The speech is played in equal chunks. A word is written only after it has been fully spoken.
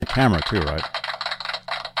camera too, right?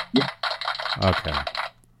 Yeah. Okay.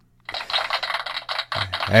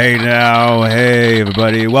 Hey now, hey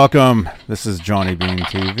everybody, welcome. This is Johnny Bean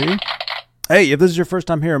TV. Hey, if this is your first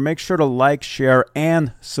time here, make sure to like, share,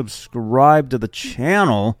 and subscribe to the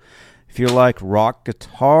channel. If you like rock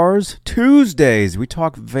guitars, Tuesdays, we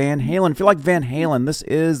talk Van Halen. If you like Van Halen, this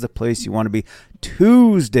is the place you want to be.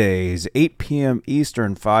 Tuesdays, 8 p.m.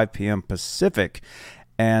 Eastern, 5 p.m. Pacific.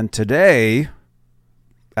 And today,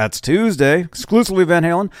 that's Tuesday, exclusively Van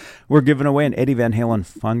Halen, we're giving away an Eddie Van Halen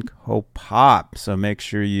FUNKO Pop. So make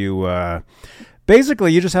sure you,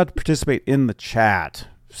 basically, you just have to participate in the chat.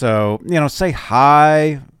 So, say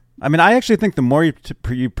hi. I mean, I actually think the more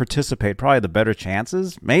you participate, probably the better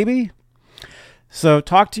chances, maybe. So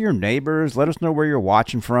talk to your neighbors. Let us know where you're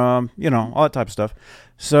watching from, all that type of stuff.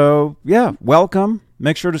 So, yeah, welcome.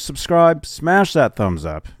 Make sure to subscribe. Smash that thumbs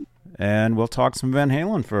up. And we'll talk some Van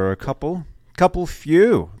Halen for a couple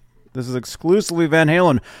few. This is exclusively Van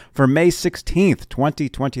Halen for May 16th,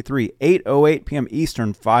 2023, 8:08 p.m.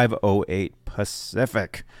 Eastern, 5:08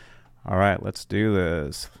 Pacific. All right, let's do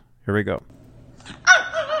this. Here we go.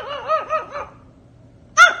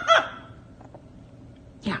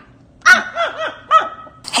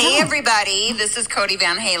 Hey everybody, this is Cody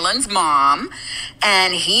Van Halen's mom,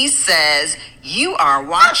 and he says, you are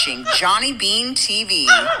watching Johnny Bean TV.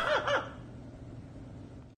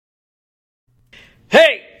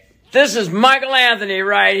 Hey, this is Michael Anthony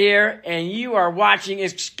right here, and you are watching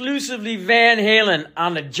exclusively Van Halen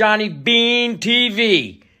on the Johnny Bean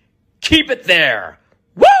TV. Keep it there.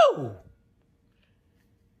 Woo!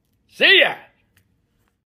 See ya!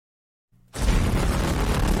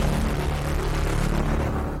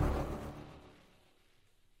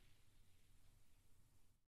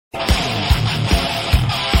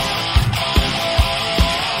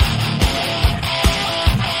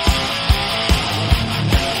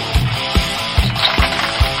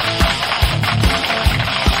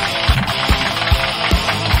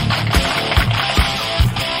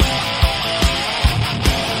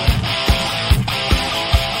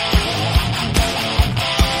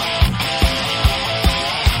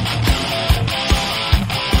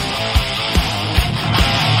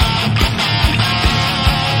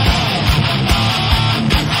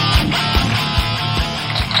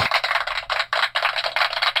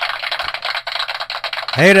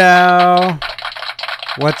 Hey now,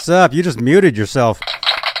 what's up? You just muted yourself.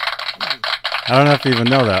 I don't know if you even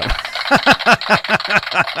know that.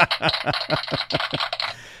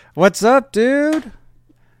 What's up, dude?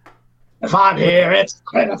 If I'm here, it's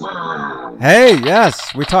Kramer time. Hey,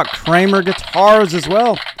 yes, we talk Kramer guitars as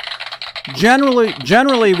well.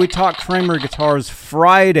 Generally, we talk Kramer guitars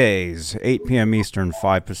Fridays, 8 p.m. Eastern,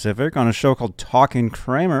 5 Pacific, on a show called Talking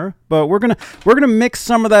Kramer. But we're gonna mix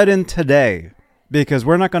some of that in today, because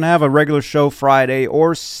we're not going to have a regular show Friday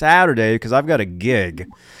or Saturday because I've got a gig.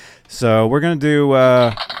 So we're going to do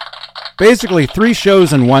basically 3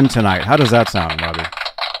 shows in one tonight. How does that sound, Robbie?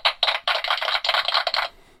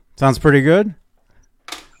 Sounds pretty good?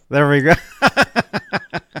 There we go.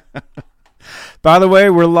 By the way,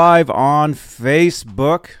 we're live on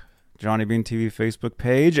Facebook, Johnny Bean TV Facebook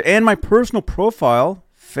page, and my personal profile,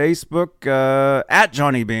 Facebook at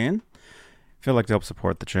Johnny Bean. If you'd like to help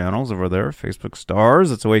support the channels over there, Facebook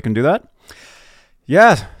stars, that's the way you can do that.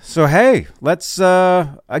 Yeah, so hey, let's,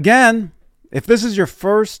 again, if this is your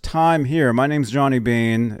first time here, my name's Johnny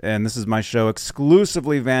Bean, and this is my show,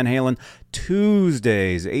 exclusively Van Halen,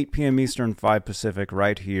 Tuesdays, 8 p.m. Eastern, 5 Pacific,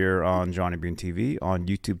 right here on Johnny Bean TV, on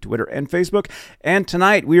YouTube, Twitter, and Facebook. And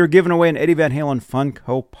tonight, we are giving away an Eddie Van Halen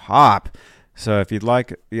FUNKO Pop. So if you'd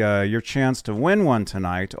like your chance to win one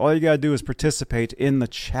tonight, all you got to do is participate in the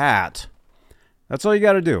chat. That's all you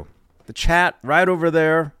got to do. The chat right over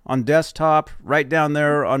there on desktop, right down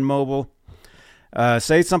there on mobile.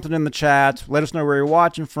 Say something in the chat. Let us know where you're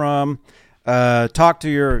watching from. Talk to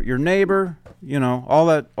your neighbor. All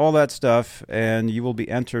that stuff, and you will be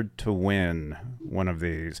entered to win one of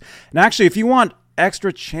these. And actually, if you want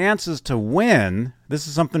extra chances to win, this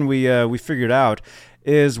is something we figured out.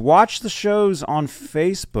 Is watch the shows on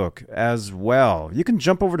Facebook as well. You can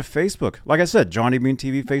jump over to Facebook. Like I said, Johnny Bean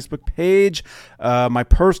TV Facebook page, my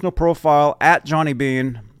personal profile at Johnny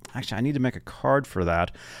Bean. Actually, I need to make a card for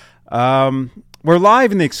that. We're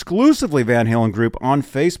live in the exclusively Van Halen group on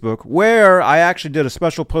Facebook, where I actually did a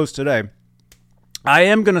special post today. I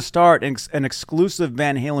am going to start an exclusive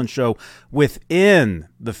Van Halen show within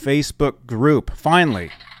the Facebook group, finally.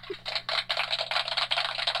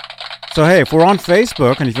 So, hey, if we're on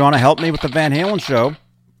Facebook and if you want to help me with the Van Halen show,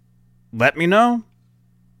 let me know.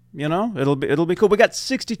 It'll be cool. We got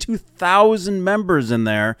 62,000 members in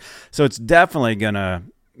there, so it's definitely going to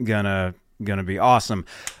gonna be awesome.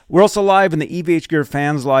 We're also live in the EVH Gear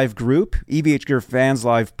Fans Live group, EVH Gear Fans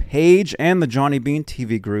Live page, and the Johnny Bean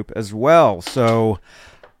TV group as well. So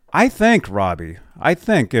I think, Robbie,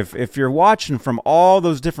 if you're watching from all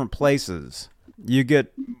those different places, you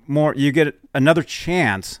get another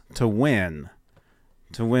chance to win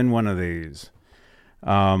one of these.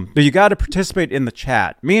 But you got to participate in the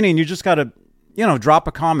chat, meaning you just got to, drop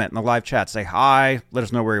a comment in the live chat, say hi, let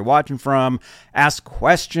us know where you're watching from, ask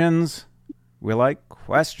questions. We like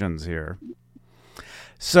questions here.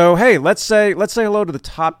 So, hey, let's say hello to the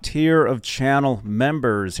top tier of channel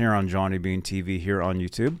members here on Johnny Bean TV here on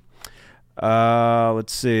YouTube.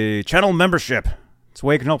 Let's see. Channel membership. It's a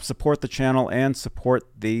way you can help support the channel and support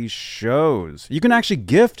these shows. You can actually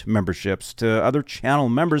gift memberships to other channel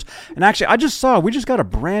members. And actually, we just got a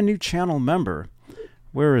brand new channel member.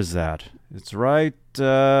 Where is that? It's right.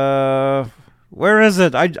 Where is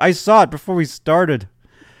it? I saw it before we started.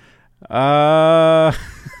 I'm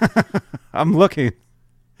looking.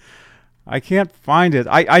 I can't find it.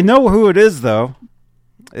 I know who it is though.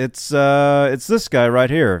 It's this guy right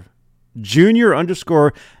here.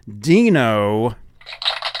 Junior_Dino.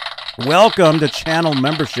 Welcome to channel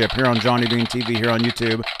membership here on Johnny Bean TV here on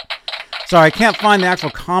YouTube. Sorry, I can't find the actual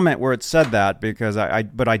comment where it said that because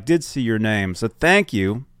but I did see your name. So thank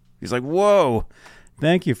you. He's like, whoa.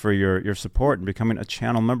 Thank you for your support and becoming a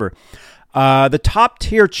channel member. The top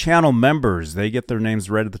tier channel members, they get their names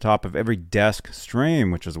read at the top of every desk stream,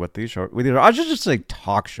 which is what these show. I should just say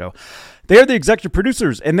talk show. They are the executive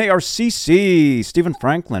producers, and they are CC, Stephen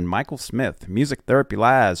Franklin, Michael Smith, Music Therapy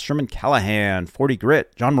Laz, Sherman Callahan, 40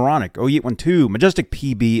 Grit, John Moronic, O812, Majestic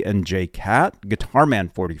PB and J Cat, Guitar Man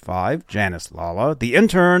 45, Janice Lala, The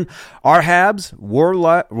Intern, Arhabs,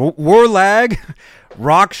 Warlag,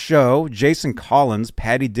 Rock Show, Jason Collins,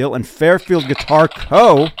 Patty Dill, and Fairfield Guitar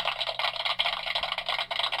Co.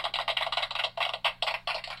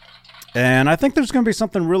 And I think there's going to be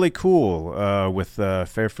something really cool with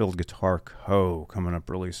Fairfield Guitar Co. coming up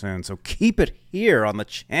really soon. So keep it here on the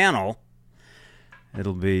channel.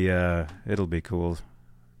 It'll be cool.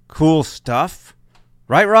 Cool stuff.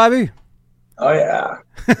 Right, Robbie? Oh, yeah.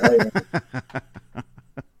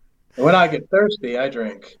 When I get thirsty, I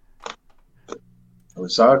drink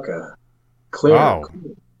Osaka. Clear, wow.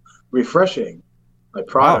 Cool, refreshing. A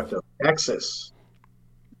product of Texas.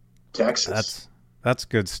 That's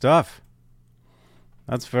good stuff.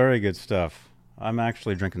 That's very good stuff. I'm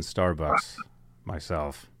actually drinking Starbucks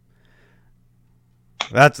myself.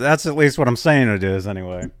 That's at least what I'm saying it is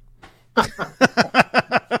anyway.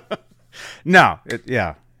 No,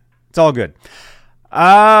 it's all good.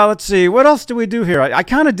 Let's see. What else do we do here? I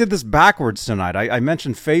kind of did this backwards tonight. I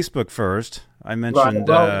mentioned Facebook first. I mentioned...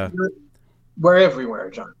 we're everywhere,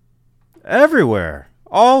 John. Everywhere.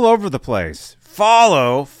 All over the place.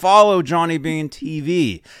 Follow Johnny Bean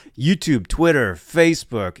TV. YouTube, Twitter,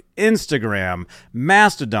 Facebook, Instagram,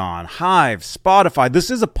 Mastodon, Hive, Spotify. This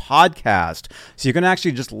is a podcast, so you can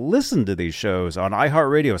actually just listen to these shows on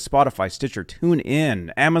iHeartRadio, Spotify, Stitcher,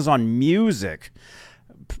 TuneIn, Amazon Music.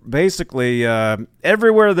 Basically,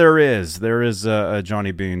 everywhere there is a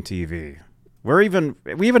Johnny Bean TV. We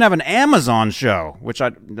even have an Amazon show, which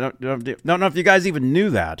I don't know if you guys even knew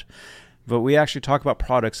that. But we actually talk about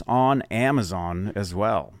products on Amazon as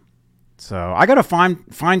well. So I got to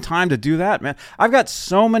find time to do that, man. I've got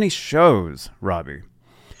so many shows, Robbie.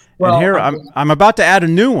 Well, and here I'm about to add a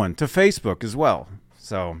new one to Facebook as well.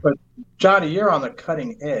 So, but Johnny, you're on the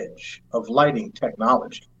cutting edge of lighting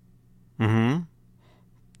technology. Mm-hmm.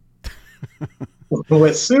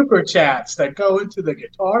 With super chats that go into the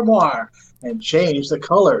guitar moire and change the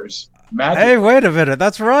colors. Magic. Hey, wait a minute.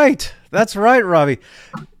 That's right, Robbie.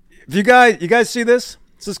 If you guys see this?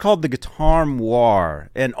 This is called the Guitar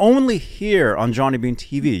Moire, and only here on Johnny Bean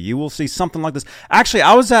TV you will see something like this. Actually,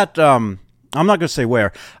 I was at I'm not going to say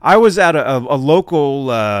where. I was at a local.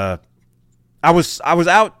 I was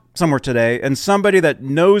out somewhere today, and somebody that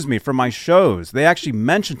knows me from my shows, they actually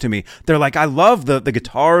mentioned to me. They're like, I love the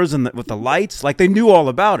guitars and with the lights. Like they knew all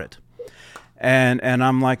about it, and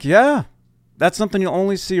I'm like, yeah, that's something you'll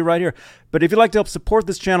only see right here. But if you'd like to help support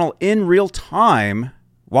this channel in real time,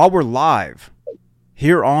 while we're live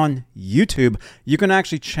here on YouTube, you can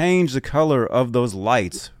actually change the color of those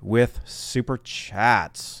lights with super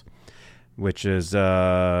chats, which is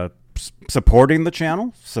supporting the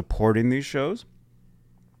channel, supporting these shows.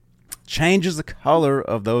 Changes the color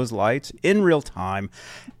of those lights in real time,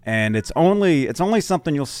 and it's only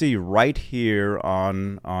something you'll see right here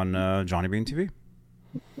on Johnny Bean TV.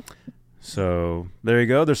 So there you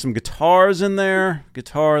go. There's some guitars in there.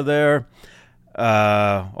 Guitar there.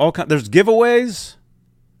 There's giveaways.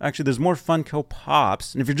 Actually, there's more Funko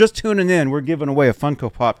Pops. And if you're just tuning in, we're giving away a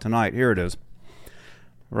Funko Pop tonight. Here it is.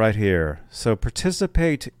 Right here. So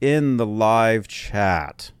participate in the live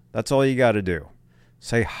chat. That's all you got to do.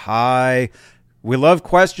 Say hi. We love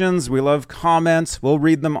questions. We love comments. We'll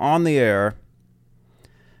read them on the air.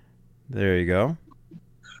 There you go.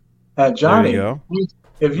 Johnny, there you go.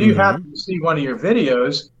 If you happen to see one of your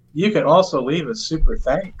videos, you can also leave a super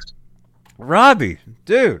thanks. Robbie,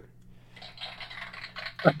 dude.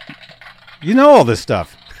 You know all this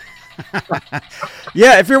stuff.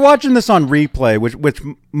 Yeah, if you're watching this on replay, which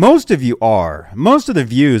most of you are, most of the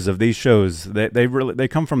views of these shows, they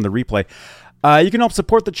come from the replay. You can help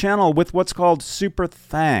support the channel with what's called Super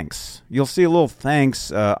Thanks. You'll see a little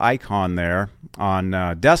thanks icon there on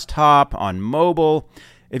desktop, on mobile.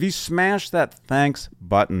 If you smash that thanks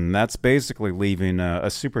button, that's basically leaving a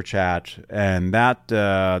super chat, and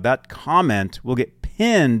that comment will get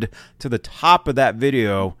pinned to the top of that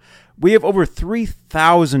video. We have over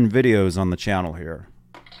 3,000 videos on the channel here.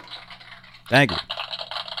 Thank you.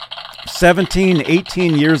 17,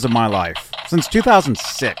 18 years of my life. Since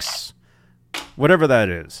 2006. Whatever that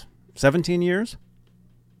is. 17 years?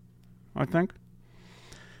 I think.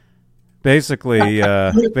 Basically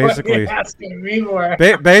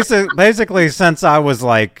basically since I was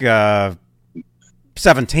like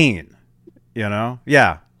 17, you know?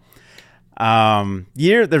 Yeah.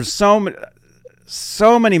 There's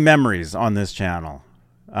so many memories on this channel.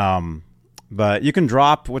 But you can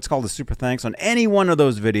drop what's called a super thanks on any one of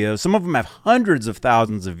those videos. Some of them have hundreds of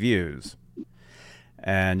thousands of views.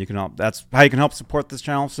 And you can help. That's how you can help support this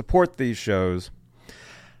channel, support these shows.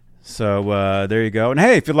 So there you go. And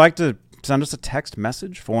hey, if you'd like to send us a text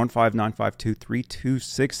message,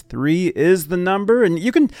 415-952-3263 is the number. And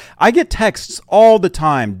you can, I get texts all the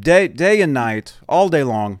time, day and night, all day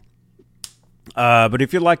long. But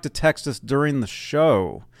if you'd like to text us during the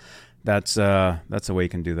show, that's a way you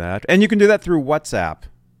can do that. And you can do that through WhatsApp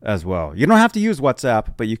as well. You don't have to use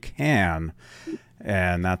WhatsApp, but you can.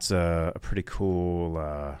 And that's a pretty cool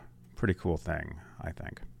thing, I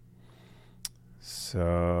think.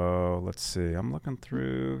 So let's see. I'm looking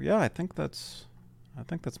through. Yeah, I think that's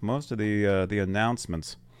most of the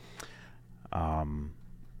announcements.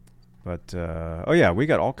 But oh yeah, we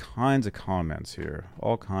got all kinds of comments here,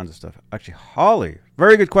 all kinds of stuff. Actually, Holly,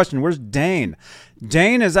 very good question. Where's Dane?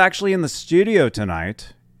 Dane is actually in the studio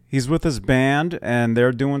tonight. He's with his band, and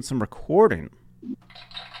they're doing some recording.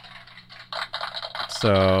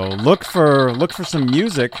 So look for some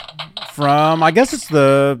music from, I guess it's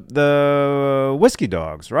the Whiskey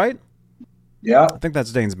Dogs, right? Yeah, I think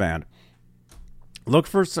that's Dane's band. Look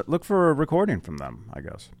for a recording from them, I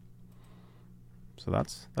guess. So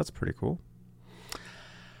that's pretty cool.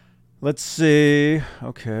 Let's see.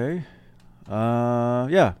 Okay.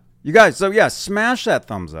 Yeah, you guys. So yeah, smash that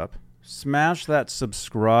thumbs up. Smash that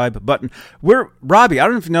subscribe button. Robbie, I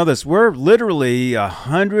don't know if you know this. We're literally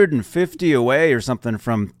 150 away or something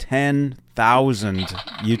from 10,000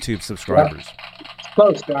 YouTube subscribers.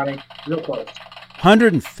 Close, Johnny. Real close.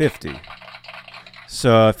 150.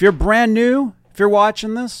 So if you're brand new, if you're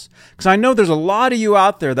watching this, because I know there's a lot of you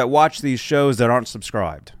out there that watch these shows that aren't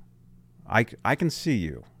subscribed. I can see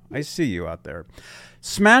you. I see you out there.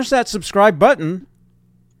 Smash that subscribe button.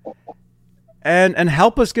 And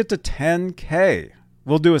help us get to 10K.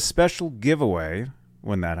 We'll do a special giveaway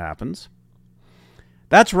when that happens.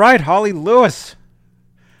 That's right, Holly Lewis.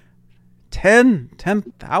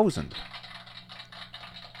 10,000.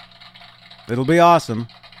 It'll be awesome.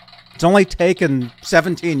 It's only taken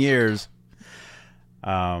 17 years.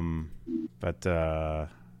 But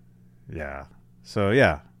yeah. So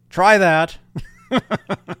yeah, try that.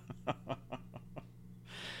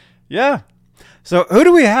 Yeah. So who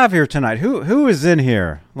do we have here tonight? Who is in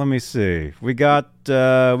here? Let me see. We got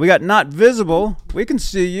Not Visible. We can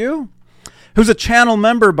see you. Who's a channel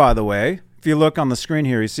member, by the way. If you look on the screen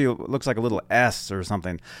here, you see it looks like a little S or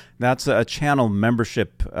something. That's a channel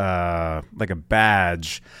membership, like a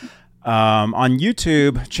badge. On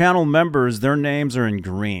YouTube, channel members, their names are in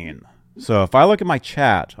green. So if I look at my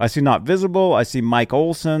chat, I see Not Visible. I see Mike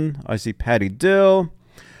Olson. I see Patty Dill.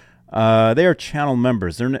 They are channel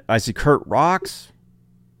members. I see Kurt Rocks.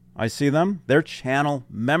 I see them. They're channel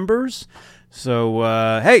members. So,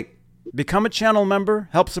 hey, become a channel member.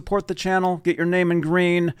 Help support the channel. Get your name in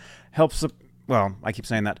green. Well, I keep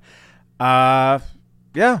saying that.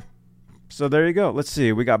 Yeah. So there you go. Let's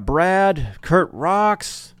see. We got Brad, Kurt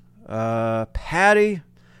Rocks, Patty,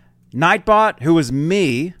 Nightbot, who is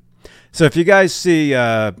me. So if you guys see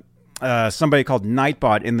somebody called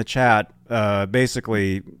Nightbot in the chat,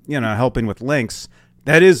 basically, helping with links,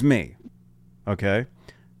 that is me. Okay?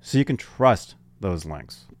 So you can trust those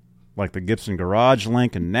links. like the Gibson Garage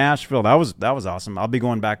link in Nashville. That was awesome. I'll be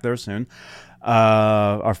going back there soon.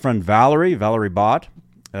 Our friend Valerie Bott,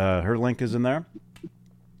 her link is in there.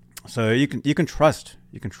 So you can trust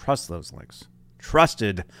those links.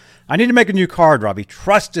 Trusted. I need to make a new card, Robbie.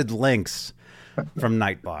 Trusted links from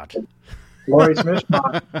Nightbot. Lori's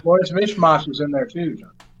Mishmash is in there too,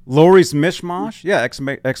 John. Lori's Mishmash? Yeah,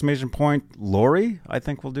 exclamation point Lori. I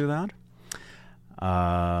think we'll do that.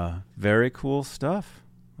 Very cool stuff.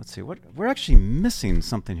 Let's see. We're actually missing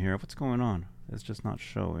something here. What's going on? It's just not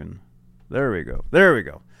showing. There we go.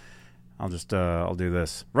 I'll do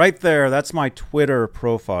this. Right there, that's my Twitter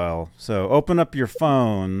profile. So open up your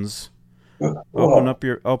phones. Open up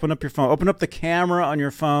your phone. Open up the camera on your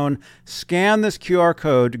phone. Scan this QR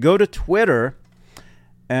code. Go to Twitter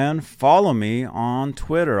and follow me on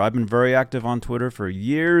Twitter. I've been very active on Twitter for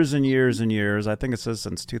years and years and years. I think it says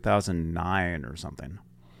since 2009 or something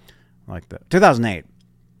like that. 2008.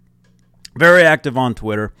 Very active on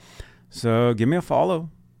Twitter. So give me a follow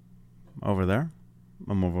over there.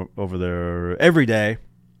 I'm over there every day.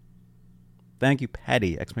 Thank you,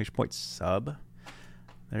 Petty! Exclamation point sub.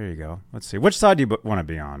 There you go. Let's see. Which side do you want to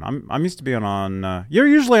be on? I'm used to being on. You're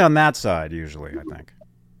usually on that side. Usually, I think.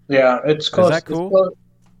 Yeah, it's close. Is that cool?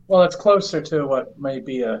 It's closer to what may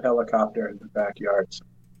be a helicopter in the backyard.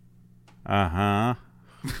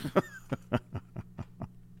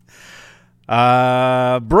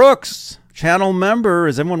 Brooks, channel member.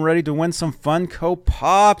 Is everyone ready to win some FUNKO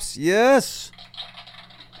Pops? Yes.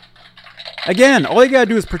 Again, all you gotta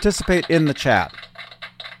do is participate in the chat.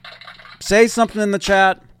 Say something in the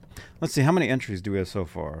chat. Let's see, how many entries do we have so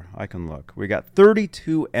far? I can look. We got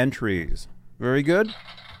 32 entries. Very good.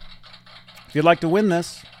 If you'd like to win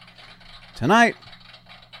this tonight,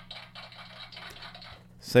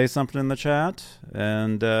 say something in the chat,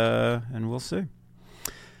 and we'll see.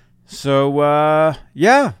 So,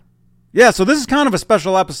 yeah. So this is kind of a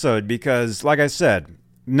special episode because, like I said,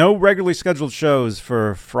 no regularly scheduled shows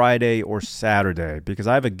for Friday or Saturday because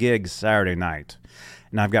I have a gig Saturday night.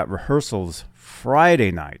 And I've got rehearsals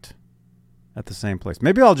Friday night at the same place.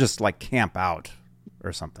 Maybe I'll just like camp out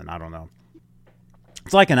or something. I don't know.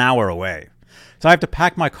 It's like an hour away. So I have to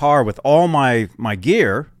pack my car with all my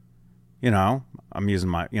gear. You know, I'm using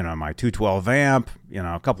my 212 amp,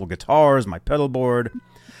 a couple of guitars, my pedal board.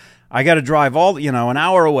 I got to drive an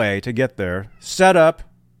hour away to get there, set up,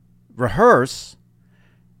 rehearse,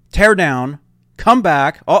 tear down, come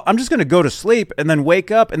back. Oh, I'm just going to go to sleep and then wake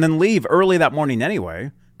up and then leave early that morning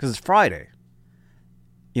anyway because it's Friday.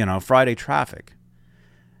 Friday traffic.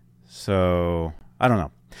 So, I don't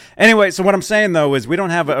know. Anyway, so what I'm saying, though, is we don't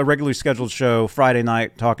have a regularly scheduled show Friday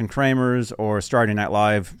night talking Kramers or Saturday Night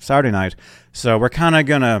Live Saturday night. So we're kind of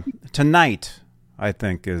going to, tonight, I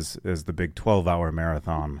think, is the big 12-hour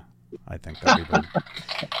marathon, I think, that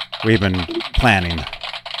we've been planning.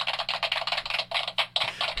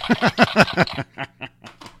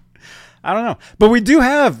 I don't know. But we do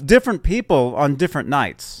have different people on different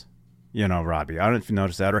nights, Robbie. I don't know if you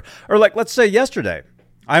noticed that. Or like, let's say yesterday.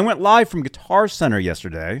 I went live from Guitar Center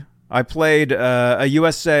yesterday. I played a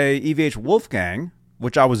USA EVH Wolfgang,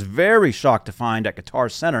 which I was very shocked to find at Guitar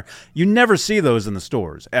Center. You never see those in the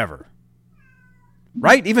stores, ever.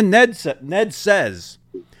 Right? Even Ned says,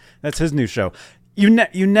 that's his new show. You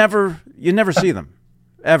never see them,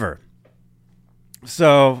 ever.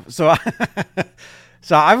 So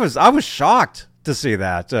I was shocked to see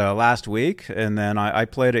that last week, and then I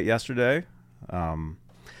played it yesterday.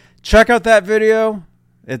 Check out that video.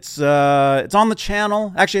 It's on the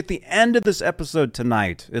channel. Actually, at the end of this episode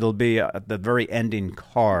tonight, it'll be at the very ending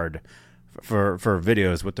card for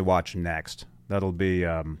videos what to watch next. That'll be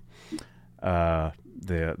the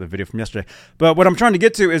video from yesterday. But what I'm trying to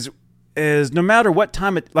get to is no matter what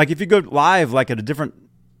time if you go live like at a different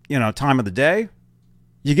time of the day,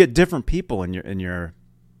 you get different people in your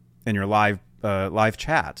live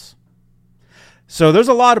chats. So there's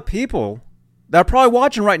a lot of people that are probably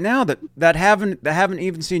watching right now that haven't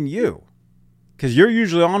even seen you, because you're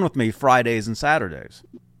usually on with me Fridays and Saturdays,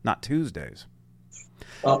 not Tuesdays.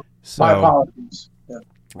 Oh, my apologies. Yeah.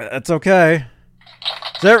 That's okay.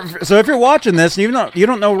 So if you're watching this and you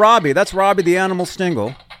don't know Robbie, that's Robbie the Animal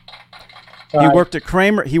Stingle. He worked at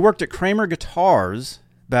Kramer Guitars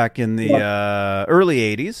back in the early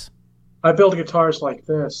 80s. I build guitars like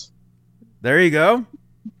this. There you go.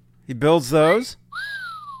 He builds those.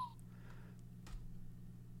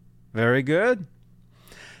 Very good.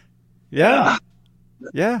 Yeah.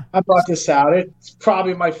 I brought this out. It's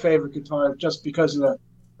probably my favorite guitar just because of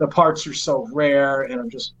the parts are so rare, and I'm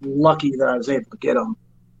just lucky that I was able to get them.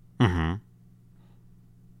 Mm-hmm.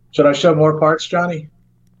 Should I show more parts, Johnny?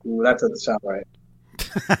 Ooh, that doesn't sound right.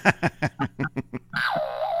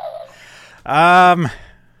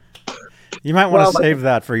 You might want to save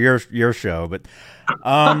that for your show, but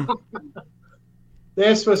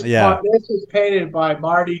this was painted by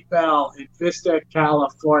Marty Bell in Vista,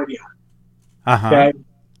 California. Okay,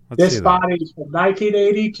 this body is from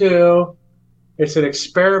 1982. It's an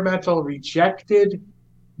experimental rejected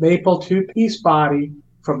maple two-piece body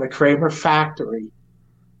from the Kramer factory.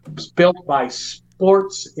 It was built by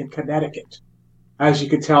Sports in Connecticut, as you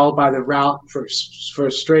can tell by the route for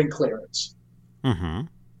string clearance. Mm-hmm.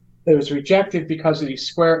 It was rejected because of these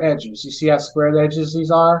square edges. You see how square edges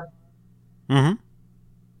these are? Mm-hmm.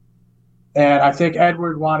 And I think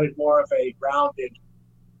Edward wanted more of a rounded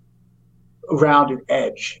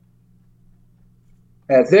edge.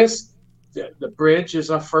 And the bridge is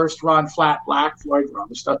a first run flat black Floyd run.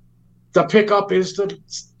 The pickup is the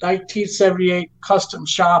 1978 custom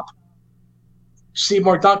shop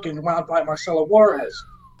Seymour Duncan wound by Marcelo Juarez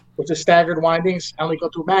with the staggered windings, only go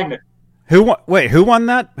through magnet. Who won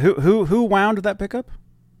that? Who wound that pickup?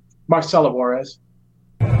 Marcelo Juarez.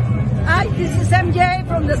 Hi, this is MJ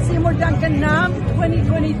from the Seymour Duncan NAM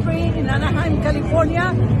 2023 in Anaheim,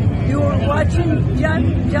 California. You're watching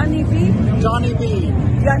Johnny B. Johnny B.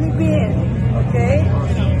 Johnny B. Okay?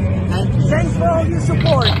 Thanks for all your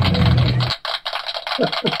support.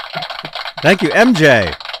 Thank you,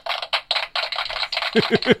 MJ.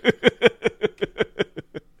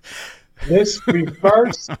 This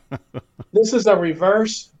is a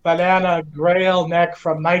reverse banana grail neck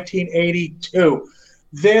from 1982.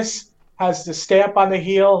 This has the stamp on the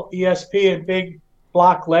heel, ESP in big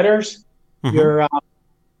block letters, your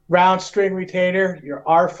round string retainer, your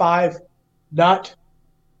R5 nut.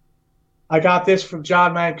 I got this from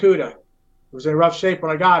John Mancuda. It was in rough shape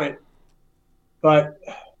when I got it. But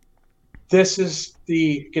this is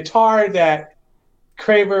the guitar that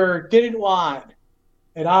Kramer didn't want.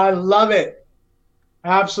 And I love it.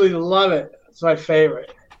 Absolutely love it. It's my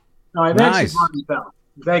favorite. Now, I mentioned Marty Bell.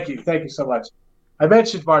 Thank you. Thank you so much. I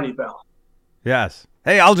mentioned Marty Bell. Yes.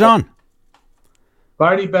 Hey, Al John.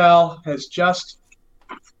 Marty Bell has just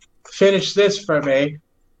finished this for me.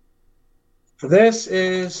 This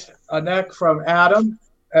is a neck from Adam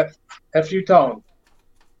at FU Tone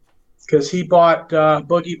because he bought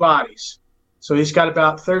Boogie Bodies. So he's got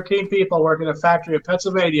about 13 people working in a factory in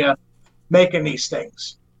Pennsylvania making these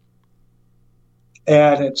things.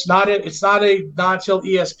 And it's not a non-tilt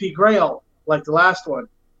ESP Grail like the last one,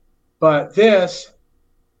 but this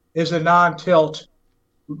is a non-tilt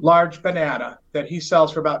large banana that he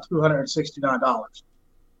sells for about $269.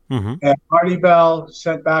 Mm-hmm. And Marty Bell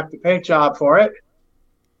sent back the paint job for it.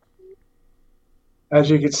 As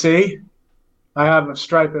you can see, I have them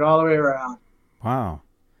striped it all the way around. Wow.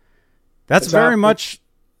 That's very much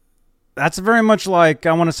like,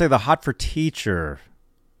 I want to say, the Hot for Teacher.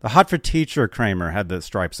 The Hot for Teacher Kramer had the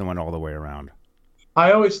stripes that went all the way around.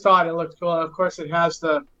 I always thought it looked cool. Of course, it has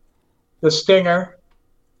the stinger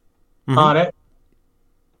on it.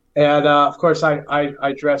 And, of course,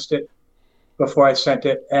 I dressed it before I sent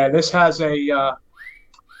it. And this has a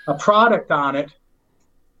product on it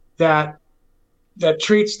that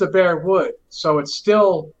treats the bare wood. So it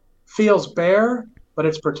still feels bare, but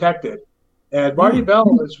it's protected. And Marty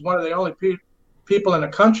Bell is one of the only people in the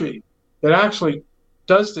country that actually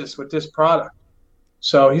does this with this product.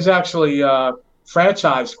 So he's actually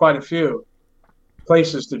franchised quite a few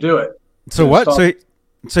places to do it. So what?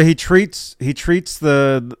 So he treats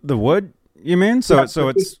the wood, you mean? So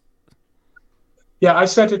it's. Yeah, I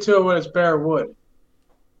sent it to him when it's bare wood,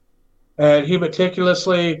 and he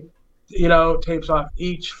meticulously, tapes off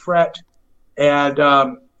each fret and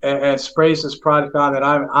sprays this product on that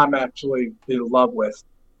I'm actually in love with.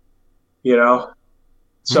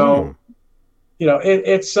 So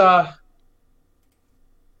it's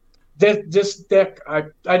this deck. I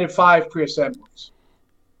did 5 pre-assemblies,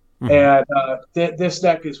 and this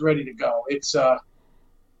deck is ready to go. It's a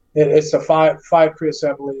 5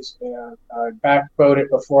 pre-assemblies, and I backbowed it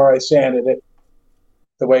before I sanded it,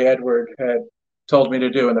 the way Edward had told me to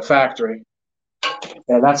do in the factory,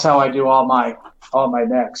 and that's how I do all my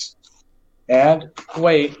necks. And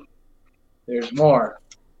wait, there's more.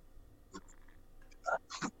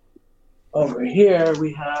 Over here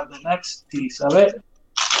we have the next piece of it.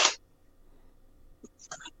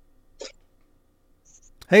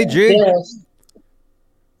 Hey, G.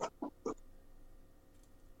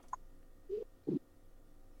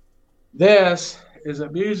 This is a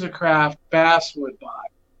Musicraft basswood body.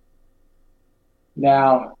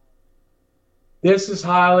 Now, this is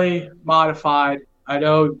highly modified. I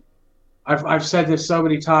know I've said this so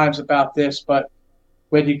many times about this, but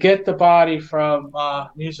when you get the body from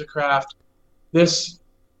Musicraft, this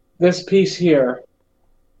this piece here,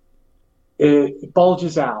 it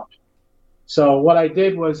bulges out. So what I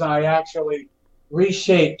did was I actually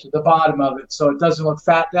reshaped the bottom of it so it doesn't look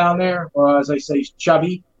fat down there, or as I say,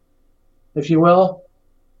 chubby, if you will.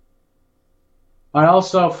 I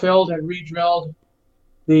also filled and re-drilled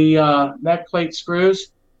the neck plate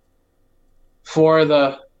screws for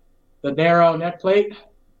the narrow neck plate,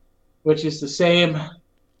 which is the same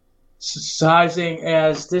sizing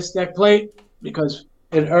as this neck plate, because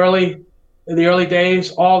in the early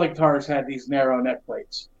days, all the guitars had these narrow neck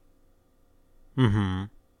plates. Mm-hmm.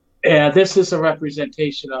 And this is a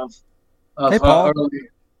representation of Hey, Paul. early.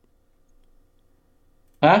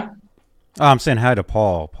 Huh? Oh, I'm saying hi to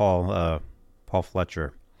Paul. Paul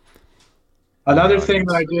Fletcher. Another thing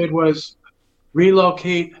that I did was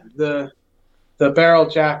relocate the barrel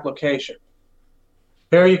jack location.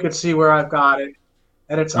 Here you can see where I've got it,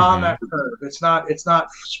 and it's on that curve. It's not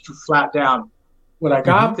flat down. When I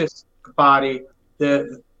got this body,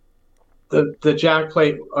 the jack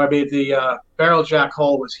plate, the barrel jack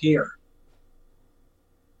hole was here.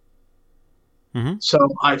 So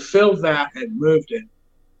I filled that and moved it.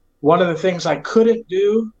 One of the things I couldn't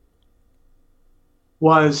do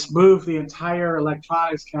was move the entire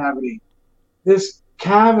electronics cavity. This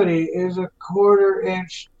cavity is a 1/4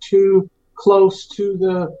 inch too close to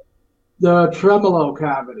the tremolo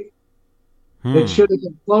cavity. It should have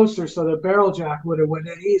been closer so the barrel jack would have went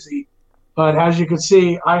in easy. But as you can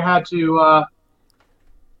see, I had to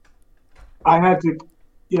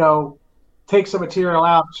take some material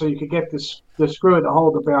out so you could get the screw to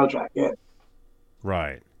hold the barrel jack in.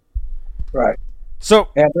 Right. Right. So,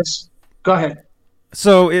 and this, go ahead.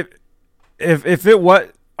 So if it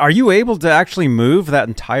what are you able to actually move that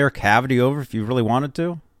entire cavity over if you really wanted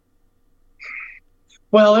to?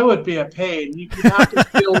 Well, it would be a pain. You have to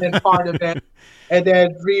fill in part of it and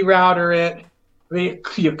then rerouter it. I mean,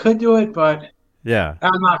 you could do it, but yeah,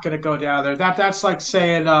 I'm not going to go down there. That's like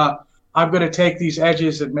saying I'm going to take these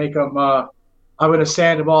edges and make them. I'm going to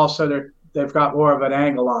sand them all so they've got more of an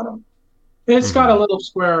angle on them. It's got a little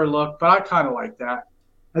squarer look, but I kind of like that.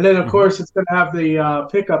 And then, of course, it's going to have the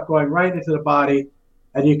pickup going right into the body,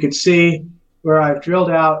 and you can see where I've drilled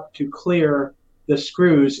out to clear the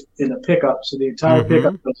screws in the pickup, so the entire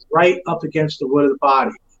pickup goes right up against the wood of the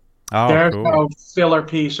body. Oh, There's cool. no filler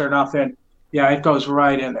piece or nothing. Yeah, it goes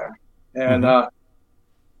right in there. And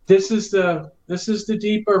this is the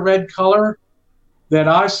deeper red color that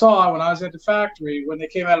I saw when I was at the factory when they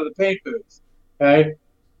came out of the paint booth. Okay,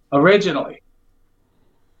 originally,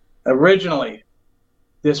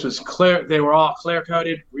 this was clear. They were all clear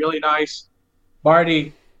coated, really nice.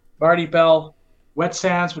 Marty Bell wet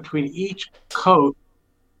sands between each coat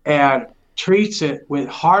and treats it with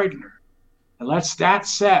hardener and lets that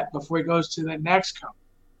set before he goes to the next coat.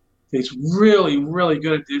 He's really, really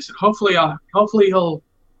good at this, and hopefully he'll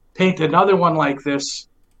paint another one like this.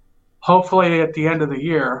 Hopefully at the end of the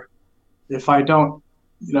year, if I don't,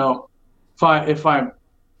 if I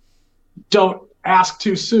don't ask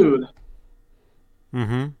too soon.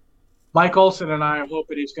 Mike Olson and I are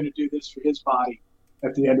hoping he's going to do this for his body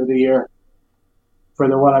at the end of the year for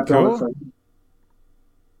the one I'm building for him.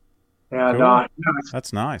 And cool.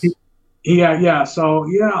 That's nice. Yeah. So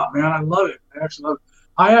yeah, man, I love it.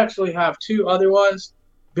 I actually have 2 other ones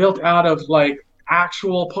built out of like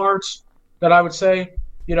actual parts that I would say,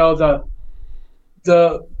 a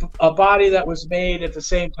body that was made at the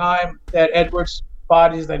same time that Edwards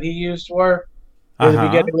bodies that he used were in the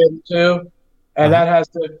beginning of it too. And that has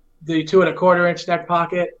the 2 1/4 inch neck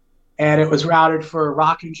pocket, and it was routed for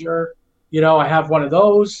Rockinger. I have one of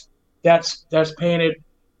those that's painted,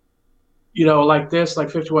 like this, like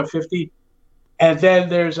 5150. And then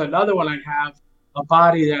there's another one I have, a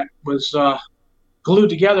body that was glued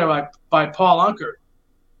together by Paul Unkert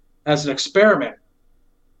as an experiment.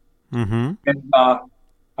 And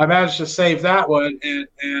I managed to save that one, and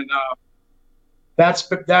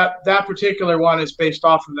that particular one is based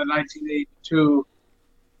off of the 1982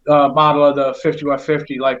 model of the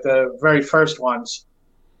 5150, like the very first ones.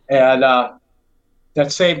 And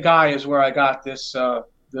that same guy is where I got this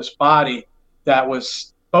body that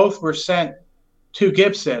both were sent to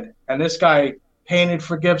Gibson, and this guy painted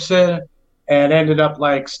for Gibson and ended up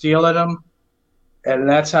like stealing them. And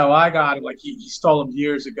that's how I got him. Like he stole them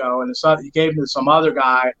years ago, and he gave them to some other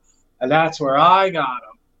guy, and that's where I got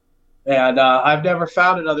him. And I've never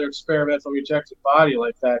found another experimental rejected body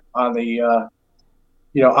like that on the,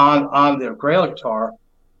 on the Grail guitar,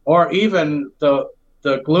 or even the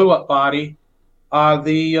glue up body on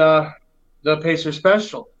the Pacer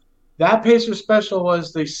Special. That Pacer Special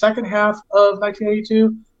was the second half of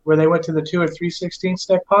 1982, where they went to the 2 3/16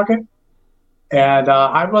 neck pocket. And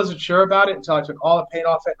I wasn't sure about it until I took all the paint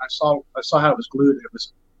off it. And I saw how it was glued. And it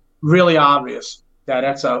was really obvious that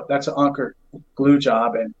that's an Unker glue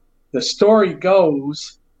job. And the story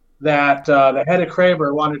goes that the head of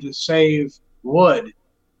Kramer wanted to save wood,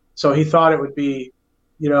 so he thought it would be,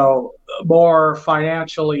 more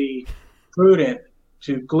financially prudent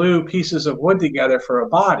to glue pieces of wood together for a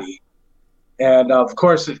body. And of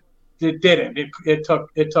course, it didn't. It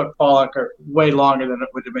took Paul Unker way longer than it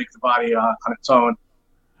would to make the body on its own.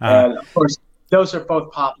 And of course, those are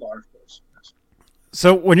both Poplar, of course.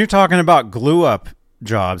 So when you're talking about glue up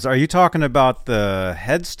jobs, are you talking about the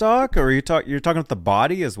headstock, or you're talking about the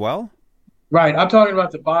body as well? Right, I'm talking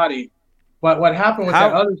about the body. What happened with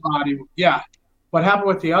that other body? Yeah, what happened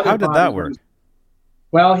with the other? How did that work?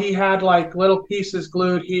 Well, he had like little pieces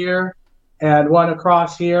glued here, and one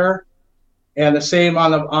across here, and the same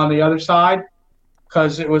on the other side,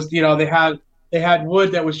 because it was they had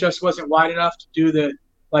wood that wasn't wide enough to do the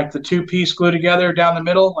 2-piece glue together down the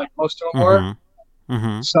middle like most of them were.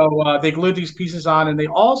 Mm-hmm. So they glued these pieces on, and they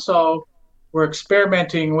also were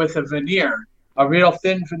experimenting with a veneer, a real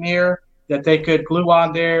thin veneer that they could glue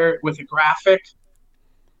on there with a graphic.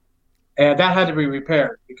 And that had to be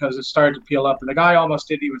repaired because it started to peel up. And the guy almost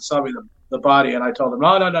didn't even sell me the body. And I told him, no,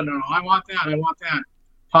 I want that.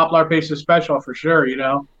 Poplar piece is special for sure,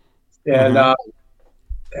 And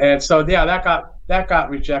and so, yeah, that got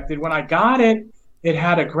rejected. When I got it, it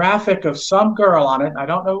had a graphic of some girl on it. I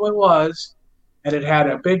don't know who it was. And it had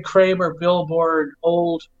a big Kramer billboard,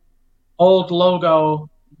 old logo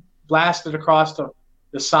blasted across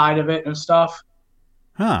the side of it and stuff.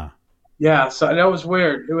 Huh. Yeah, so that was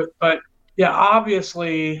weird. But yeah,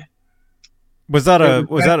 obviously. Was that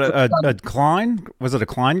a Klein? Was it a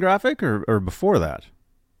Klein graphic or before that?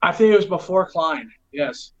 I think it was before Klein.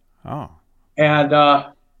 Yes. Oh. And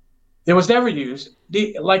it was never used.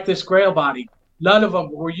 Like this Grail body, none of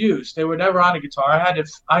them were used. They were never on a guitar.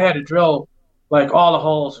 I had to drill like all the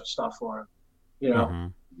holes and stuff for them, Mm-hmm.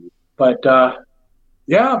 But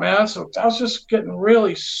yeah, man. So I was just getting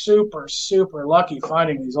really super, super lucky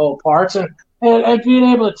finding these old parts and being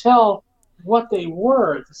able to tell what they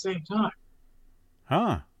were at the same time.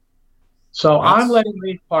 Huh. So I'm letting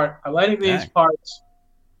these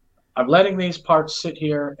parts sit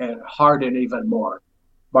here and harden even more.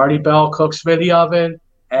 Marty Bell cooks them in the oven,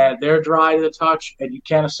 and they're dry to the touch, and you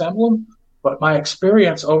can't assemble them. But my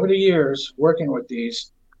experience over the years working with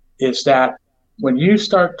these is that when you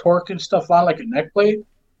start torquing stuff on like a neck plate,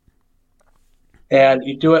 and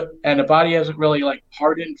you do it, and the body hasn't really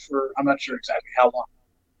hardened for, I'm not sure exactly how long.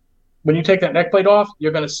 When you take that neck plate off,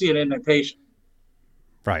 you're going to see an indentation.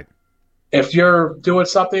 Right. If you're doing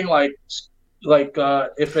something is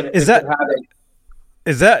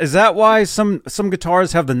that why some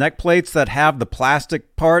guitars have the neck plates that have the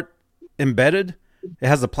plastic part embedded? It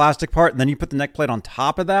has the plastic part, and then you put the neck plate on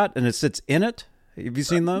top of that, and it sits in it. Have you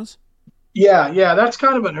seen those? Yeah, that's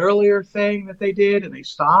kind of an earlier thing that they did, and they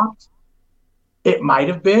stopped. It might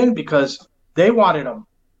have been because they wanted them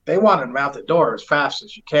out the door as fast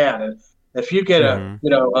as you can, and if you get a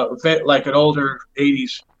bit like an older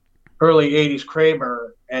early 80s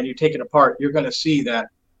Kramer, and you take it apart, you're going to see that,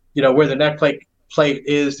 where the neck plate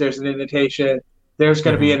is, there's an indentation. There's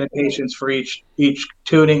going to be indentations for each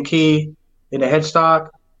tuning key in the headstock,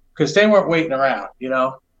 because they weren't waiting around,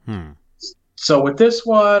 So with this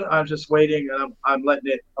one, I'm just waiting, and I'm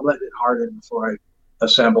letting it harden before I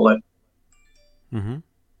assemble it. Mm-hmm.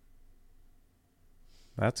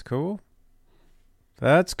 That's cool.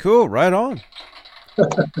 Right on.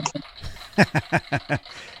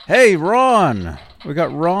 Hey, Ron. We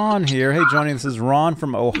got Ron here. Hey, Johnny, this is Ron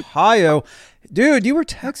from Ohio. Dude, you were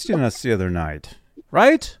texting us the other night,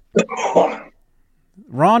 right?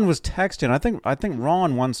 Ron was texting. I think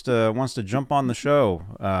Ron wants to jump on the show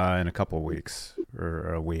in a couple of weeks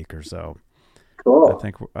or a week or so. Cool.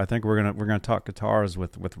 I think we're gonna talk guitars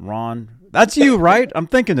with Ron. That's you, right? I'm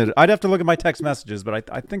thinking it. I'd have to look at my text messages, but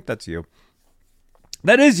I think that's you.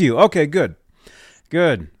 That is you. Okay, good.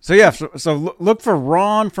 So yeah, so look for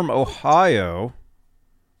Ron from Ohio.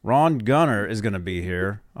 Ron Gunner is going to be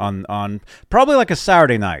here on probably like a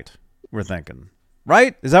Saturday night. We're thinking,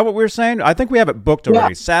 right? Is that what we're saying? I think we have it booked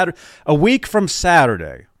already. Yeah. A week from this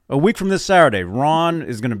Saturday, Ron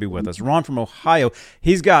is going to be with us. Ron from Ohio.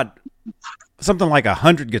 He's got something like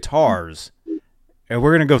 100 guitars, and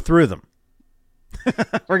we're going to go through them.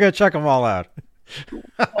 We're going to check them all out.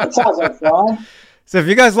 That sounds like fun. So if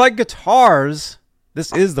you guys like guitars,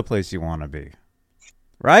 this is the place you want to be.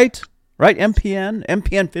 Right? MPN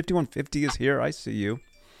 5150 is here. I see you.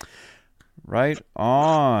 Right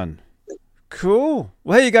on. Cool.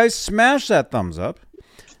 Well, hey, you guys, smash that thumbs up.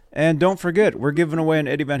 And don't forget, we're giving away an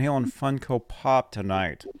Eddie Van Halen Funko Pop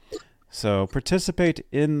tonight. So participate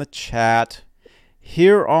in the chat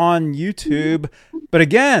here on YouTube. But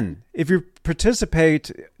again, if you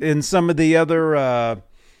participate in some of the other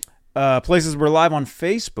places we're live on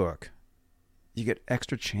Facebook, you get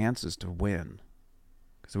extra chances to win.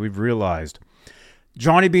 So we've realized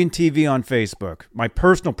Johnny Bean TV on Facebook, my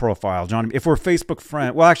personal profile, Johnny. If we're Facebook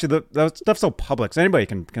friend, well, actually, that stuff's so public, so anybody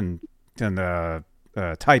can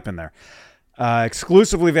type in there.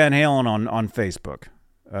 Exclusively Van Halen on Facebook.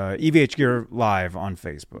 EVH Gear Live on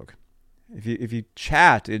Facebook. If you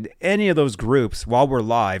chat in any of those groups while we're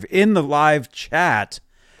live, in the live chat,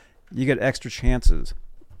 you get extra chances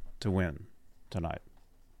to win tonight.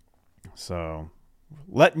 So,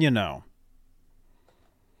 letting you know.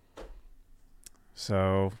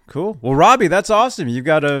 So, cool. Well, Robbie, that's awesome. You've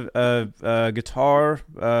got a guitar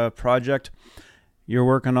project you're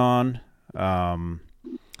working on.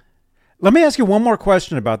 Let me ask you one more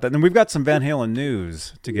question about that. And we've got some Van Halen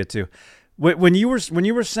news to get to. When you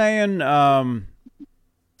were saying how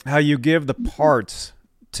you give the parts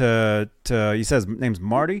to he says name's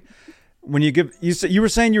Marty. When you were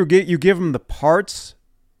saying you give him the parts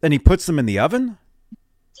and he puts them in the oven.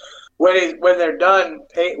 When they're done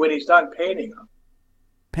when he's done painting them.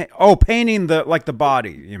 Painting the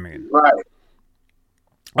body. You mean? Right.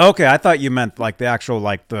 Okay, I thought you meant like the actual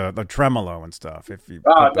the tremolo and stuff. If you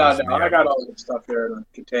no, I got all the stuff here in the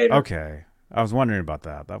container. Okay, I was wondering about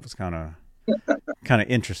that. That was kind of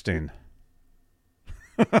interesting.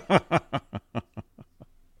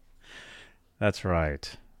 That's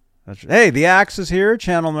right. Hey, the Axe is here,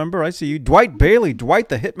 channel member. I see you. Dwight Bailey. Dwight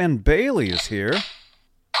the Hitman Bailey is here.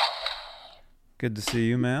 Good to see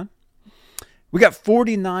you, man. We got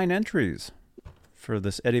 49 entries for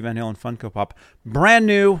this Eddie Van Halen Funko Pop. Brand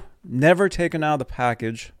new, never taken out of the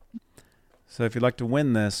package. So if you'd like to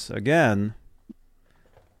win this, again,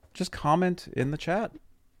 just comment in the chat.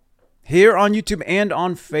 Here on YouTube and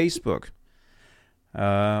on Facebook.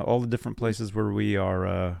 All the different places where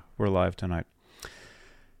we're live tonight.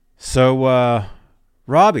 So,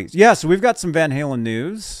 Robbie, yeah, so we've got some Van Halen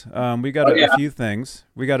news. We got a few things.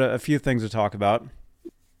 We got a few things to talk about.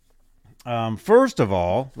 First of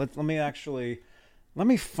all, let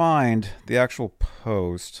me find the actual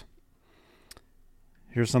post.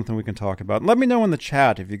 Here's something we can talk about. Let me know in the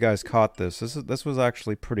chat if you guys caught this. This was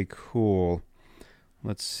actually pretty cool.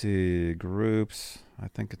 Let's see, groups. I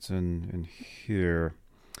think it's in here.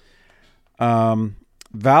 Valerie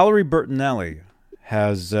Bertinelli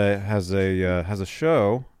has a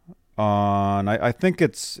show on. I think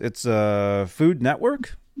it's a Food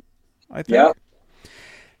Network. I think. Yeah.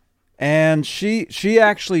 And she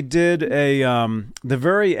actually did the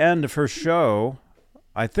very end of her show.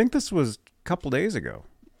 I think this was a couple days ago.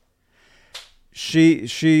 She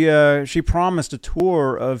promised a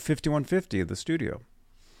tour of 5150, the studio.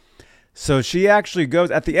 So she actually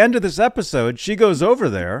goes at the end of this episode. She goes over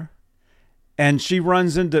there, and she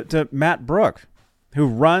runs into Matt Brook, who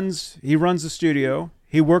runs the studio.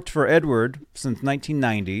 He worked for Edward since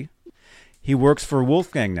 1990. He works for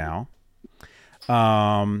Wolfgang now.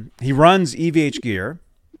 He runs EVH Gear.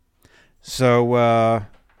 So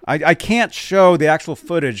I can't show the actual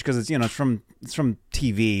footage because it's from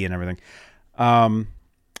TV and everything.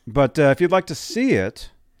 But if you'd like to see it,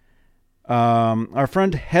 our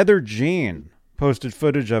friend Heather Jean posted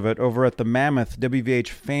footage of it over at the Mammoth WVH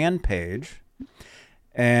fan page.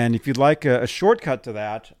 And if you'd like a shortcut to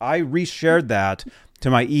that, I reshared that to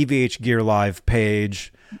my EVH Gear Live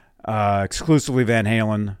page, exclusively Van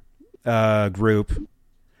Halen group.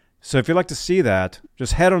 So if you'd like to see that,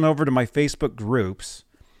 just head on over to my Facebook groups.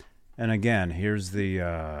 And again, here's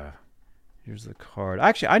the card.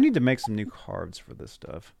 Actually, I need to make some new cards for this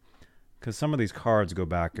stuff because some of these cards go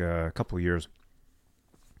back a couple of years.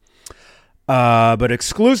 But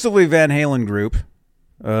exclusively Van Halen group,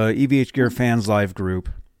 EVH Gear Fans Live group.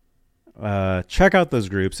 Check out those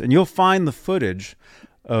groups, and you'll find the footage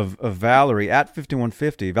of Valerie at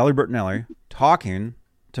 5150, Valerie Bertinelli, talking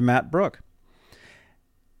to Matt Brook.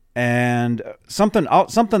 And something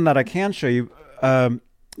that I can show you,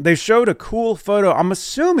 they showed a cool photo. I'm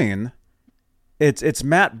assuming it's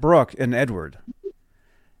Matt Brook and Edward.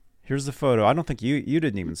 Here's the photo. I don't think you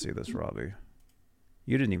didn't even see this, Robbie.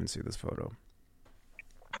 You didn't even see this photo.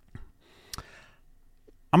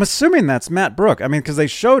 I'm assuming that's Matt Brook. I mean, because they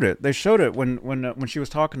showed it. They showed it when she was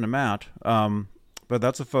talking to Matt. But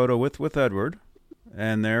that's a photo with Edward.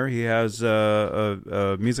 And there he has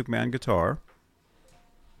a Music Man guitar.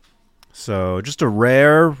 So just a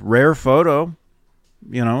rare photo,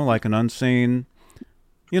 like an unseen,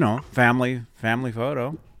 family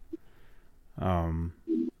photo.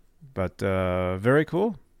 But very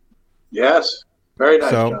cool. Yes. Very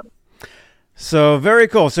nice, John. So very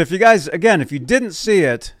cool. So if you guys, again, if you didn't see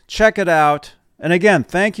it, check it out. And again,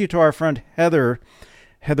 thank you to our friend Heather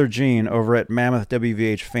Jean over at Mammoth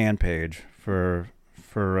WVH fan page for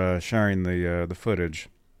sharing the footage.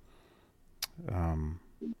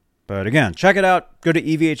 But again, check it out. Go to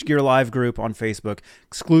EVH Gear Live group on Facebook,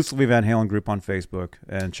 exclusively Van Halen group on Facebook,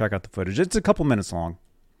 and check out the footage. It's a couple minutes long.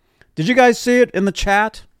 Did you guys see it in the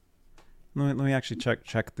chat? Let me actually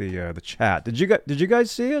check the chat. Did you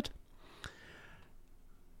guys see it?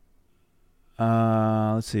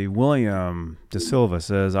 Let's see. William De Silva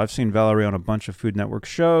says, I've seen Valerie on a bunch of Food Network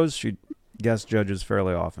shows. She guest judges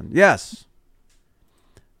fairly often. Yes.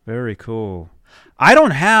 Very cool. I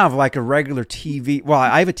don't have like a regular TV. Well,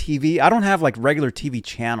 I have a TV. I don't have like regular TV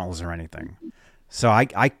channels or anything. So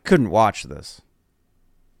I couldn't watch this.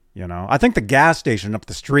 You know, I think the gas station up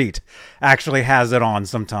the street actually has it on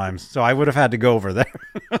sometimes. So I would have had to go over there.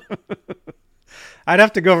 I'd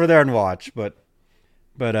have to go over there and watch. But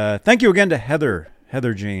thank you again to Heather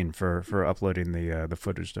Jean for uploading the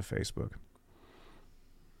footage to Facebook.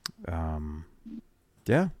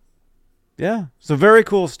 Yeah. So very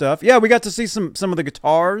cool stuff. Yeah, we got to see some of the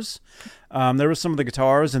guitars. There was some of the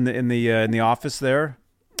guitars in the office there,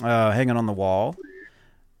 hanging on the wall.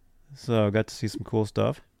 So got to see some cool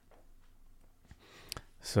stuff.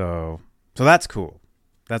 So that's cool.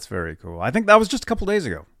 That's very cool. I think that was just a couple days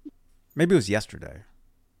ago. Maybe it was yesterday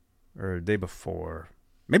or the day before.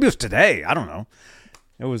 Maybe it was today. I don't know.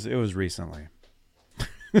 It was recently.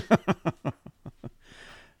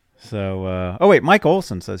 So, oh wait, Mike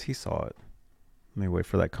Olson says he saw it. Let me wait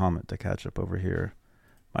for that comment to catch up over here.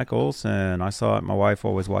 Mike Olson, I saw it. My wife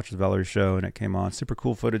always watches Valerie's show, and it came on. Super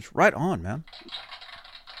cool footage. Right on, man.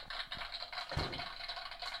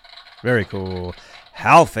 Very cool.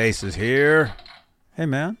 Halface is here. Hey,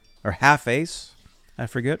 man. Or Halface. I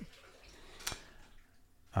forget.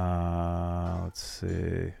 Let's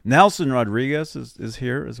see. Nelson Rodriguez is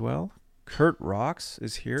here as well. Kurt Rocks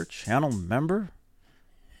is here. Channel member.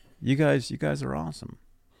 You guys are awesome.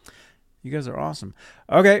 You guys are awesome.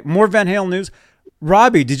 Okay, more Van Halen news.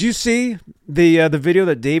 Robbie, did you see the video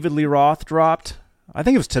that David Lee Roth dropped? I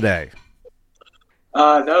think it was today.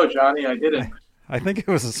 No, Johnny, I didn't. I think it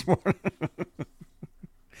was this morning.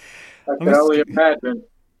 I can only imagine.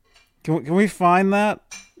 Can we find that?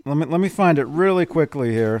 Let me find it really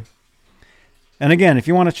quickly here. And again, if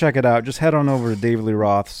you want to check it out, just head on over to David Lee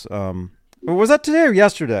Roth's. Was that today or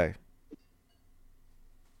yesterday?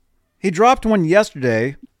 He dropped one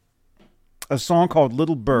yesterday, a song called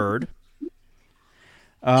Little Bird,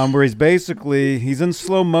 where he's in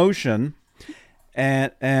slow motion,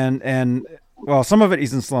 and well, some of it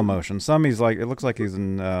he's in slow motion. Some it looks like he's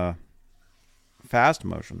in fast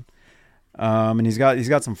motion. And he's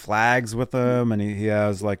got some flags with him, and he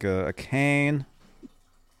has like a cane.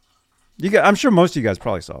 I'm sure most of you guys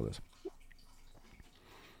probably saw this,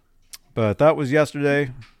 but that was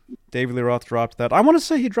yesterday. David Lee Roth dropped that. I want to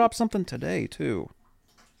say he dropped something today too.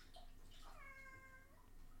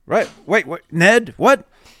 Right? Wait, what? Ned? What?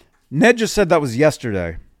 Ned just said that was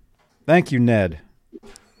yesterday. Thank you, Ned.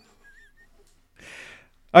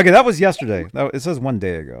 Okay, that was yesterday. It says 1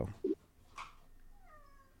 day ago.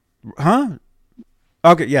 Huh?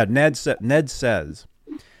 Okay, yeah. Ned says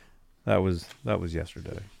that was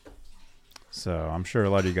yesterday. So I'm sure a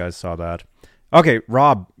lot of you guys saw that. Okay,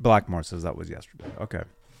 Rob Blackmore says that was yesterday. Okay.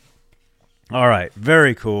 All right.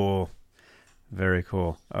 Very cool. Very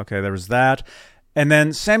cool. Okay, there was that. And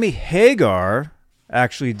then Sammy Hagar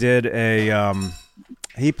actually did a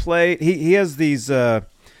he has these let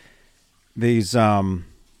me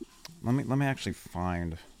actually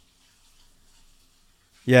find.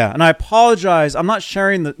 Yeah, and I apologize. I'm not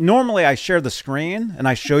sharing normally I share the screen and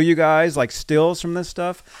I show you guys like stills from this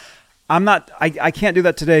stuff. I can't do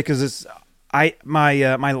that today because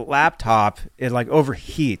my laptop, it like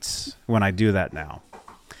overheats when I do that now.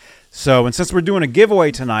 So, and since we're doing a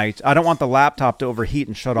giveaway tonight, I don't want the laptop to overheat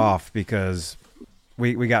and shut off because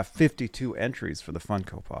we got 52 entries for the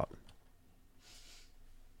Funko Pop.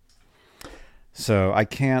 So I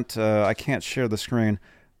can't share the screen,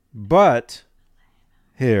 but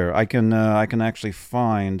here I can actually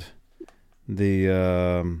find the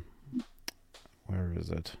where is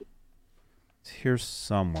it? It's here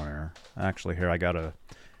somewhere. Actually, here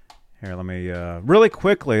let me really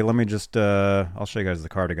quickly. Let me just I'll show you guys the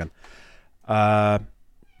card again.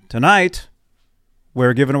 Tonight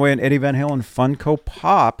we're giving away an Eddie Van Halen Funko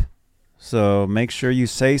Pop, so make sure you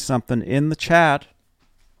say something in the chat.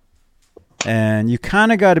 And you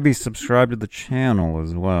kind of got to be subscribed to the channel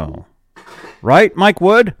as well. Right, Mike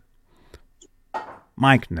Wood?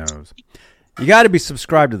 Mike knows. You got to be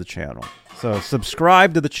subscribed to the channel. So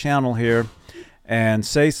subscribe to the channel here and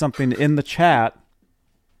say something in the chat.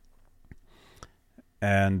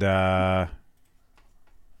 And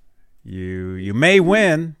you may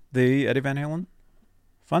win the Eddie Van Halen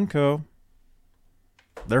FUNKO.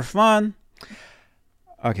 They're fun.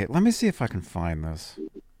 Okay, let me see if I can find this.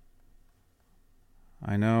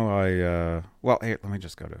 I know well, here, let me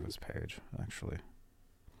just go to his page, actually.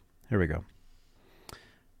 Here we go.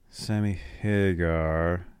 Sammy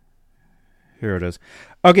Hagar. Here it is.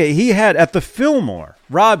 Okay, he had at the Fillmore.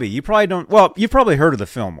 Robbie, you probably don't... Well, you've probably heard of the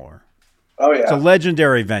Fillmore. Oh, yeah. It's a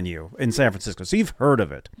legendary venue in San Francisco, so you've heard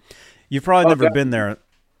of it. You've probably never been there.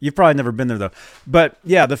 You've probably never been there, though. But,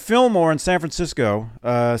 yeah, the Fillmore in San Francisco,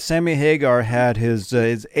 Sammy Hagar had his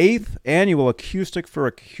 8th annual Acoustic for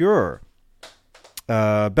a Cure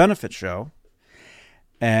benefit show.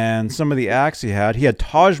 And some of the acts he had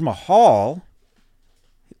Taj Mahal,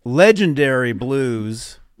 legendary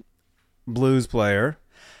blues player.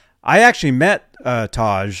 I actually met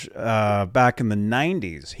Taj back in the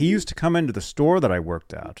 90s. He used to come into the store that I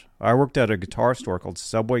worked at. I worked at a guitar store called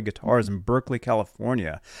Subway Guitars in Berkeley,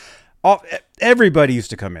 California. Everybody used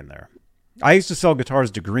to come in there. I used to sell guitars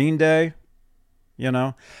to Green Day, you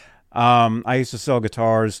know. I used to sell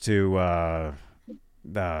guitars to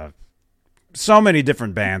so many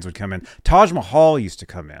different bands would come in. Taj Mahal used to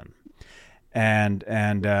come in.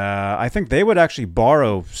 And I think they would actually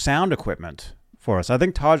borrow sound equipment for us. I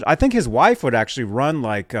think his wife would actually run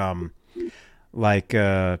like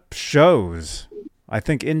shows, I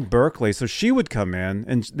think, in Berkeley. So she would come in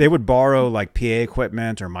and they would borrow like PA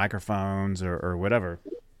equipment or microphones or whatever.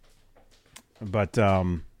 But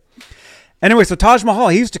anyway, so Taj Mahal,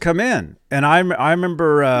 he used to come in, and I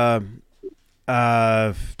remember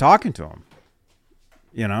talking to him,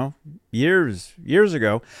 you know, years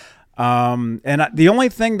ago. And the only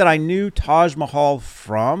thing that I knew Taj Mahal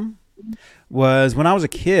from was when I was a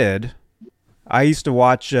kid, I used to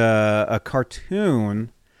watch a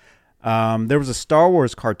cartoon. There was a Star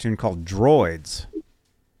Wars cartoon called Droids,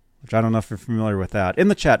 which I don't know if you're familiar with that. In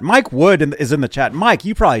the chat, Mike Wood is in the chat. Mike,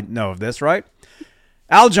 you probably know of this, right?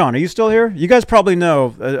 Aljon, are you still here? You guys probably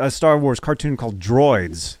know a Star Wars cartoon called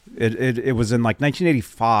Droids. It was in like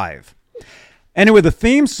 1985. Anyway, the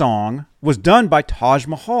theme song was done by Taj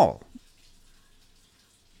Mahal.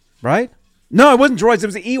 Right? No, it wasn't Droids. It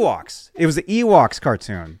was the Ewoks. It was the Ewoks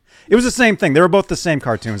cartoon. It was the same thing. They were both the same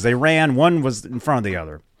cartoons. They ran. One was in front of the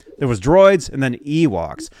other. There was Droids and then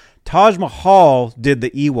Ewoks. Taj Mahal did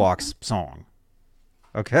the Ewoks song.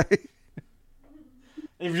 Okay?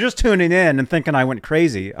 If you're just tuning in and thinking I went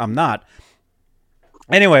crazy, I'm not.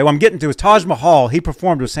 Anyway, what I'm getting to is Taj Mahal. He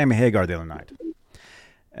performed with Sammy Hagar the other night.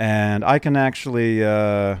 And I can actually,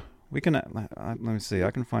 let me see.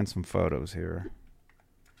 I can find some photos here.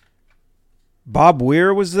 Bob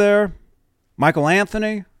Weir was there. Michael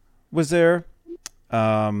Anthony was there.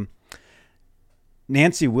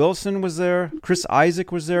 Nancy Wilson was there. Chris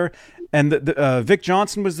Isaac was there. And Vic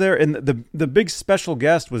Johnson was there. And the big special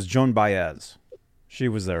guest was Joan Baez. She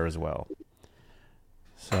was there as well.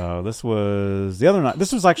 So this was the other night.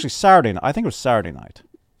 This was actually Saturday night. I think it was Saturday night.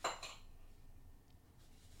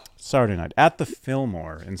 Saturday night at the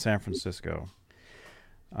Fillmore in San Francisco.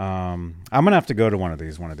 I'm going to have to go to one of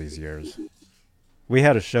these years. We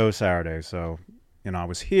had a show Saturday, so, you know, I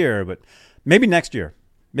was here, but maybe next year.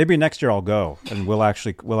 Maybe next year I'll go and we'll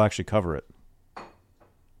actually cover it.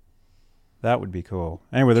 That would be cool.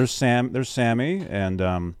 Anyway, there's Sammy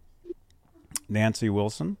and Nancy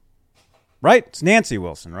Wilson. Right? It's Nancy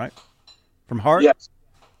Wilson, right? From Heart? Yes.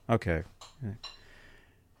 Okay.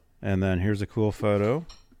 And then here's a cool photo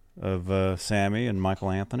of Sammy and Michael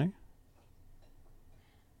Anthony.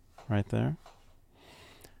 Right there.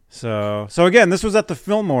 So again, this was at the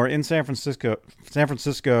Fillmore in San Francisco,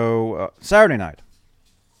 Saturday night.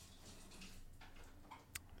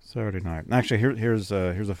 Actually, here's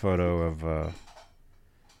a photo of.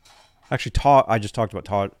 Actually, I just talked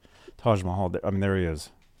about Taj Mahal. I mean, there he is.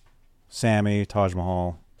 Sammy, Taj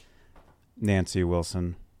Mahal, Nancy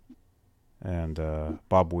Wilson, and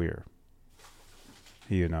Bob Weir.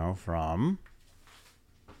 You know, from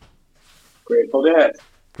Grateful Dead.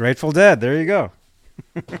 Grateful Dead. There you go.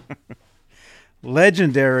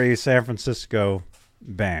 Legendary San Francisco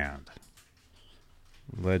band.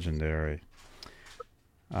 Legendary.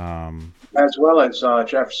 As well as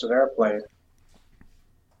Jefferson Airplane.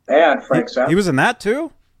 And Frank Zappa. He was in that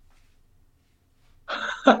too?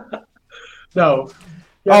 No.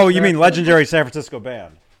 Oh, you mean legendary San Francisco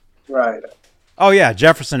band? Right. Oh yeah,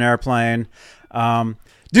 Jefferson Airplane.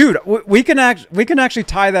 Dude, we can actually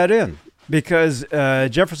tie that in Because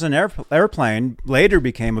Jefferson Airplane later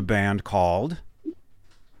became a band called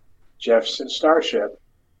Jefferson Starship.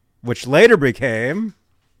 Which later became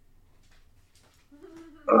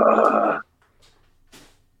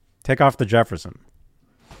Take Off the Jefferson.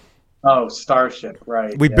 Oh, Starship,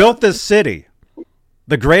 right. We built this city.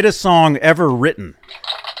 The greatest song ever written.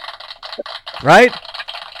 Right?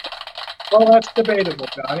 Well, that's debatable,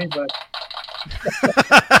 Johnny, but...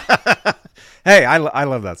 Hey, I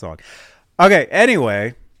love that song. Okay,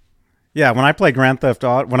 anyway. Yeah, when I play Grand Theft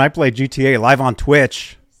Auto, when I play GTA live on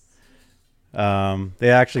Twitch, they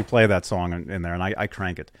actually play that song in there, and I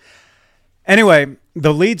crank it. Anyway,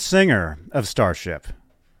 the lead singer of Starship,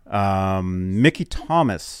 Mickey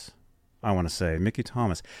Thomas, I want to say, Mickey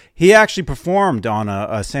Thomas, he actually performed on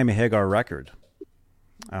a Sammy Hagar record.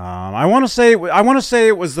 I want to say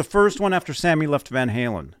it was the first one after Sammy left Van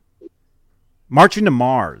Halen. Marching to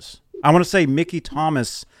Mars. I want to say Mickey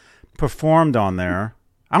Thomas performed on there.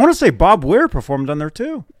 I want to say Bob Weir performed on there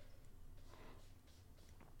too.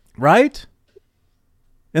 Right?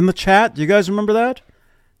 In the chat, do you guys remember that?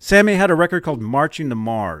 Sammy had a record called Marching to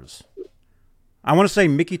Mars. I want to say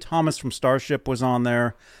Mickey Thomas from Starship was on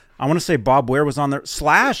there. I want to say Bob Weir was on there.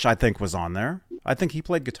 Slash, I think, was on there. I think he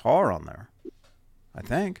played guitar on there. I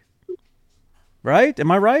think. Right? Am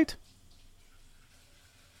I right?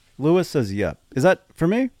 Lewis says, yep. Is that for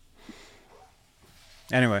me?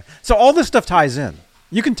 Anyway, so all this stuff ties in.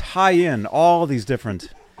 You can tie in all these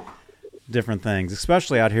different things,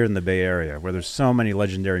 especially out here in the Bay Area, where there's so many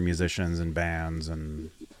legendary musicians and bands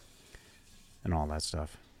and all that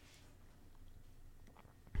stuff.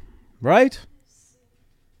 Right?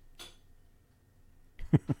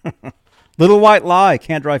 Little White Lie,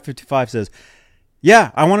 Can't Drive 55 says,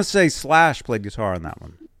 yeah, I want to say Slash played guitar on that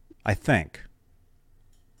one. I think.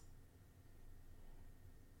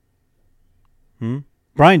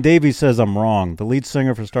 Brian Davies says I'm wrong. The lead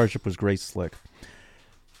singer for Starship was Grace Slick.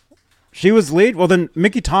 She was lead? Well, then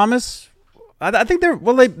Mickey Thomas, I think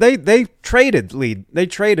they traded lead. They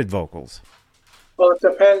traded vocals. Well, it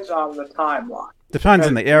depends on the timeline. Depends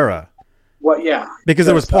on the era. Well, yeah. Because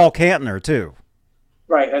there was Paul Kantner, too.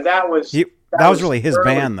 Right, and that was really his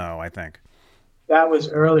band, though, I think. That was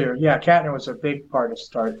earlier. Yeah, Kantner was a big part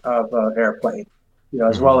of Airplane,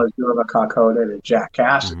 as well as Norma Kakota and Jack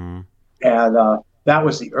Cassidy. Mm-hmm. And that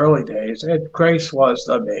was the early days. And Grace was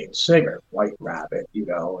the main singer, White Rabbit, and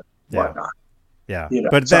whatnot. Yeah.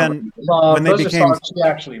 But then when they became... songs she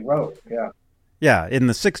actually wrote, yeah. Yeah, in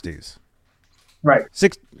the 60s. Right.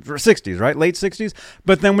 60s, right? Late 60s.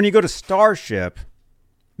 But then when you go to Starship,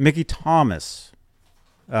 Mickey Thomas,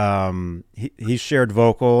 he shared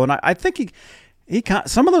vocal. And I think he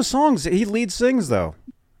some of those songs, he lead sings, though.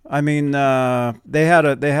 I mean, they had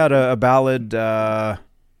a ballad... I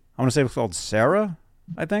want to say it was called Sarah,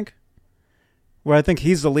 I think. Where I think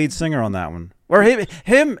he's the lead singer on that one. Or him.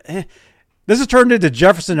 This has turned into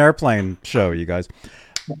Jefferson Airplane show, you guys.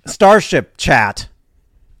 Starship chat.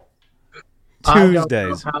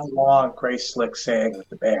 Tuesdays. I don't know how long Grace Slick sang with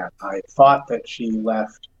the band. I thought that she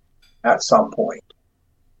left at some point.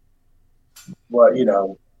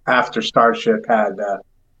 Well, after Starship had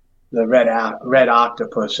the Red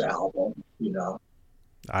Octopus album,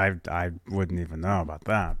 I wouldn't even know about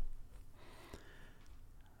that.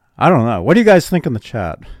 I don't know. What do you guys think in the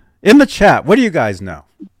chat? In the chat, what do you guys know?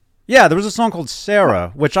 Yeah, there was a song called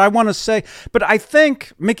Sarah, which I want to say, but I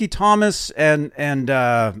think Mickey Thomas and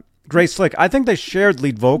Grace Slick, I think they shared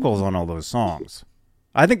lead vocals on all those songs.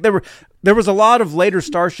 I think there was a lot of later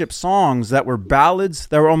Starship songs that were ballads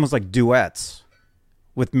that were almost like duets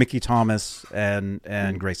with Mickey Thomas and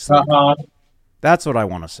Grace Slick. That's what I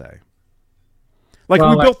want to say. We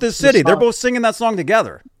built this city. They're both singing that song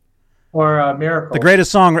together. Or Miracle. The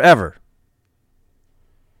greatest song ever.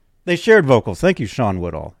 They shared vocals. Thank you, Sean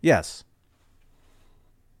Woodall. Yes.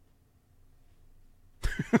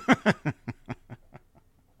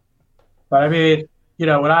 But I mean,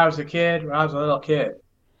 when I was a little kid,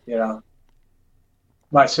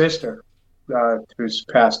 my sister, who's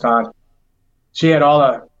passed on, she had all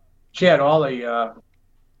the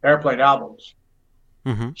Airplane albums.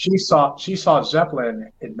 Mm-hmm. She saw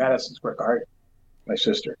Zeppelin in Madison Square Garden. My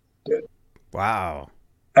sister did. Wow.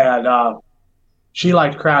 And she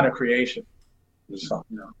liked Crown of Creation. Was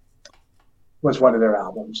one of their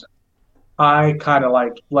albums. I kind of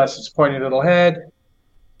liked Bless Its Pointy Little Head.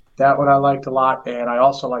 That one I liked a lot, and I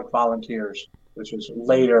also liked Volunteers, which was a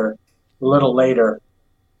little later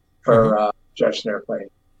for Jefferson Airplane.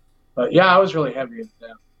 But yeah, I was really heavy into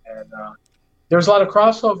them, and there was a lot of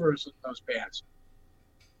crossovers in those bands.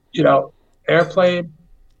 Airplane,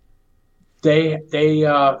 they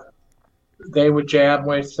would jam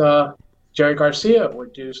with Jerry Garcia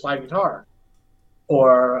would do slide guitar,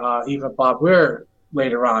 or even Bob Weir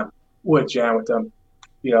later on would jam with them,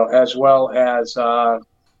 as well as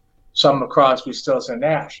some of Crosby, Stills, and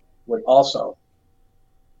Nash would also.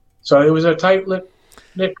 So it was a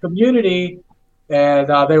tight-knit community, and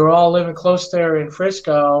they were all living close there in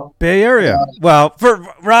Frisco. Bay Area. Well, for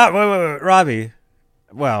Robbie,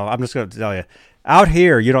 well, I'm just going to tell you, out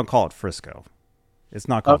here, you don't call it Frisco. It's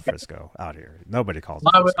not called Frisco out here. Nobody calls it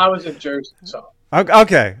Frisco. I was in Jersey, so.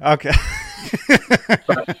 Okay.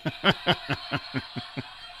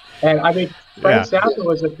 And I mean, Frank Zappa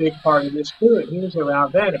was a big part of this too. And he was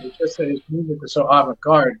around then. It was just that his music was so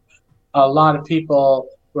avant-garde. A lot of people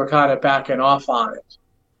were kind of backing off on it.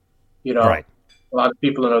 Right. A lot of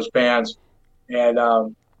people in those bands. And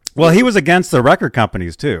well, he was against the record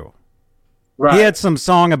companies too. Right. He had some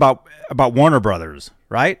song about Warner Brothers,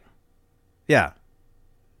 right? Yeah.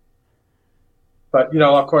 But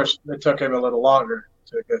of course, it took him a little longer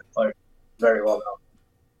to get very well known.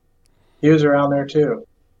 He was around there too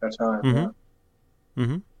at that time. Mm-hmm.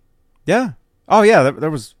 Mm-hmm. Yeah. Oh yeah.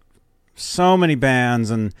 There was so many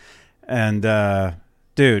bands and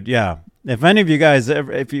dude, yeah. If any of you guys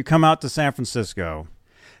if you come out to San Francisco,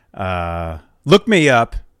 look me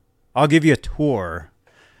up. I'll give you a tour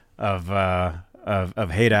of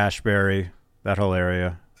Haight-Ashbury, that whole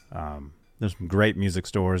area. There's some great music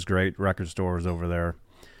stores, great record stores over there.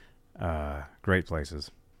 Great places.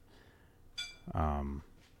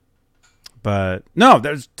 But no,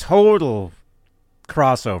 there's total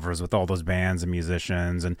crossovers with all those bands and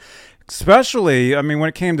musicians, and especially, I mean, when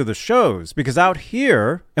it came to the shows, because out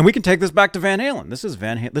here, and we can take this back to Van Halen. This is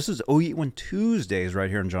OE1 Tuesdays right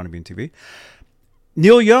here on Johnny Bean TV.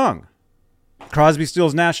 Neil Young, Crosby,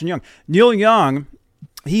 Stills, Nash and Young. Neil Young,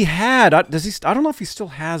 he had, I don't know if he still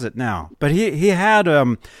has it now, but he had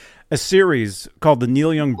a series called the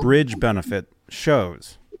Neil Young Bridge Benefit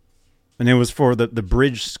Shows, and it was for the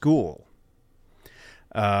Bridge School.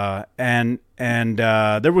 And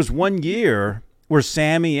there was one year where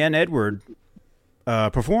Sammy and Edward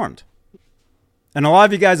performed. And a lot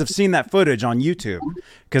of you guys have seen that footage on YouTube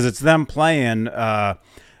because it's them playing a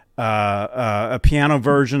piano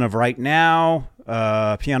version of Right Now,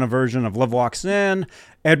 a piano version of Love Walks In.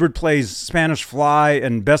 Edward plays Spanish Fly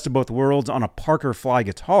and Best of Both Worlds on a Parker Fly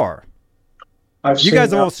guitar. You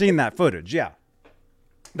guys have all seen that footage, yeah.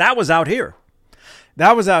 That was out here.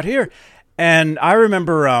 And I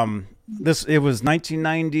remember it was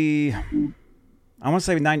 1990, I want to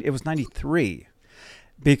say it was 93,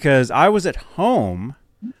 because I was at home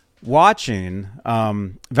watching,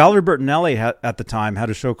 Valerie Bertinelli at the time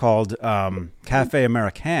had a show called Cafe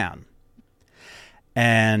Americain.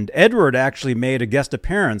 And Edward actually made a guest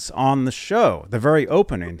appearance on the show, the very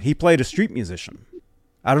opening. He played a street musician.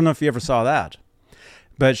 I don't know if you ever saw that.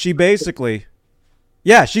 But she basically,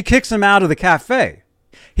 she kicks him out of the cafe.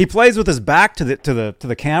 He plays with his back to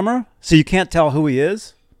the camera, so you can't tell who he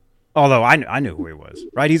is. Although I knew who he was,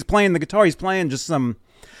 right? He's playing the guitar. He's playing just some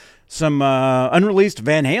unreleased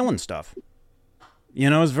Van Halen stuff. It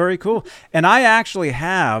was very cool. And I actually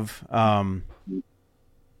have,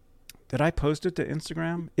 did I post it to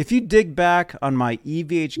Instagram? If you dig back on my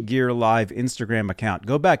EVH Gear Live Instagram account,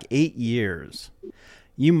 go back 8 years,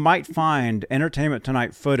 you might find Entertainment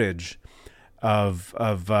Tonight footage of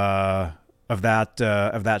that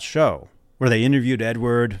show where they interviewed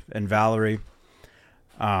Edward and Valerie.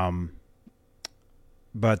 But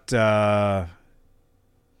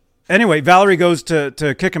anyway, Valerie goes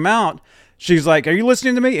to kick him out. She's like, "Are you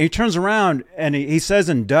listening to me?" And he turns around and he says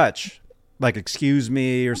in Dutch, like, "Excuse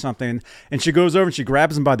me," or something. And she goes over and she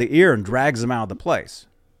grabs him by the ear and drags him out of the place.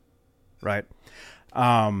 Right.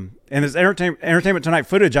 And this Entertainment Tonight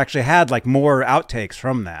footage actually had like more outtakes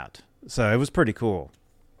from that. So it was pretty cool.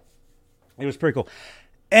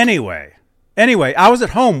 Anyway, I was at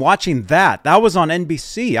home watching that. That was on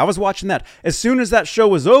NBC. I was watching that. As soon as that show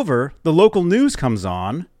was over, the local news comes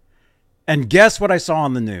on. And guess what I saw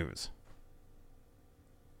on the news?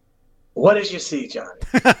 What did you see, Johnny?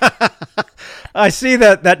 I see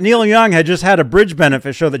that Neil Young had just had a Bridge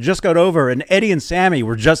Benefit show that just got over, and Eddie and Sammy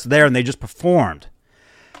were just there, and they just performed.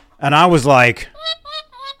 And I was like,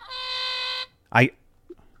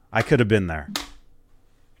 I could have been there.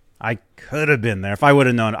 I could have been there if I would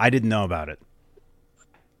have known. I didn't know about it.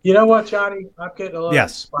 You know what, Johnny? I'm getting a little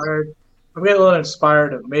inspired. I'm getting a little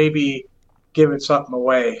inspired of maybe giving something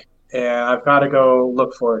away, and I've got to go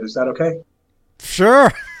look for it. Is that okay?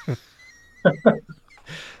 Sure.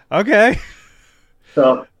 Okay.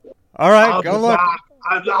 So, all right, go look.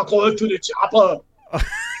 I'm not going to the chopper.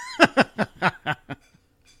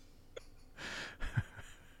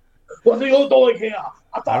 What are you doing here?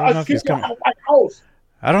 I I thought don't I know if he's kicked you coming. out of my house.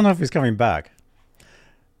 I don't know if he's coming back.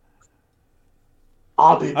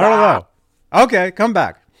 I'll be I don't back. know. Okay, come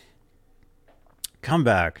back. Come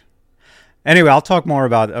back. Anyway, I'll talk more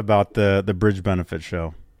about the Bridge Benefit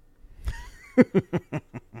show.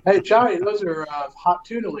 Hey, Johnny, those are hot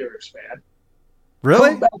tuna lyrics, man.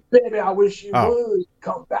 Really? Come back, baby, I wish you Oh. would.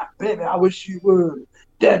 Come back, baby, I wish you would.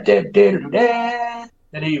 Da, da, da, da, da.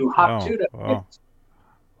 And you hot Oh, tuna. wow.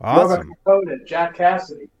 Robert Awesome. Capone and Jack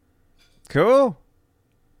Cassidy. Cool.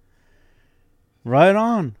 Right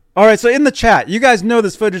on. All right, so in the chat, you guys know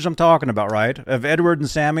this footage I'm talking about, right? Of Edward and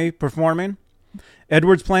Sammy performing.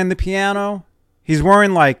 Edward's playing the piano. He's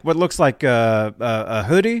wearing like what looks like a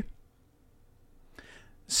hoodie.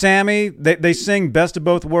 Sammy, they sing Best of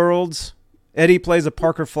Both Worlds. Eddie plays a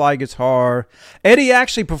Parker Fly guitar. Eddie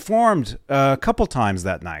actually performed a couple times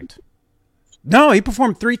that night. No, he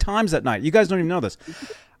performed 3 times that night. You guys don't even know this.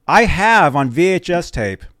 I have on VHS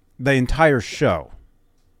tape the entire show.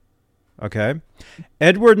 Okay?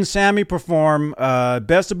 Edward and Sammy perform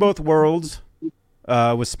Best of Both Worlds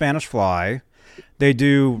with Spanish Fly. They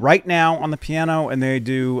do Right Now on the piano, and they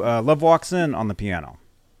do Love Walks In on the piano.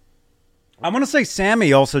 I want to say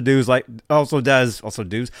Sammy also does like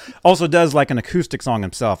an acoustic song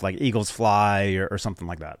himself, like Eagles Fly or something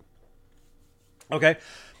like that. Okay,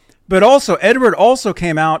 but also Edward also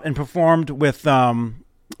came out and performed with Simon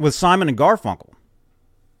and Garfunkel.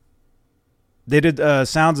 They did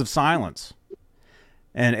Sounds of Silence,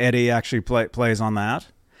 and Eddie actually plays on that.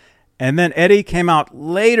 And then Eddie came out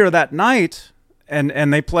later that night,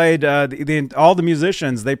 and they played all the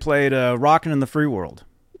musicians. They played "Rockin' in the Free World."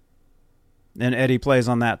 And Eddie plays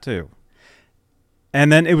on that too.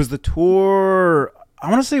 And then it was the tour. I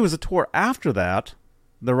want to say it was a tour after that.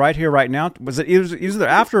 The Right Here, Right Now. It was either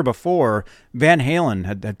after or before Van Halen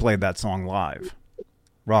had played that song live.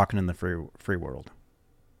 Rockin' in the Free World.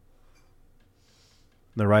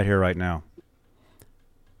 The Right Here, Right Now.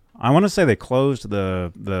 I want to say they closed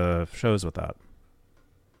the shows with that.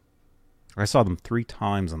 I saw them 3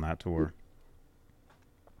 times on that tour.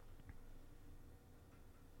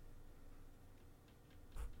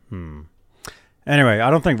 Anyway,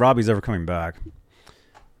 I don't think Robbie's ever coming back.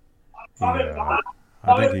 I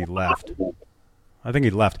think he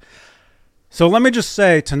left. So let me just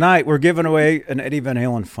say, tonight we're giving away an Eddie Van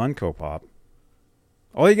Halen Funko Pop.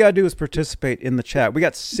 All you got to do is participate in the chat. We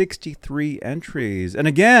got 63 entries. And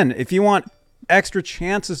again, if you want extra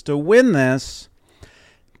chances to win this,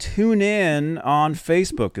 tune in on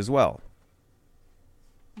Facebook as well.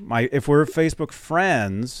 If we're Facebook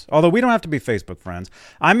friends, although we don't have to be Facebook friends,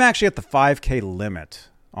 I'm actually at the 5K limit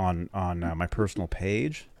on my personal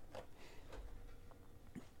page.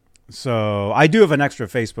 So I do have an extra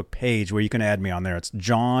Facebook page where you can add me on there. It's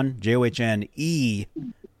John, Johne,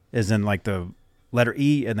 as in like the letter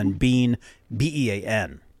E, and then Bean,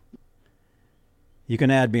 Bean. You can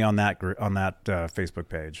add me on that Facebook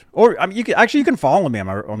page, or I mean, you can follow me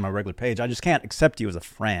on my regular page. I just can't accept you as a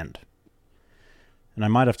friend. And I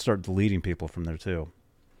might have to start deleting people from there, too.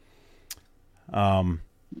 I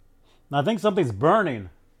think something's burning.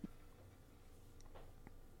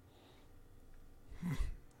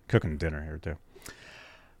 Cooking dinner here, too.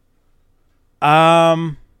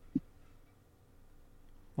 What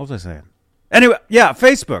was I saying? Anyway, yeah,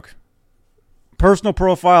 Facebook. Personal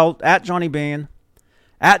profile, at Johnny Bean.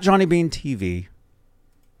 At Johnny Bean TV.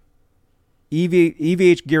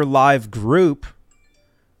 EVH Gear Live group.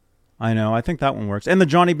 I know. I think that one works. And the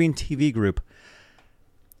Johnny Bean TV group.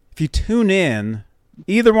 If you tune in,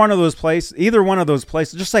 either one of those places,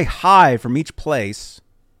 just say hi from each place.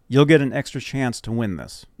 You'll get an extra chance to win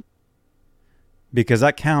this. Because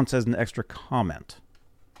that counts as an extra comment.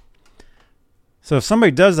 So if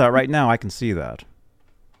somebody does that right now, I can see that.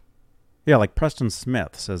 Yeah, like Preston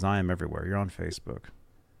Smith says, I am everywhere. You're on Facebook.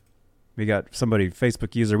 We got somebody,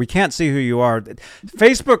 Facebook user. We can't see who you are.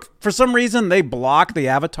 Facebook, for some reason, they block the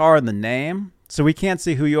avatar and the name, so we can't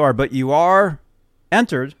see who you are, but you are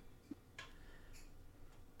entered.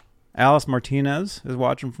 Alice Martinez is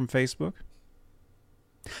watching from Facebook.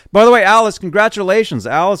 By the way, Alice, congratulations.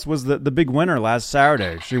 Alice was the big winner last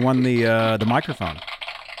Saturday. She won the microphone.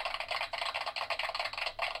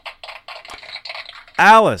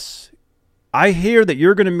 Alice, I hear that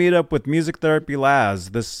you're going to meet up with Music Therapy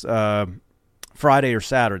Laz this Friday or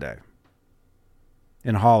Saturday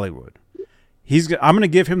in Hollywood. I'm going to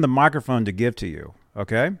give him the microphone to give to you,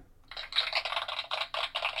 okay?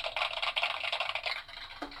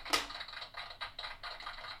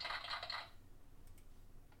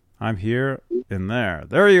 I'm here in there.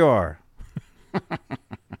 There you are.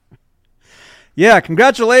 Yeah,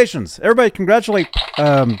 congratulations. Everybody congratulate,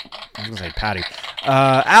 I was going to say Patty.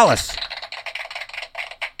 Alice.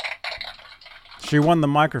 She won the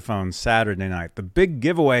microphone Saturday night, the big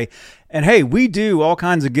giveaway. And hey, we do all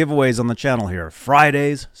kinds of giveaways on the channel here.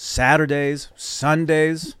 Fridays, Saturdays,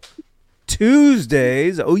 Sundays,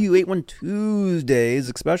 Tuesdays, OU81 Tuesdays,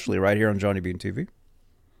 especially right here on Johnny Bean TV.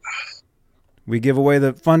 We give away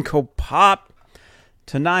the Funko Pop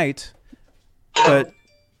tonight. But,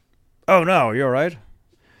 oh no, you're all right?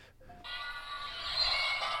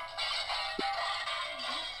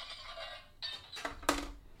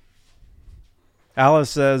 Alice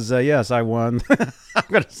says, yes, I won. I'm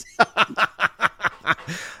going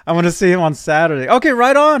to see him on Saturday. Okay,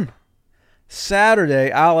 right on.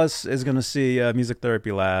 Saturday, Alice is going to see Music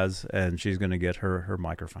Therapy Laz, and she's going to get her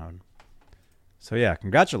microphone. So, yeah,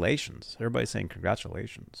 congratulations. Everybody's saying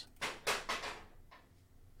congratulations.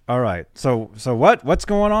 All right. So what's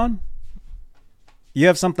going on? You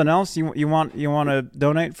have something else you want to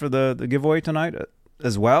donate for the giveaway tonight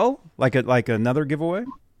as well? Like another giveaway?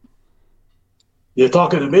 You're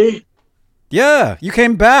talking to me? Yeah, you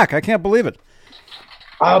came back. I can't believe it.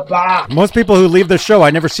 I'm back. Most people who leave the show,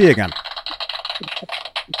 I never see again.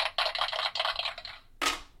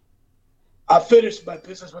 I finished my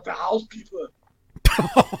business with the house people.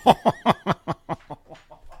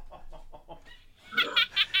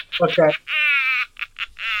 Okay.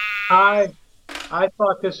 I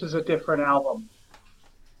thought this was a different album.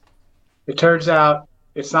 It turns out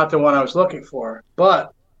it's not the one I was looking for,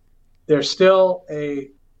 but there's still a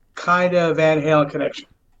kind of Van Halen connection.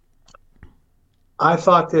 I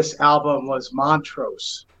thought this album was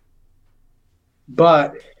Montrose,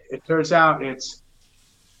 but it turns out it's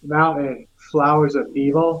Mountain Flowers of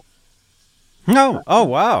Evil. No. Oh,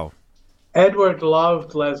 wow. Edward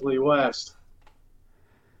loved Leslie West.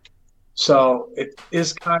 So it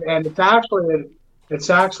is kind of, and it's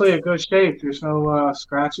actually a good shape. There's no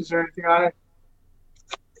scratches or anything on it.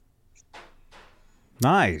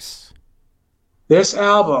 Nice. This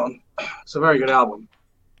album, it's a very good album.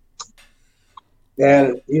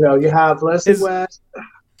 And, you have Leslie West,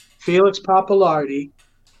 Felix Pappalardi,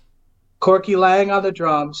 Corky Lang on the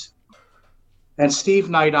drums, and Steve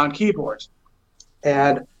Knight on keyboards.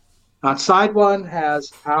 And on side one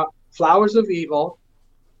has Flowers of Evil,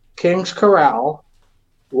 King's Corral,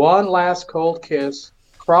 One Last Cold Kiss,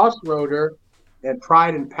 Crossroader, and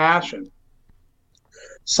Pride and Passion.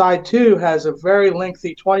 Side two has a very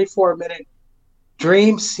lengthy 24-minute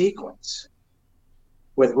dream sequence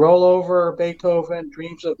with Rollover, Beethoven,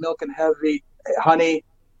 Dreams of Milk and Honey,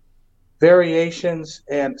 Variations,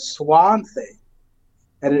 and Swan Thing.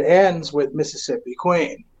 And it ends with Mississippi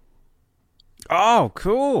Queen. Oh,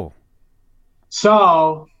 cool.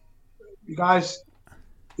 So, you guys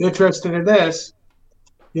interested in this,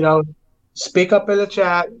 speak up in the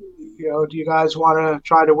chat. Do you guys want to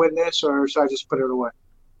try to win this, or should I just put it away?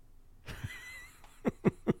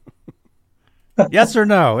 Yes or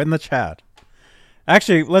no in the chat.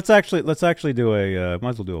 Actually, let's do a might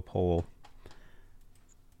as well do a poll.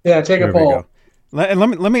 Yeah, take a poll. And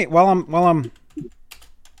let me while I'm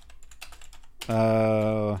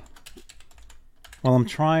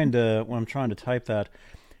trying to type that.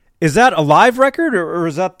 Is that a live record or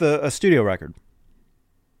is that a studio record?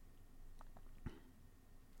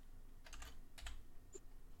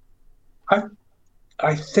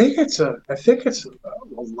 I think it's a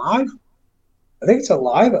live. I think it's a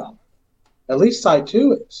live album. At least side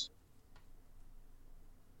two is.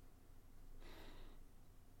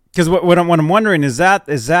 Because what I'm wondering is that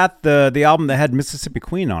the album that had Mississippi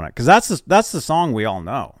Queen on it? Because that's the song we all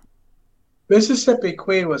know. Mississippi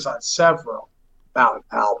Queen was on several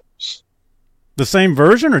albums. The same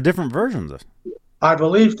version or different versions? I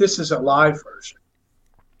believe this is a live version.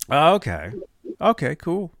 Oh, okay. Okay,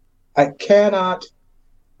 cool. I cannot.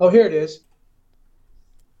 Oh, here it is.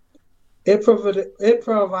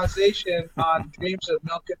 Improvisation on Dreams of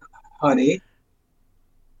Milk and Honey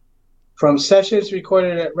from sessions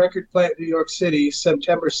recorded at Record Plant, New York City,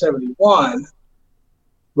 September 71.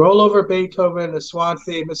 Rollover, Beethoven, The Swan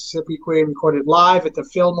Theme, Mississippi Queen, recorded live at the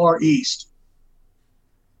Fillmore East.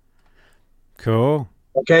 Cool.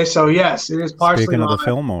 Okay, so yes, it is partially Speaking of live the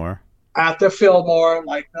Fillmore. at the Fillmore,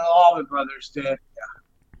 like the Allman Brothers did. Yeah.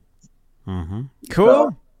 Mm-hmm. Cool.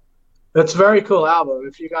 So, it's a very cool album.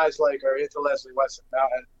 If you guys are into Leslie West and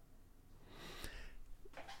Mountain.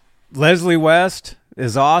 Leslie West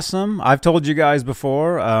is awesome. I've told you guys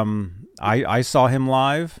before. I saw him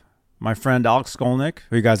live. My friend Alex Skolnick,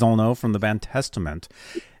 who you guys all know from the band Testament.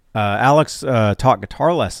 Alex taught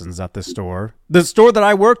guitar lessons at this store. The store that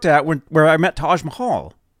I worked at where I met Taj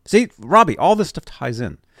Mahal. See, Robbie, all this stuff ties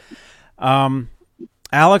in.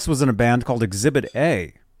 Alex was in a band called Exhibit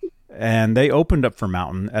A, and they opened up for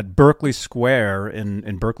Mountain at Berkeley Square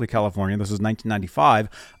in Berkeley, California. This was 1995.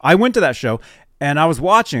 I went to that show, and I was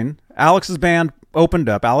watching. Alex's band opened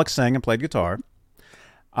up. Alex sang and played guitar.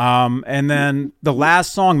 And then the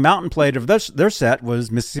last song Mountain played of their set was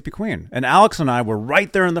Mississippi Queen. And Alex and I were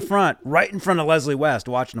right there in the front, right in front of Leslie West,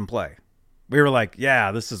 watching him play. We were like,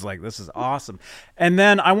 yeah, this is awesome. And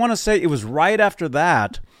then I want to say it was right after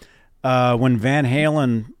that when Van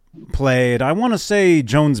Halen played, I want to say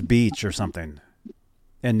Jones Beach or something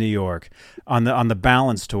in New York on the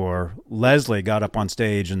Balance tour. Leslie got up on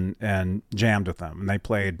stage and jammed with them, and they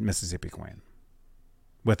played Mississippi Queen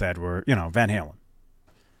with Edward, Van Halen.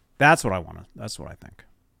 That's what I want. That's what I think.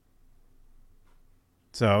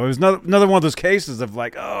 So it was another one of those cases of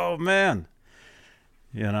like, oh man,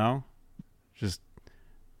 just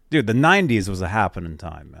dude, the 90s was a happening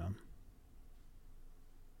time, man.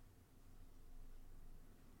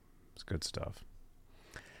 Good stuff.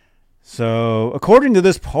 So, according to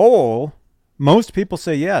this poll, most people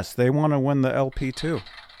say yes, they want to win the LP too.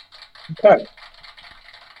 Okay. Of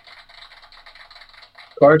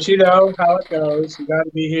course, you know how it goes. You got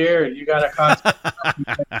to be here, and you got to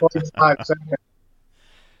contact 45 seconds.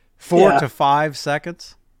 4 to 5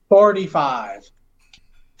 seconds? 45.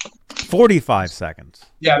 45 seconds.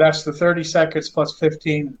 Yeah, that's the 30 seconds plus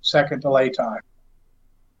 15-second delay time.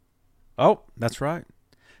 Oh, that's right.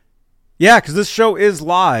 Yeah, because this show is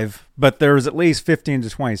live, but there's at least 15 to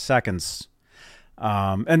 20 seconds.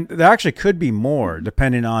 And there actually could be more,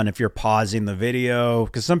 depending on if you're pausing the video.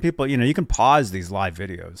 Because some people, you can pause these live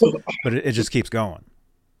videos, but it just keeps going.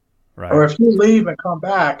 Right. Or if you leave and come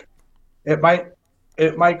back, it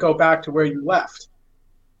might go back to where you left.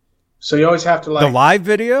 So you always have to the live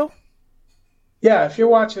video? Yeah, if you're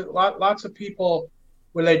watching, lots of people,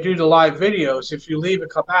 when they do the live videos, if you leave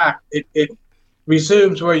and come back, it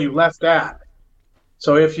resumes where you left at.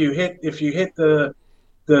 So if you hit the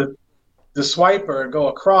swiper and go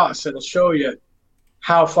across, it'll show you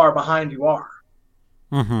how far behind you are.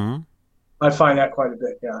 Mm-hmm. I find that quite a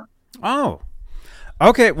bit, yeah. Oh.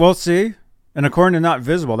 Okay, well, see. And according to Not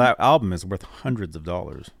Visible, that album is worth hundreds of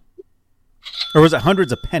dollars. Or was it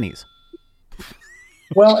hundreds of pennies?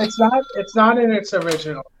 Well, it's not in its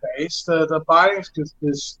original case. The binding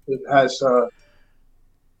has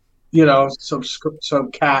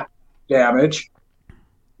some cat damage,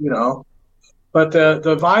 but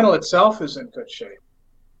the vinyl itself is in good shape.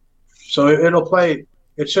 So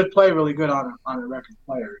it should play really good on a record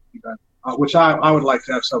player, which I would like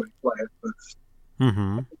to have somebody play it. But,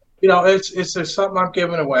 mm-hmm. It's just something I'm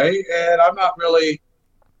giving away, and I'm not really,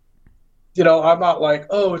 I'm not like,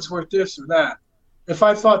 oh, it's worth this or that. If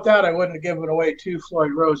I thought that, I wouldn't have given away 2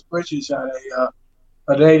 Floyd Rose bridges at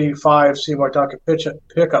an 85 Seymour Duncan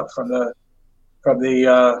pickup from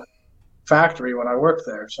the factory when I worked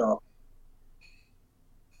there. So,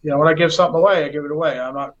 when I give something away, I give it away.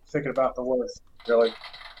 I'm not thinking about the worth, really.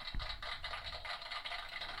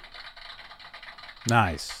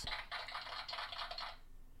 Nice.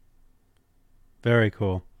 Very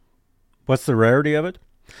cool. What's the rarity of it?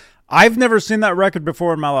 I've never seen that record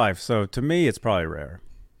before in my life, so to me, it's probably rare.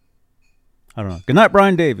 I don't know. Good night,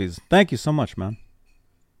 Brian Davies. Thank you so much, man.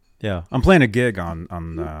 Yeah, I'm playing a gig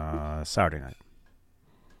on Saturday night.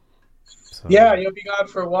 So. Yeah, you'll be gone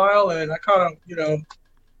for a while, and I kind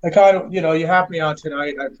of, you have me on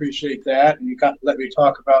tonight. I appreciate that, and you let me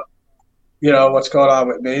talk about, what's going on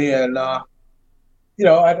with me, and I'd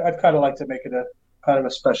kind of like to make it a kind of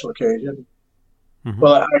a special occasion. Mm-hmm.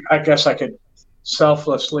 Well, I guess I could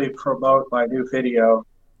selflessly promote my new video,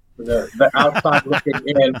 the outside looking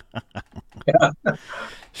in. Yeah.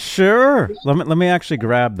 Sure. Let me actually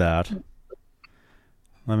grab that.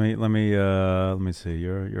 Let me see.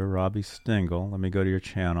 You're Robbie Stingle. Let me go to your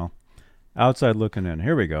channel. Outside looking in.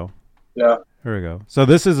 Here we go. Yeah. Here we go. So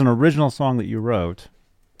this is an original song that you wrote.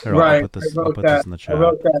 Here, right. I'll put this in the chat. I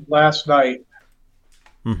wrote that last night.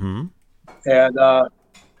 Mm-hmm. And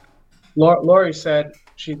Lori said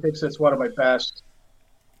she thinks it's one of my best.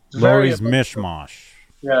 Lori's Mishmash.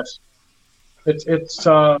 Yes. It's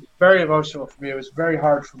very emotional for me. It was very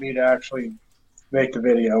hard for me to actually make the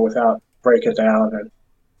video without break it down, and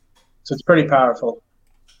so it's pretty powerful.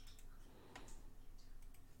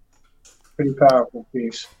 Pretty powerful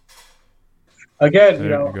piece. Again,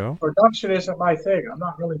 production isn't my thing. I'm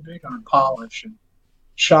not really big on polish and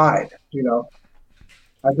shine.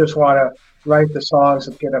 I just want to write the songs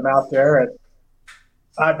and get them out there, and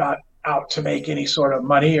I'm not out to make any sort of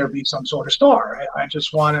money or be some sort of star. I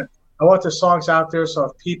just want the songs out there, so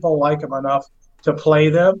if people like them enough to play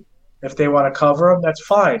them, if they want to cover them, that's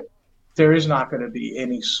fine. there is not going to be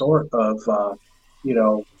any sort of,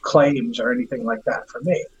 claims or anything like that for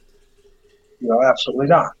me. Absolutely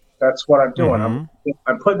not. That's what I'm doing. Mm-hmm.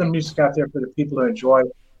 I'm putting the music out there for the people to enjoy.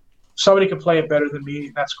 Somebody can play it better than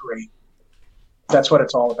me. That's great. That's what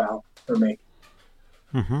it's all about for me.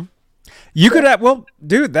 Mm-hmm. You could have, well,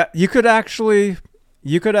 dude, that you could actually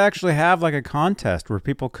have like a contest where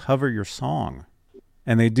people cover your song,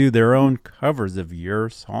 and they do their own covers of your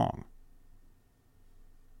song.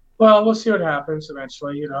 Well, we'll see what happens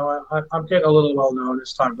eventually. I'm getting a little well known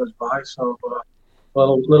as time goes by, so a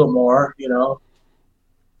little more,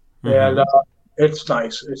 Mm-hmm. And it's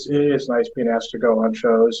nice. It is nice being asked to go on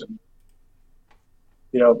shows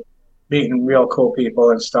and meeting real cool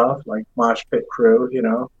people and stuff like Mosh Pit Crew,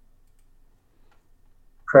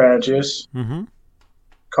 Cragis, Mm-hmm.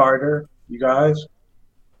 Carter, you guys.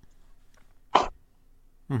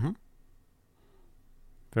 Mm-hmm.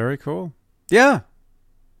 Very cool. Yeah.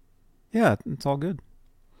 Yeah, it's all good.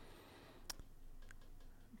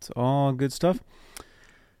 It's all good stuff.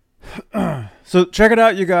 So check it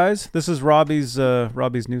out, you guys. This is Robbie's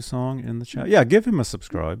new song in the chat. Yeah, give him a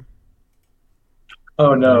subscribe.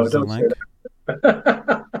 Oh no, There's the don't say link.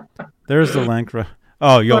 that. There's the link.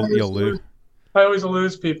 Oh, you'll lose. I always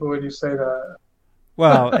lose people when you say that.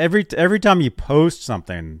 Well, every time you post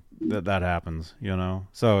something, that happens,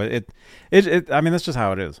 So it I mean, that's just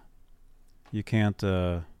how it is. You can't.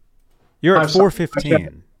 You're at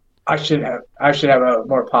 4:15. I should have a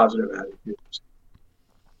more positive attitude.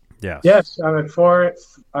 Yes. Yes, I'm at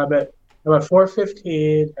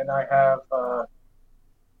 4:15, and I have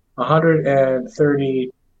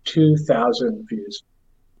 132,000 views.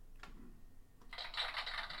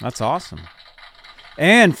 That's awesome.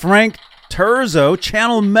 And Frank Terzo,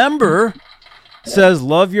 channel member, says,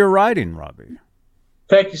 "Love your writing, Robbie."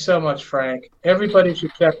 Thank you so much, Frank. Everybody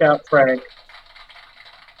should check out Frank.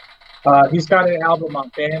 He's got an album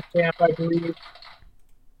on Bandcamp, I believe.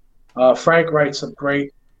 Frank writes some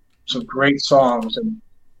great songs, and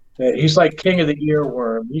he's like king of the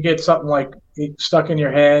earworm. You get something like stuck in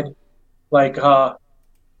your head, like Hums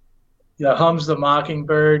the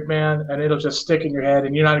Mockingbird, man, and it'll just stick in your head,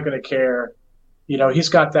 and you're not going to care. He's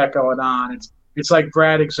got that going on. It's like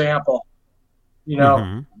Brad Example,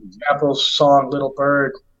 Mm-hmm. Example's song "Little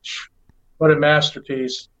Bird." What a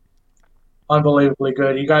masterpiece! Unbelievably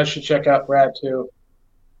good. You guys should check out Brad too.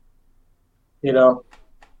 I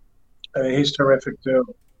mean, he's terrific too.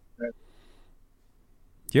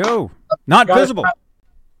 Yo, not visible.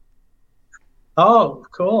 Oh,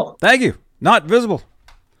 cool. Thank you. Not visible.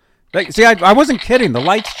 See, I wasn't kidding. The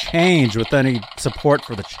lights changed with any support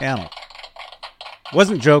for the channel.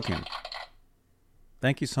 Wasn't joking.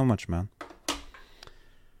 Thank you so much, man.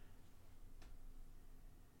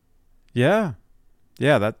 Yeah.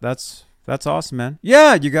 That's awesome, man.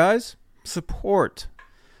 Yeah, you guys, support.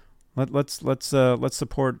 Let's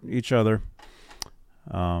support each other.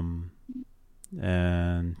 And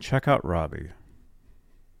check out Robbie.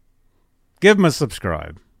 Give him a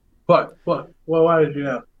subscribe. What? Well, why did you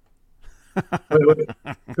know? Wait.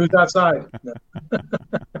 Who's outside? No.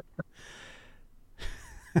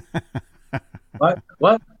 What?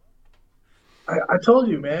 I told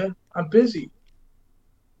you, man. I'm busy.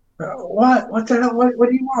 What? What the hell? What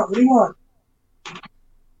do you want? What do you want?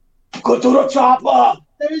 Go to the chopper.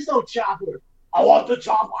 There is no chopper. I want the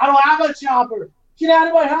chopper. I don't have a chopper. Get out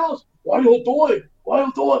of my house. Why are you doing it?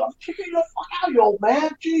 I'm kicking you the fuck out, you old man.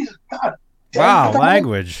 Jesus God. Wow,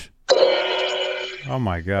 language. Oh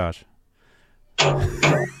my gosh.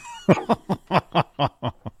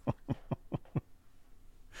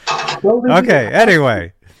 Okay,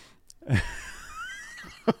 anyway.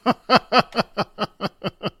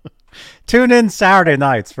 Tune in Saturday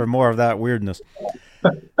nights for more of that weirdness.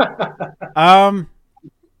 Let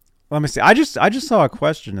me see. I just saw a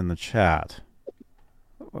question in the chat.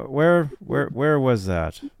 Where was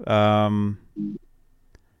that?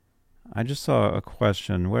 I just saw a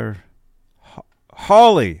question. Where?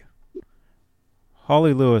 Holly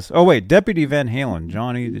Lewis. Oh wait, Deputy Van Halen.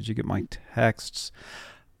 Johnny, did you get my texts?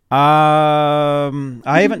 I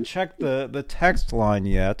haven't checked the text line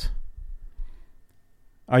yet.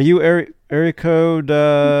 Are you area code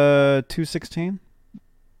 216?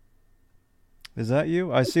 Is that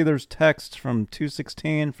you? I see there's text from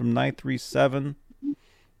 216 from 937.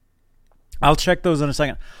 I'll check those in a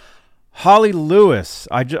second. Holly Lewis,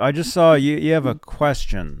 I just saw you have a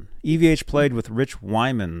question. EVH played with Rich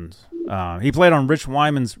Wyman. He played on Rich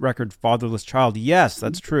Wyman's record Fatherless Child. Yes,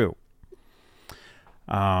 that's true.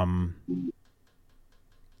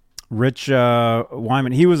 Rich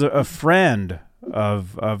Wyman, he was a friend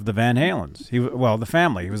of the Van Halens. The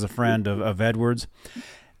family. He was a friend of Edwards.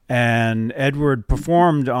 And Edward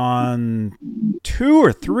performed on 2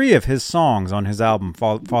 or 3 of his songs on his album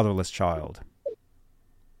Fatherless Child.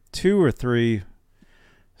 2 or 3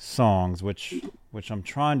 songs, which I'm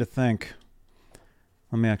trying to think.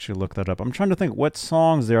 Let me actually look that up. I'm trying to think what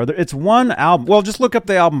songs there are. It's one album. Well, just look up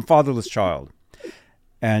the album Fatherless Child,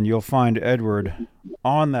 and you'll find Edward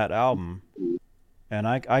on that album. And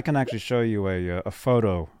I can actually show you a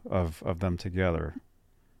photo of them together.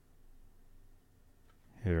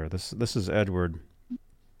 Here, this is Edward.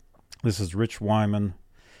 This is Rich Wyman,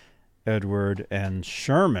 Edward, and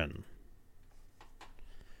Sherman,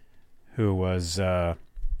 who was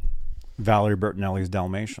Valerie Bertinelli's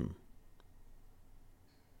Dalmatian.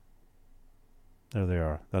 There they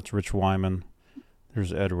are. That's Rich Wyman.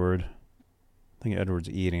 There's Edward. I think Edward's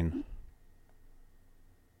eating.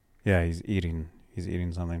 Yeah, he's eating. He's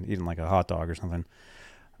eating something. Eating like a hot dog or something.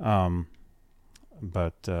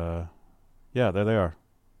 But yeah, there they are.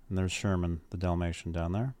 And there's Sherman, the Dalmatian,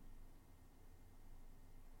 down there.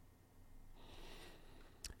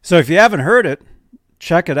 So if you haven't heard it,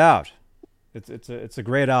 check it out. It's a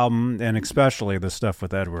great album, and especially the stuff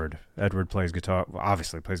with Edward. Edward plays guitar,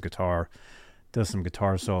 obviously plays guitar, does some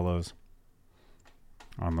guitar solos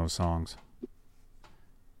on those songs.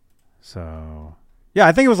 So yeah,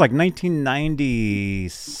 I think it was like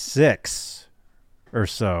 1996 or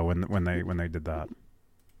so when they did that.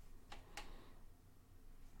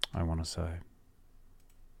 I want to say.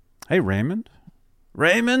 Hey, Raymond,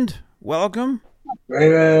 welcome.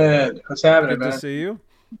 Raymond, what's happening, man? Good to see you.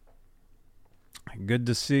 Good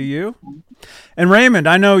to see you. And Raymond,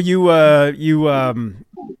 I know you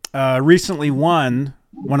recently won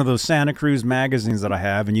one of those Santa Cruz magazines that I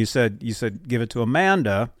have, and you said give it to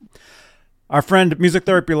Amanda. Our friend Music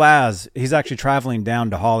Therapy Laz, he's actually traveling down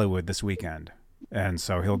to Hollywood this weekend, and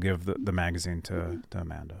so he'll give the magazine to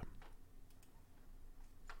Amanda.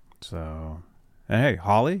 So, hey,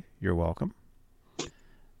 Holly, you're welcome.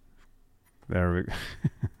 There we go.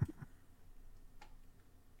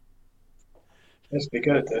 I used to be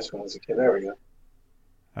good at this when I was a kid. There we go.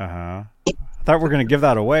 I thought we were going to give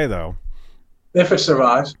that away, though. If it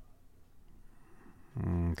survives.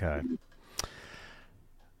 Okay.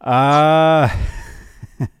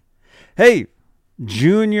 Hey,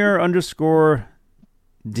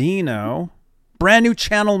 Junior_Dino, brand new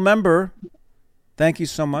channel member. Thank you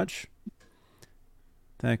so much.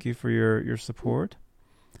 Thank you for your support.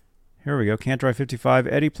 Here we go. Can't Drive 55.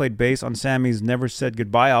 Eddie played bass on Sammy's Never Said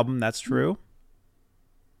Goodbye album. That's true.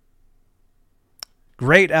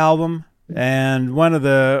 Great album. And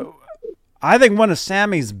I think one of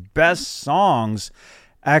Sammy's best songs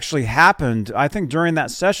actually happened, I think, during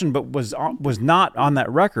that session, but was not on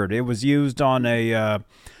that record. It was used on a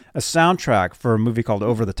soundtrack for a movie called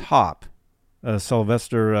Over the Top, a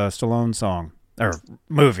Sylvester Stallone song, or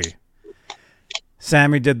movie.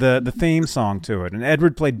 Sammy did the theme song to it, and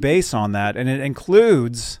Edward played bass on that, and it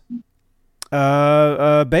includes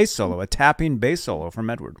a bass solo, a tapping bass solo from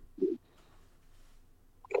Edward.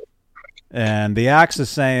 And the Axe is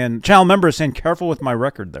saying, channel member is saying, careful with my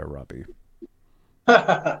record there, Robbie.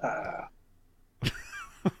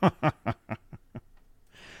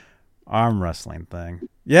 Arm wrestling thing.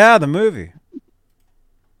 Yeah, the movie.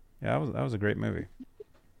 Yeah, that was a great movie.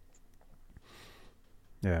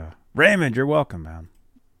 Yeah. Raymond, you're welcome, man.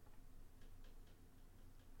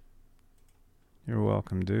 You're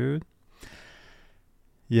welcome, dude.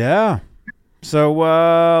 Yeah. So,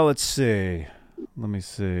 let's see. Let me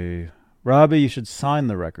see. Robbie, you should sign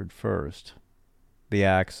the record first. The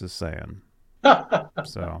Axe is saying.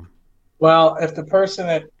 So. Well, if the person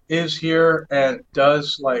that is here and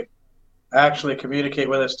does actually communicate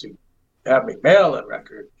with us to have me mail a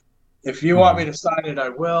record, if you want me to sign it, I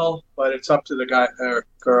will, but it's up to the guy or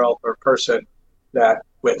girl or person that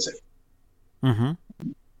wins it. Mm-hmm.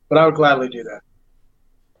 But I would gladly do that.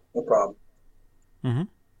 No problem. Mm-hmm.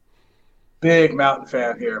 Big Mountain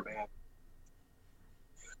fan here, man.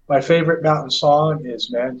 My favorite Mountain song is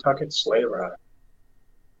Nantucket Sleigh Ride.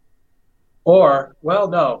 Or, well,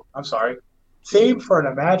 no, I'm sorry. Theme for an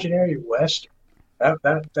Imaginary Western.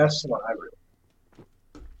 That's the one I really.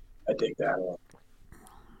 I dig that one.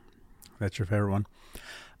 That's your favorite one.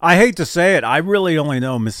 I hate to say it, I really only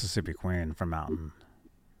know Mississippi Queen from Mountain.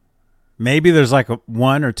 Maybe there's like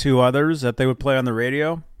one or two others that they would play on the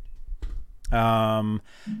radio. Well,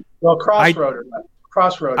 Crossroader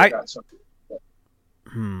got something.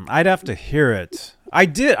 I'd have to hear it. I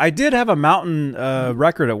did have a Mountain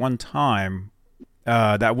record at one time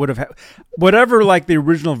that would have whatever, like the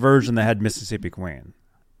original version that had Mississippi Queen.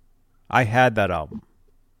 I had that album.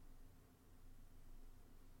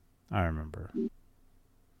 I remember.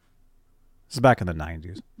 This is back in the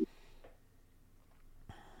 90s.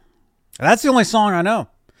 That's the only song I know.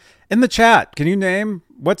 In the chat, can you name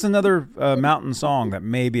what's another mountain song that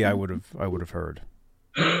maybe I would have heard?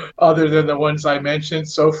 Other than the ones I mentioned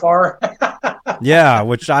so far. Yeah,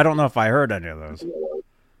 which I don't know if I heard any of those.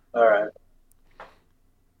 All right.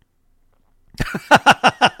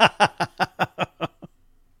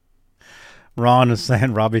 Ron is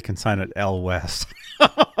saying Robbie can sign at L West.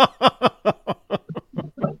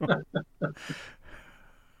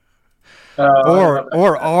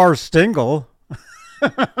 or R Stingle.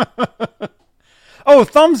 Oh,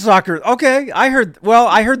 Thumbsucker. Okay, I heard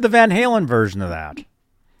the Van Halen version of that.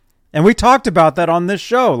 And we talked about that on this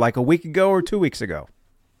show like a week ago or 2 weeks ago.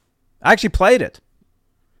 I actually played it.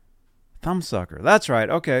 Thumbsucker. That's right.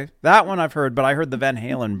 Okay. That one I've heard, but I heard the Van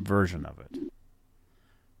Halen version of it.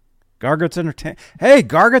 Gargot's Entertainment. Hey,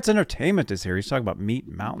 Gargot's Entertainment is here. He's talking about Meat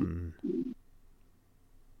Mountain.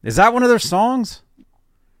 Is that one of their songs?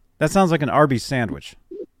 That sounds like an Arby's sandwich.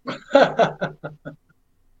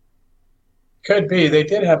 Could be. They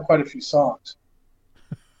did have quite a few songs.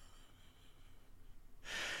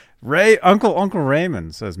 Uncle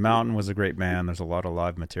Raymond says Mountain was a great band. There's a lot of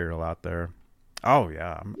live material out there. Oh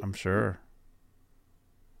yeah, I'm sure.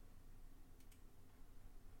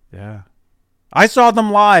 Yeah, I saw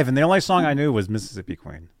them live, and the only song I knew was Mississippi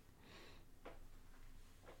Queen.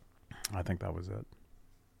 I think that was it.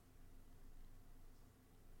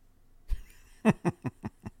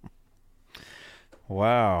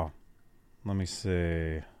 Wow. Let me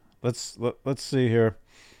see. Let's see here.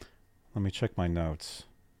 Let me check my notes.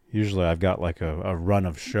 Usually I've got like a run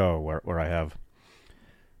of show where I have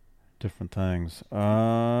different things.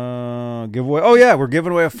 Giveaway. Oh yeah, we're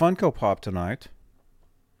giving away a Funko Pop tonight.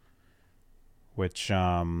 Which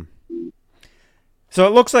so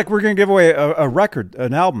it looks like we're going to give away a record,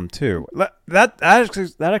 an album too. That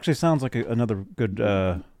actually sounds like another good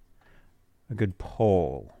a good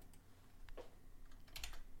poll.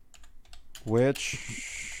 Which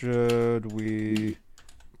should we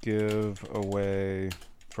give away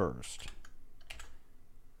first?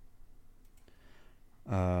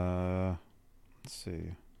 Let's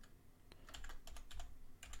see.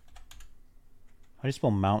 How do you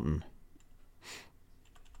spell mountain?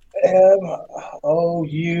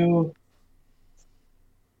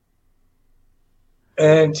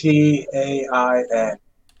 MOUNTAIN.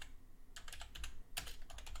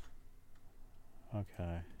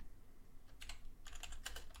 Okay.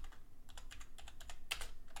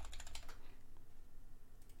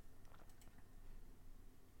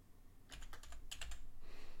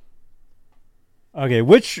 Okay,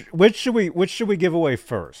 which should we give away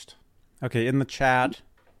first? Okay, in the chat,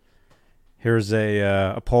 here's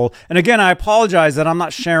a poll. And again, I apologize that I'm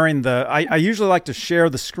not sharing the. I usually like to share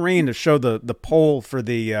the screen to show the poll for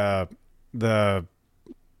the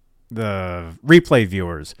replay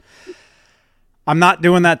viewers. I'm not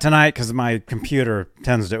doing that tonight because my computer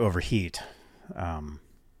tends to overheat.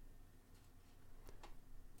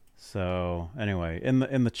 So anyway, in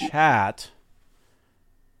the chat.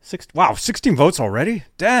 16 votes already?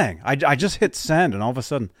 Dang. I just hit send and all of a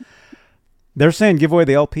sudden they're saying give away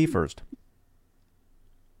the LP first.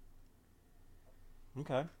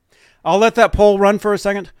 Okay. I'll let that poll run for a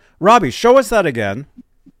second. Robbie, show us that again.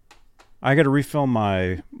 I got to refill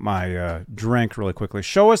my drink really quickly.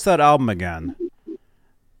 Show us that album again.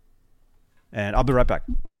 And I'll be right back.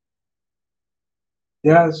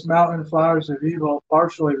 Yeah, it's Mountain Flowers of Evil,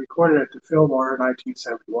 partially recorded at the Fillmore in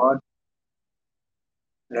 1971.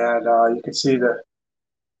 And you can see the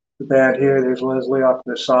band here. There's Leslie off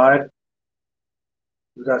to the side.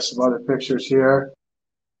 We've got some other pictures here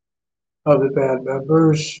of the band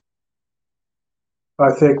members.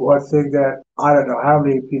 I think one thing that I don't know how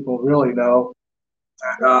many people really know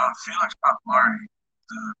that Felix Pappalardi,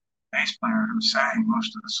 the bass player who sang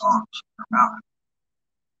most of the songs for Mountain,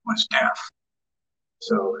 was deaf.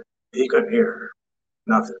 So he couldn't hear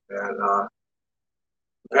nothing. And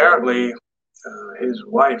apparently his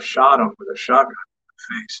wife shot him with a shotgun in the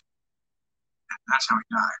face. And that's how he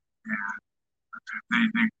died.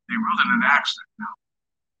 And they ruled it an accident. Now,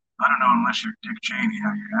 I don't know unless you're Dick Cheney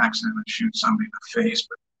how you accidentally shoot somebody in the face,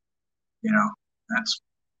 but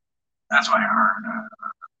that's what I heard.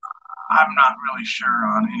 I'm not really sure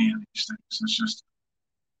on any of these things.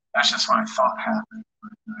 That's just what I thought happened.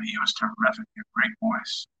 But, he was terrific. He had a great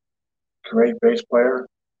voice, great bass player,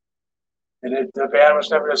 and the band was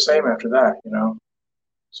never the same after that.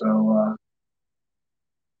 So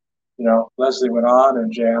Leslie went on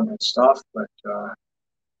and jammed and stuff, but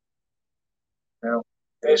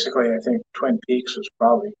basically, I think Twin Peaks was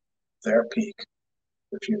probably their peak.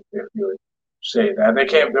 If you would say that.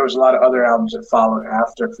 There was a lot of other albums that followed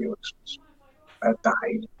after Felix had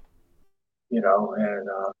died, and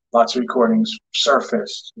lots of recordings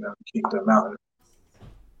surfaced, to keep the mountain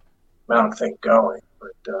thing going.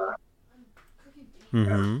 But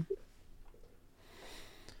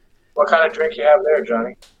what kind of drink you have there,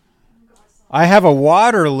 Johnny? I have a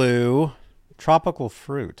Waterloo tropical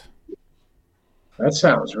fruit. That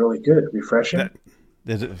sounds really good. Refreshing. That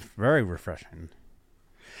is very refreshing.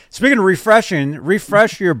 Speaking of refreshing,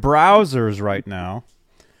 refresh your browsers right now,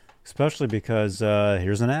 especially because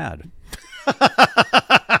here's an ad.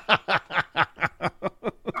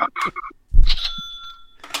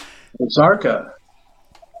 It's Arca.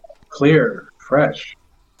 Clear, fresh,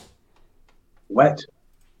 wet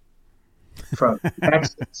from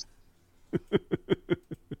Texas.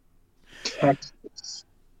 Texas.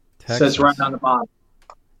 Says right on the bottom.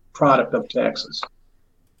 Product of Texas.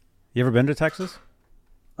 You ever been to Texas?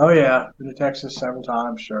 Oh, yeah. Been to Texas several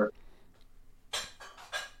times, sure.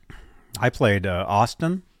 I played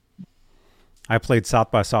Austin. I played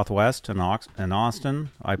South by Southwest in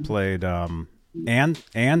Austin. I played Antones,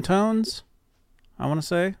 I want to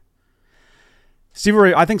say.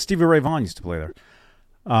 I think Stevie Ray Vaughan used to play there.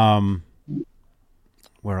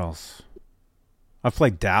 Where else? I've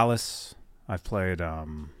played Dallas. I've played, I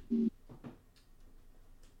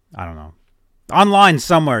don't know. Online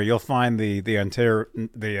somewhere you'll find the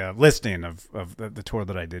listing of the tour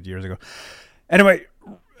that I did years ago. Anyway,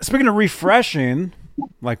 speaking of refreshing,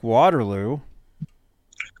 like Waterloo,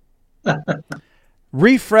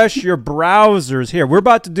 refresh your browsers here. We're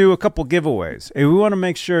about to do a couple giveaways, and we want to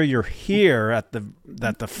make sure you're here at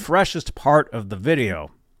the freshest part of the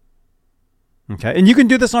video. Okay, and you can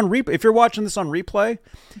do this on replay. If you're watching this on replay,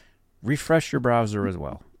 refresh your browser as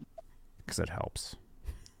well, because it helps.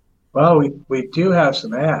 Well, we do have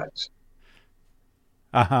some ads.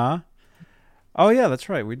 Uh-huh. Oh, yeah, that's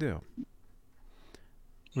right. We do.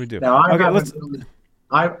 We do. Now,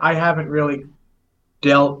 I haven't really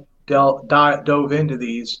dove into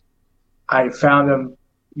these. I found them,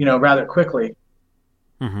 rather quickly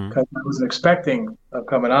because I wasn't expecting them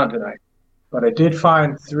coming on tonight. But I did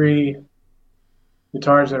find 3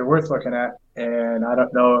 guitars that are worth looking at, and I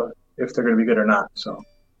don't know if they're going to be good or not. So.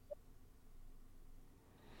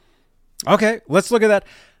 Okay, let's look at that.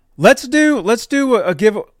 Let's do a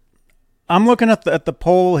give. I'm looking at the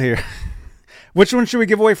poll here. Which one should we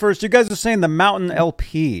give away first? You guys are saying the Mountain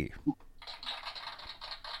LP.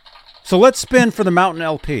 So let's spin for the Mountain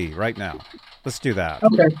LP right now. Let's do that.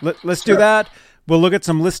 Okay. Let's do that. We'll look at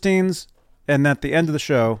some listings, and at the end of the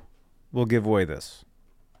show, we'll give away this.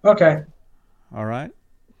 Okay. All right.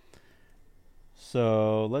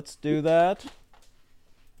 So let's do that.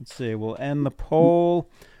 Let's see. We'll end the poll.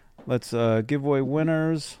 Let's give away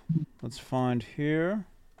winners. Let's find here.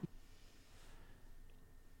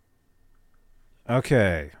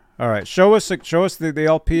 Okay. All right. Show us the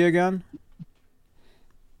LP again.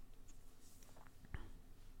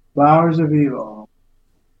 Flowers of Evil.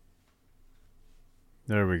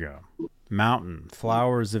 There we go. Mountain,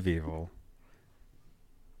 Flowers of Evil.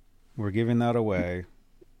 We're giving that away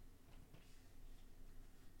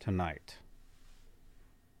tonight.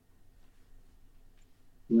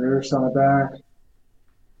 Lyrics on the back.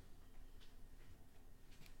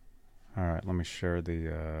 All right, let me share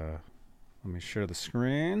the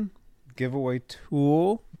screen. Giveaway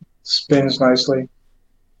tool. Spins nicely.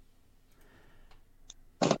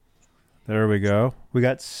 There we go. We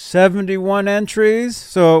got 71 entries.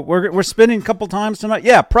 So we're spinning a couple times tonight.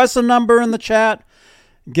 Yeah, press a number in the chat.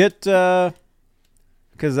 Get because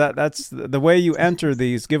that's the way you enter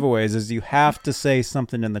these giveaways is you have to say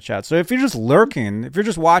something in the chat. So if you're just lurking, if you're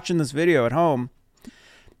just watching this video at home,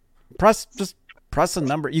 press a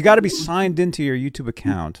number. You got to be signed into your YouTube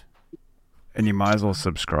account, and you might as well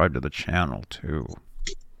subscribe to the channel too.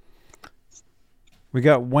 We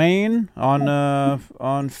got Wayne on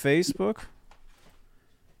Facebook.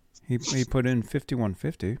 He put in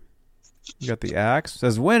 5150. We got the axe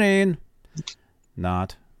says winning.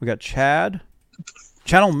 Not. We got Chad.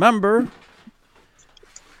 Channel member.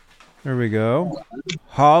 There we go.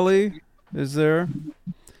 Holly is there.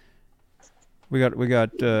 We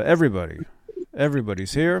got everybody.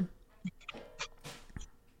 Everybody's here.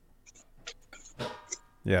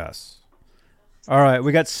 Yes. All right,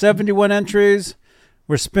 we got 71 entries.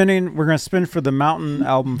 We're going to spin for the Mountain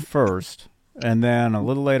album first, and then a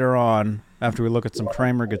little later on, after we look at some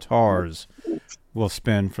Kramer guitars, we'll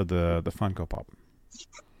spin for the Funko Pop.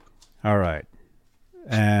 All right.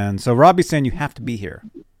 And so Robbie's saying you have to be here.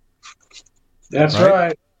 That's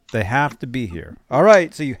right. They have to be here. All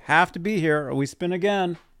right, so you have to be here, or we spin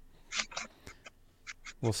again.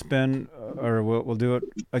 We'll spin, or we'll do it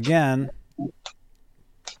again.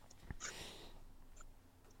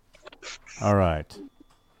 All right.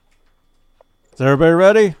 Is everybody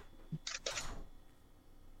ready?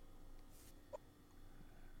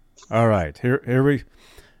 All right. Here we.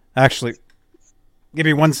 Actually, give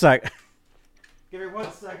me 1 sec. Give me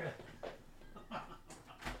 1 second. All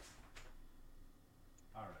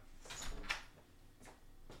right.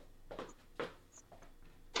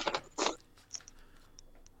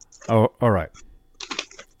 Oh, all right.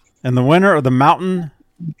 And the winner of the Mountain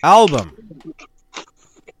album.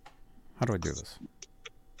 How do I do this?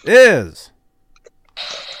 Is.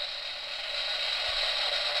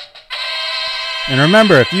 And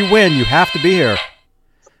remember, if you win, you have to be here.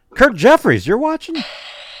 Kirk Jeffries, you're watching?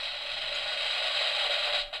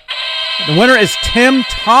 The winner is Tim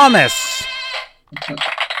Thomas.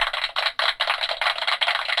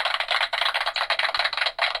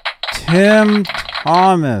 Tim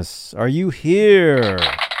Thomas, are you here?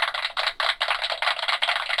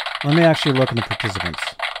 Let me actually look at the participants.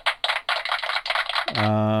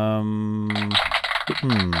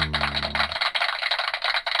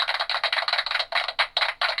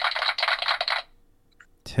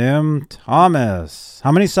 Tim Thomas.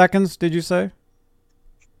 How many seconds did you say?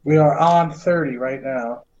 We are on 30 right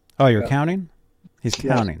now. Oh, you're counting? He's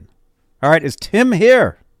counting. All right, is Tim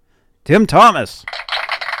here? Tim Thomas.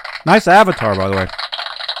 Nice avatar, by the way.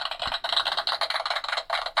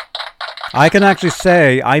 I can actually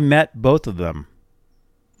say I met both of them.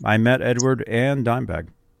 I met Edward and Dimebag.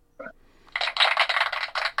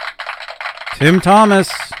 Tim Thomas.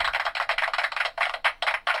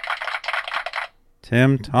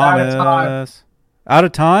 Tim Thomas. Out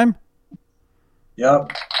of time?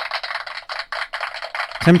 Yep.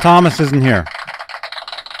 Tim Thomas isn't here.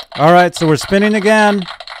 All right, so we're spinning again.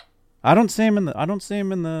 I don't see him in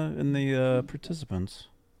the participants.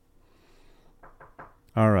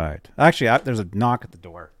 All right. Actually, there's a knock at the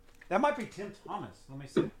door. That might be Tim Thomas. Let me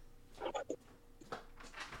see.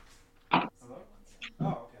 Hello? Oh,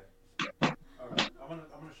 okay. All right. I'm gonna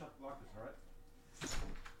shut the lock this.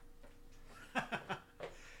 All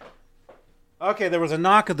right. Okay, there was a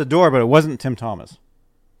knock at the door, but it wasn't Tim Thomas.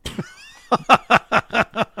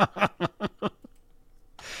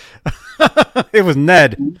 It was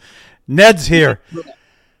Ned. Ned's here.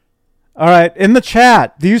 All right, in the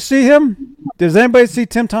chat, do you see him? Does anybody see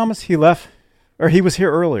Tim Thomas? He left, or he was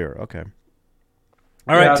here earlier. Okay.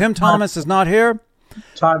 All right, Tim Thomas is not here.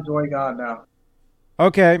 Time's way gone now.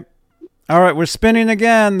 Okay. All right, we're spinning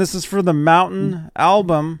again. This is for the Mountain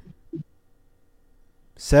album.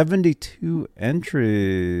 72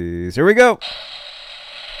 entries. Here we go.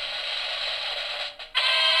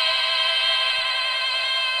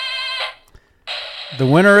 The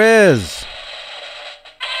winner is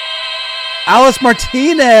Alice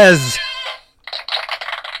Martinez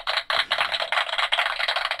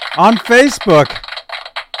on Facebook.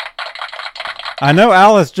 I know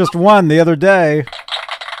Alice just won the other day,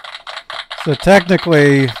 so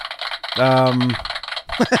technically,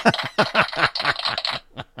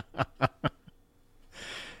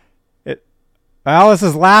 Alice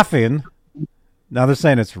is laughing. Now they're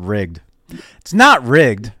saying it's rigged. It's not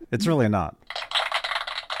rigged. It's really not.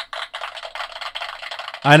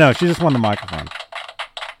 I know. She just won the microphone.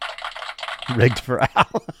 Rigged for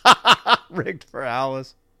Alice. Rigged for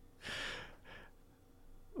Alice.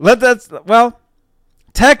 Well,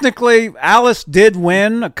 technically, Alice did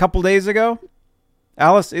win a couple days ago.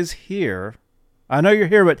 Alice is here. I know you're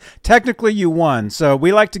here, but technically you won. So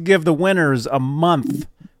we like to give the winners a month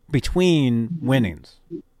between winnings.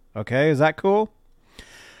 Okay, is that cool?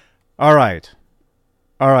 All right.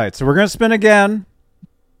 All right, so we're going to spin again.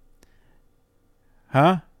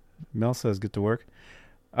 Huh? Mel says get to work.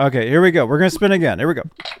 Okay, here we go. We're going to spin again. Here we go.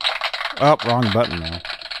 Oh, wrong button now.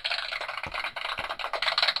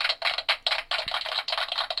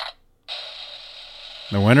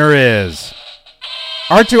 The winner is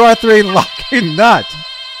R2R3 Lucky Nut.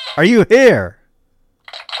 Are you here?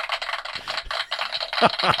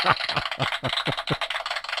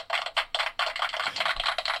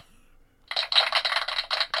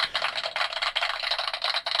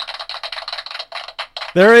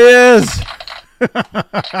 There he is.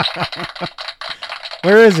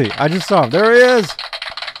 Where is he? I just saw him. There he is.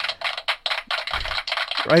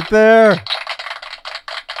 Right there.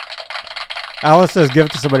 Alice says give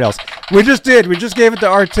it to somebody else. We just did. We just gave it to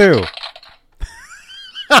R2.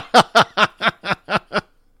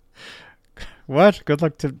 What? Good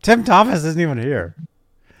luck to Tim Thomas isn't even here.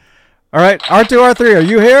 All right, R2, R3, are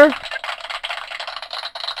you here?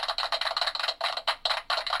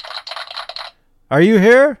 Are you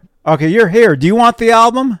here? Okay, you're here. Do you want the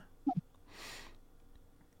album?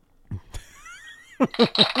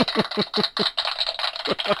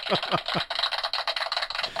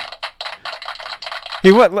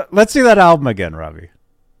 Let's see that album again, Robbie.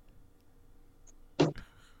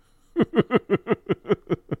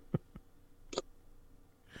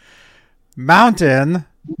 Mountain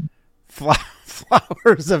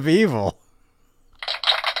Flowers of Evil.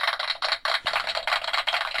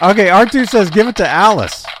 Okay, R2 says give it to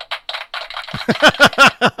Alice.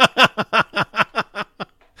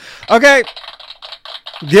 Okay,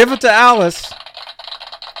 give it to Alice.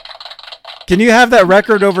 Can you have that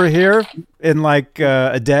record over here in like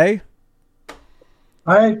a day?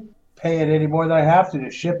 I ain't paying any more than I have to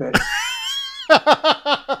ship it.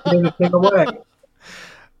 Give the thing away.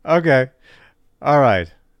 Okay. All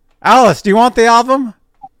right. Alice, do you want the album?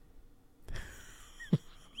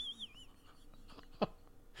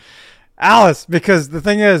 Alice, because the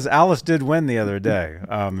thing is, Alice did win the other day.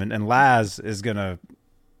 And Laz is going to...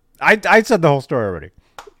 I said the whole story already.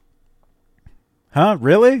 Huh?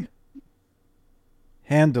 Really?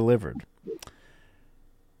 Hand delivered.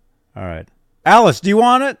 All right. Alice, do you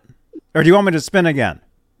want it? Or do you want me to spin again?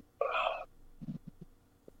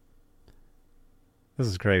 This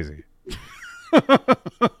is crazy.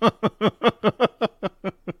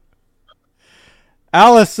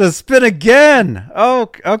 Alice says spin again.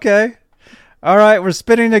 Oh, okay. All right, we're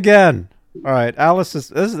spinning again. All right, Alice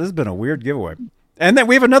this has been a weird giveaway. And then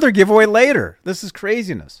we have another giveaway later. This is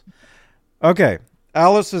craziness. Okay,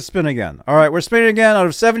 Alice is spin again. All right, we're spinning again out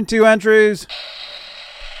of 72 entries.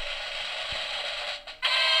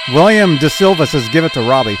 William De Silva says give it to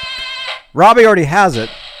Robbie. Robbie already has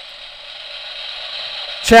it.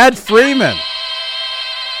 Chad Freeman.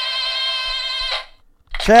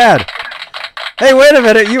 Chad. Hey, wait a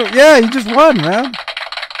minute. You just won, man.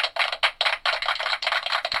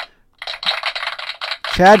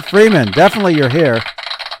 Chad Freeman. Definitely you're here.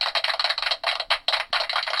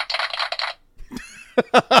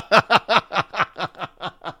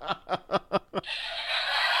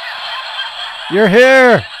 You're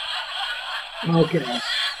here. Okay.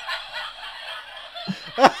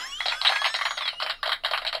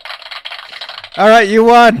 All right, you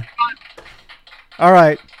won. All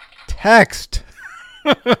right. Text.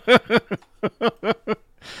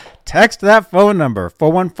 Text that phone number,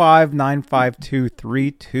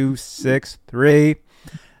 415-952-3263.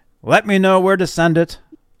 Let me know where to send it.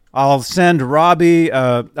 I'll send Robbie,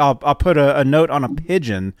 I'll put a note on a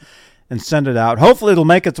pigeon and send it out. Hopefully it'll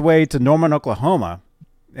make its way to Norman, Oklahoma,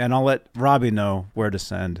 and I'll let Robbie know where to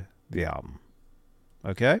send the album.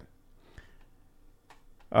 Okay?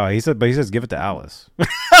 He says give it to Alice.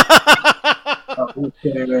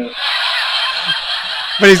 Okay.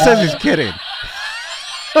 But he says he's kidding.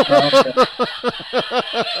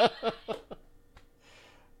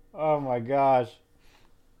 Oh my gosh.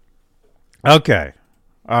 Okay.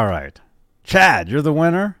 All right. Chad, you're the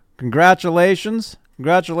winner. Congratulations.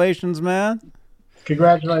 Congratulations, man.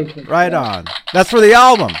 Congratulations. Right on. That's for the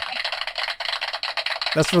album.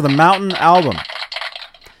 That's for the Mountain album.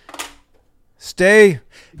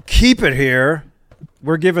 Keep it here.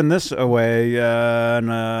 We're giving this away,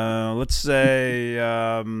 let's say,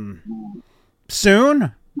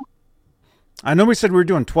 soon. I know we said we were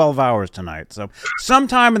doing 12 hours tonight, so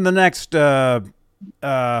sometime in the next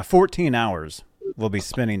 14 hours, we'll be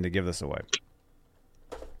spinning to give this away.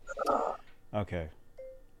 Okay.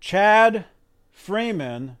 Chad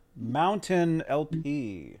Freeman, Mountain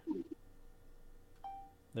LP.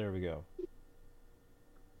 There we go.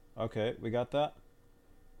 Okay, we got that.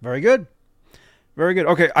 Very good. Very good.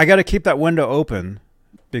 Okay, I got to keep that window open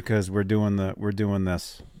because we're doing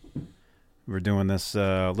this a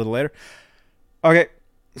little later. Okay,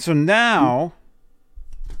 so now,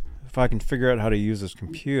 if I can figure out how to use this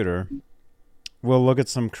computer, we'll look at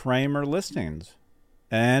some Kramer listings.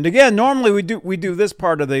 And again, normally we do this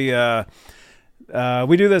part of the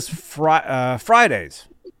we do this Fridays.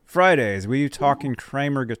 Fridays we do Talking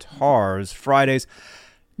Kramer Guitars. Fridays.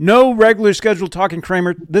 No regular scheduled Talking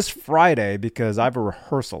Kramer this Friday because I have a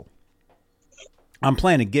rehearsal. I'm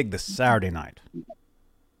playing a gig this Saturday night.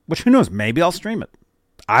 Which, who knows, maybe I'll stream it.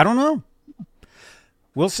 I don't know.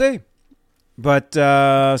 We'll see. But,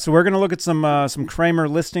 so we're going to look at some Kramer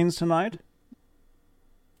listings tonight.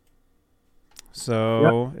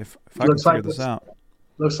 So, yep. If I can figure this out.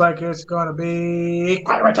 Looks like it's going to be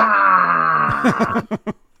Kramer time!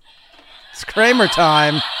 It's Kramer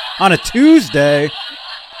time on a Tuesday.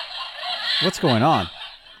 What's going on?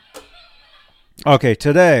 Okay,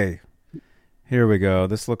 today. Here we go.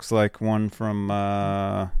 This looks like one from...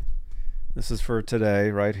 this is for today,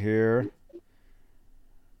 right here.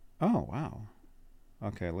 Oh, wow.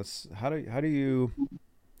 Okay, how do you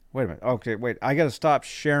wait a minute. Okay, wait. I got to stop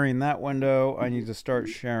sharing that window. I need to start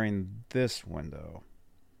sharing this window.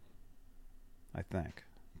 I think.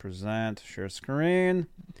 Present, share screen.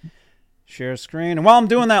 Share screen. And while I'm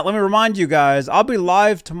doing that, let me remind you guys, I'll be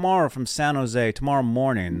live tomorrow from San Jose, tomorrow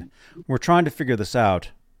morning. We're trying to figure this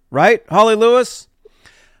out. Right, Holly Lewis?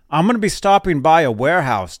 I'm going to be stopping by a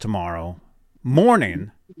warehouse tomorrow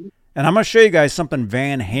morning, and I'm going to show you guys something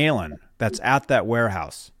Van Halen that's at that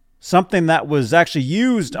warehouse. Something that was actually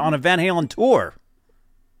used on a Van Halen tour.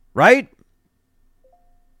 Right?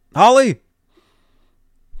 Holly?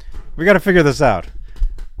 We got to figure this out.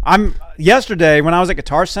 Yesterday when I was at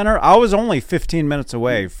Guitar Center, I was only 15 minutes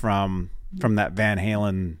away from that Van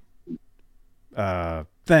Halen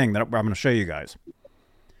thing that I'm going to show you guys.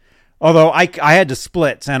 Although I had to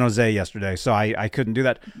split San Jose yesterday, so I couldn't do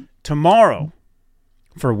that. Tomorrow,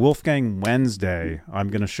 for Wolfgang Wednesday, I'm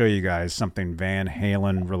going to show you guys something Van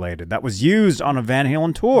Halen related that was used on a Van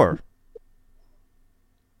Halen tour.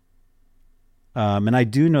 And I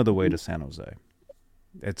do know the way to San Jose.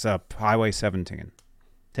 It's up Highway 17.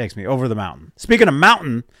 Takes me over the mountain. Speaking of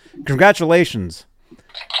mountain, congratulations,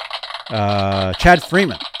 Chad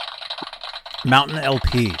Freeman, Mountain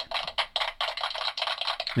LP.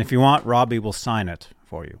 And if you want, Robbie will sign it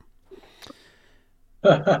for you.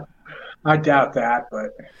 I doubt that,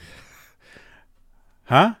 but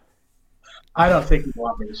Huh? I don't think you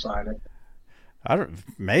want me to sign it.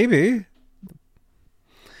 Maybe.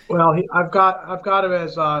 Well, I've got him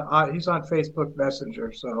as he's on Facebook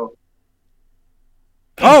Messenger, so.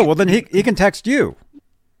 Oh, well then he can text you.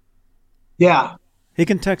 Yeah. He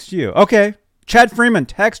can text you. Okay. Chad Freeman,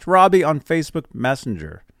 text Robbie on Facebook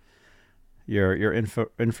Messenger. Your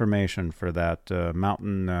information for that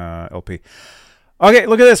Mountain LP. Okay,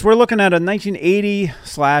 look at this. We're looking at a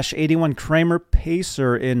 1980/81 Kramer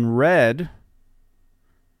Pacer in red.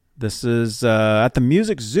 This is at the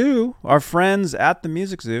Music Zoo. Our friends at the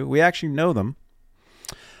Music Zoo. We actually know them.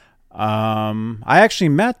 I actually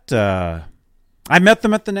met them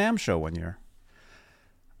at the NAMM show one year.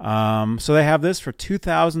 So they have this for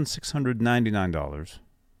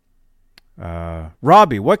 $2,699.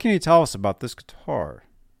 Robbie, what can you tell us about this guitar?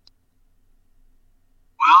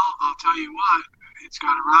 Well, I'll tell you what. It's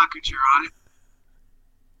got a rocket chair on it.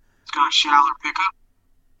 It's got a shallow pickup.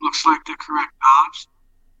 Looks like the correct knobs.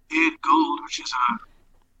 And gold, which is a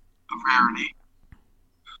rarity.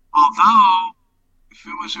 Although, if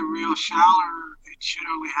it was a real shallow, it should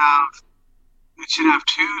have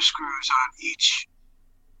 2 screws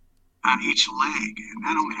on each leg, and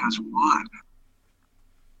that only has 1.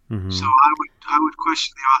 Mm-hmm. So I would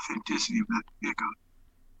question the authenticity of that pickup.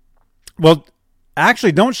 Well,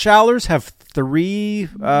 actually, don't shallers have 3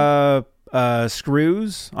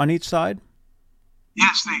 screws on each side?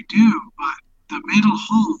 Yes, they do, but the middle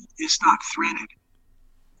hole is not threaded.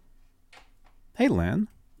 Hey, Lynn.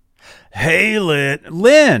 Hey,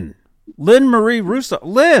 Lynn Marie Russo.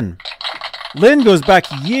 Lynn goes back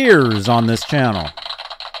years on this channel.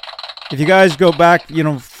 If you guys go back,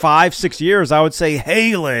 5-6 years, I would say,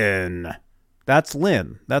 hey, Lynn. That's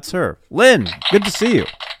Lynn. That's her. Lynn, good to see you.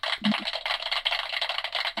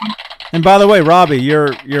 And by the way, Robbie,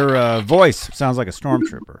 your voice sounds like a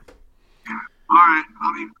stormtrooper. All right,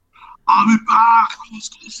 I'll be back. Let's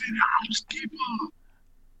go see the housekeeper.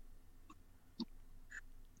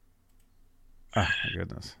 Oh, my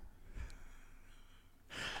goodness.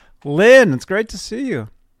 Lynn, it's great to see you.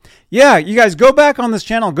 Yeah, you guys go back on this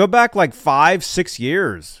channel. Go back like 5-6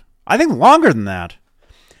 years. I think longer than that.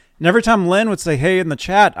 And every time Lynn would say hey in the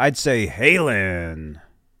chat, I'd say, hey, Lynn.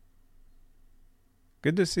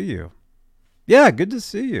 Good to see you. Yeah, good to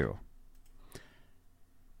see you.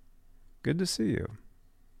 Good to see you.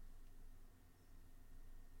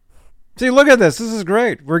 See, look at this. This is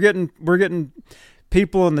great. We're getting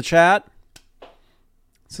people in the chat.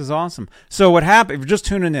 This is awesome. So what happened, if you're just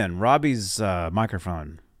tuning in, Robbie's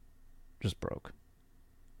microphone just broke.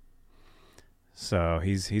 So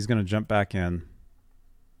he's going to jump back in.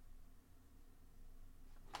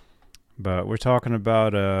 But we're talking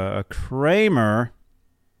about a Kramer.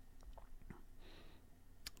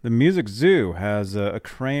 The Music Zoo has a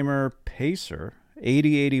Kramer Pacer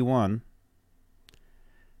 8081.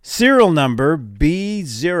 Serial number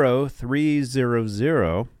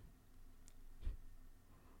B0300.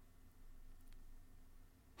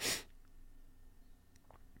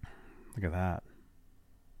 Look at that.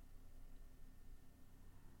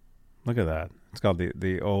 Look at that. It's got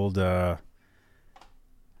the old it's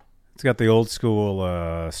got the old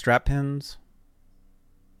school strap pins.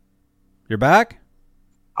 You're back?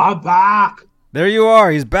 I'm back. There you are.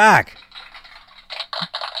 He's back.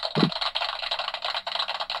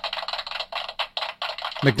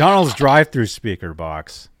 McDonald's drive-through speaker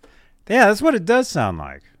box. Yeah, that's what it does sound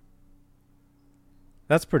like.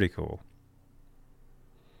 That's pretty cool.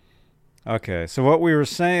 Okay, so what we were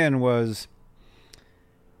saying was,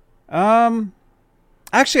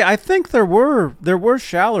 actually, I think there were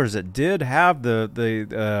showers that did have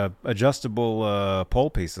the adjustable pole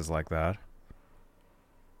pieces like that.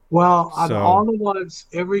 Well, on all the ones,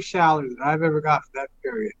 every shower that I've ever got from that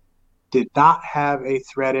period did not have a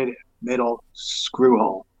threaded middle screw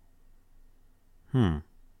hole.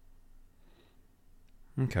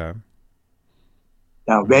 Okay.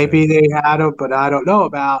 Now, maybe they had them, but I don't know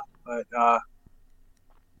about. But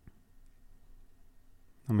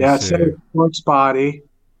yeah, it says sports body.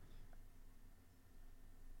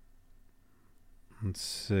 Let's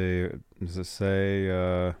see. Does it say?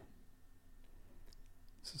 Does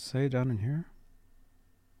it say down in here?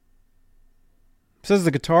 It says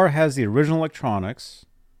the guitar has the original electronics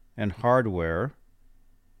and hardware.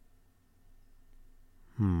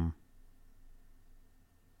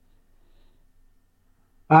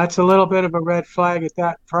 That's a little bit of a red flag at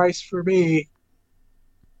that price for me.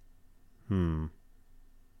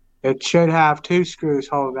 It should have 2 screws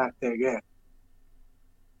holding that thing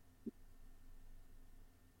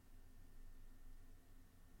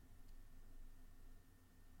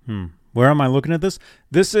in. Where am I looking at this?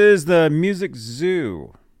 This is the Music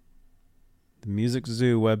Zoo. The Music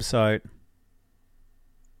Zoo website.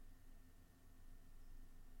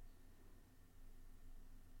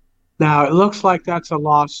 Now, it looks like that's a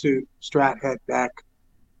lawsuit, Strat Head Neck,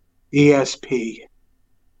 ESP.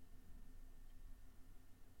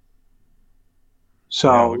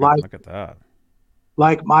 So, look at that.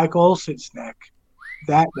 Like Mike Olson's neck,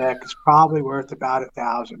 that neck is probably worth about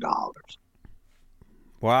 $1,000.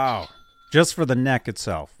 Wow. Just for the neck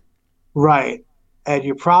itself. Right. And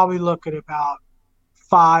you're probably looking about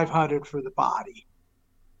 $500 for the body.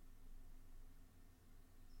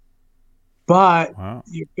 But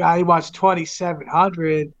your guy wants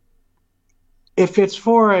 $2,700. If it's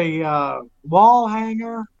for a wall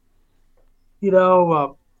hanger,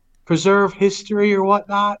 preserve history or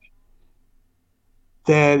whatnot,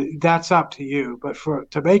 then that's up to you. But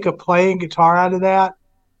to make a playing guitar out of that,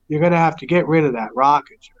 you're going to have to get rid of that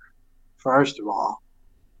rockager, first of all.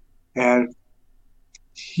 And,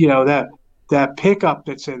 that pickup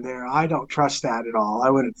that's in there, I don't trust that at all. I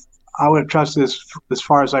wouldn't trust this as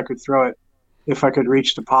far as I could throw it if I could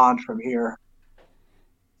reach the pond from here.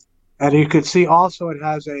 And you could see also it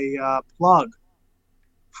has a plug,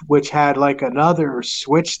 which had like another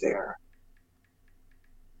switch there,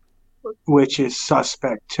 which is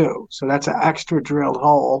suspect too. So that's an extra drilled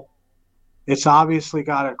hole. It's obviously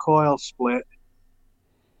got a coil split.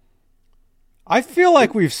 I feel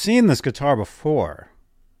like we've seen this guitar before.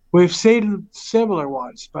 We've seen similar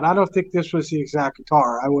ones, but I don't think this was the exact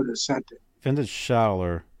guitar. I would have sent it. Vintage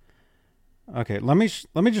Shattler. Okay, let me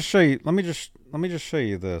just show you. Let me just show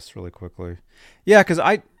you this really quickly. Yeah, because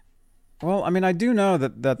I do know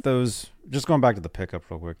that those. Just going back to the pickup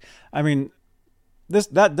real quick. I mean,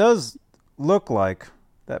 that does look like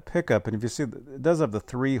that pickup, and if you see, it does have the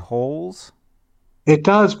 3 holes. It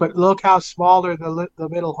does, but look how smaller the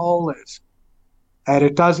middle hole is, and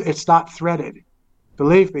it's not threaded.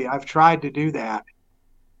 Believe me, I've tried to do that.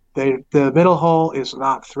 The middle hole is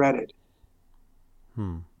not threaded.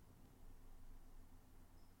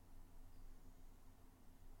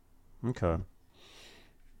 Okay.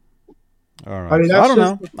 All right. I mean, that's I don't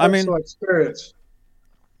know. I mean, experience.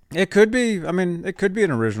 It could be. I mean, it could be an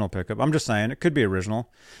original pickup. I'm just saying, it could be original,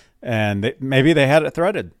 and maybe they had it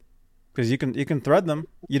threaded, because you can thread them.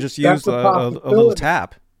 You just use a little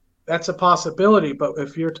tap. That's a possibility, but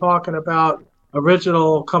if you're talking about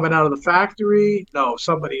original coming out of the factory, no,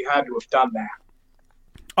 somebody had to have done that.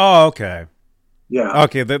 Oh, okay. Yeah.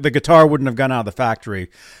 Okay. The guitar wouldn't have gone out of the factory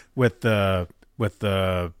with the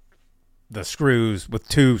screws, with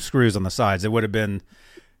 2 screws on the sides. It would have been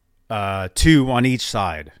 2 on each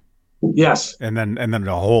side. Yes. And then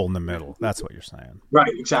a hole in the middle. That's what you're saying.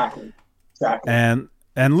 Right. Exactly. And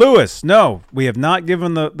Lewis, no, we have not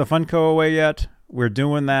given the FUNKO away yet. We're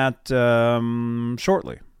doing that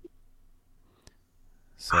shortly.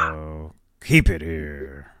 So keep it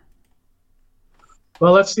here.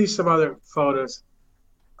 Well, let's see some other photos.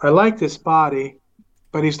 I like this body,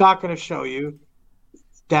 but he's not going to show you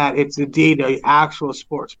that it's indeed an actual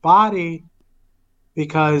sports body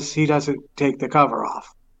because he doesn't take the cover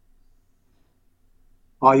off.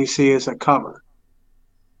 All you see is a cover.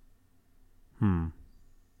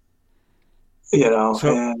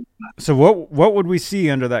 So what would we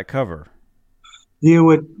see under that cover? You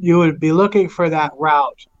would be looking for that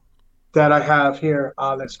route that I have here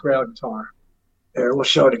on this Grail guitar. There, we'll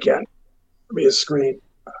show it again. Let me a screen.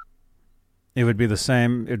 It would be the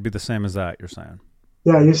same. It'd be the same as that. You're saying.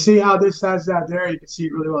 Yeah, you see how this has that there? You can see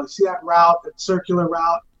it really well. You see that route, that circular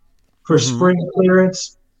route for spring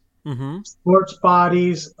clearance? Sports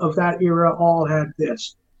bodies of that era all had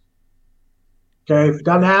this. Okay, if it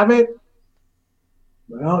doesn't have it,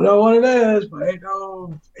 I don't know what it is, but ain't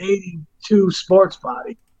no 82 sports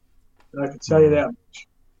body. I can tell you that much.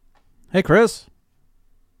 Hey, Chris.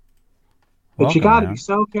 But Welcome, you got to man. be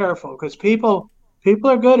so careful because people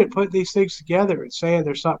are good at putting these things together and saying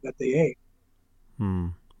there's something that they ain't.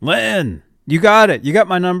 Lynn, you got it. You got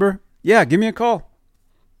my number. Yeah, give me a call.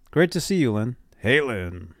 Great to see you, Lynn. Hey,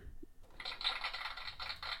 Lynn.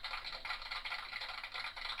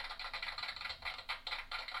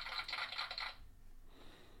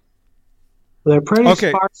 They're pretty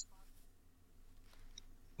Okay. sparse.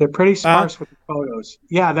 They're pretty sparse with the photos.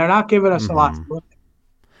 Yeah, they're not giving us a lot to look at.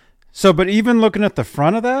 So, but even looking at the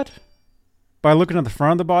front of that, by looking at the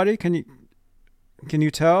front of the body, can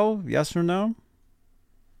you tell yes or no?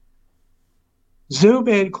 Zoom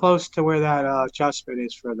in close to where that adjustment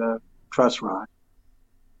is for the truss rod.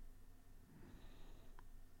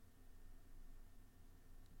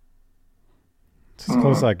 It's as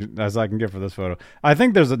close as I can get for this photo. I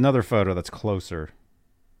think there's another photo that's closer.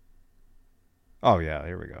 Oh yeah,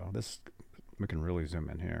 here we go. We can really zoom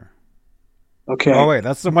in here. Okay. Oh wait,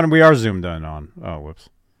 that's the one we are zoomed in on. Oh whoops.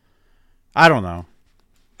 I don't know.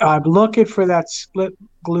 I'm looking for that split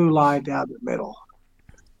glue line down the middle.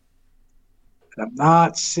 And I'm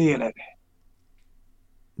not seeing it.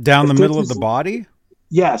 Down the If middle this of the is- body?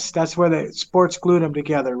 Yes, that's where the sports glued them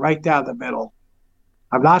together, right down the middle.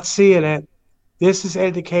 I'm not seeing it. This is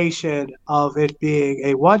indication of it being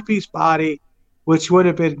a one-piece body, which would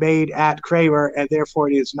have been made at Kramer, and therefore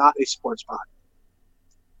it is not a sports body.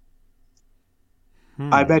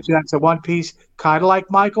 I bet you that's a one-piece, kind of like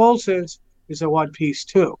Mike Olson's is a one-piece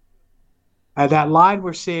too. And that line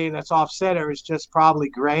we're seeing that's off-center is just probably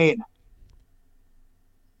grain.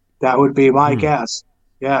 That would be my guess.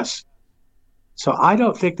 Yes. So I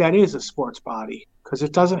don't think that is a sports body because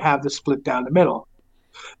it doesn't have the split down the middle.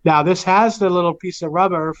 Now this has the little piece of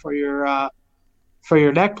rubber for your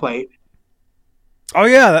neck plate. Oh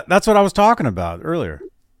yeah, that's what I was talking about earlier.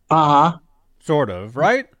 Sort of,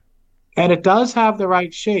 right? And it does have the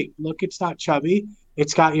right shape. Look, it's not chubby.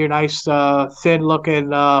 It's got your nice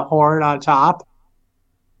thin-looking horn on top.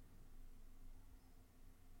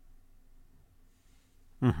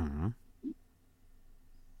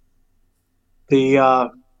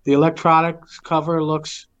 The electronics cover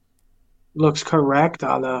looks correct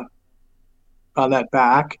on that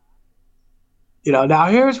back. You know, now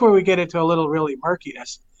here's where we get into a little really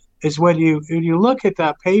murkiness. Is when you look at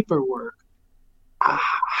the paperwork,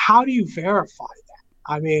 how do you verify that?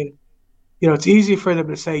 I mean, you know, it's easy for them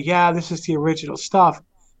to say, yeah, this is the original stuff.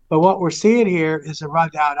 But what we're seeing here is a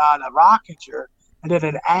rundown on a Rockinger and then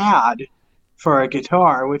an ad for a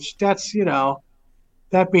guitar, which that's, you know,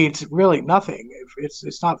 that means really nothing.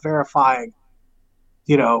 It's not verifying,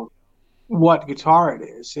 you know, what guitar it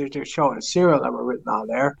is. They're showing a serial number written on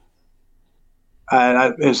there.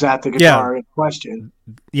 And is that the guitar in question?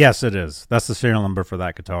 Yes, it is. That's the serial number for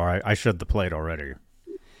that guitar. I showed the plate already.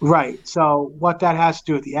 Right. So what that has to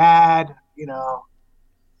do with the ad, you know,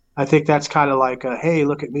 I think that's kind of like a, hey,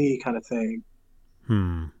 look at me kind of thing.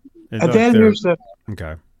 And then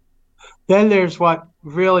then there's what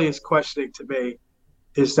really is questioning to me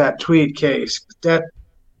is that tweed case.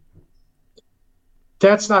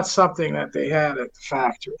 That's not something that they had at the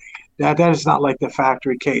factory. That is not like the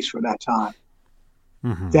factory case for that time.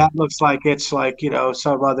 That looks like it's like, you know,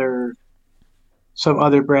 some other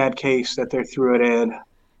brand case that they threw it in.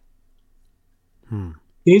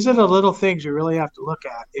 These are the little things you really have to look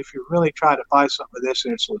at if you're really trying to buy something of this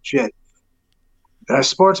and it's legit. A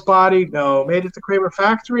sports body? No. Made at the Kramer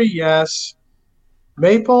factory? Yes.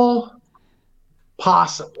 Maple?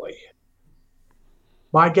 Possibly.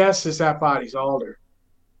 My guess is that body's older.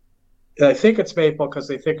 And I think it's maple because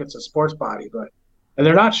they think it's a sports body, and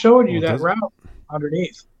they're not showing you that route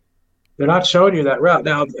underneath. They're not showing you that route.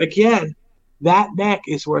 Now, again, that neck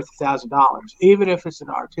is worth $1,000. Even if it's an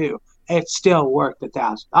R2, it's still worth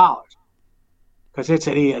 $1,000 because it's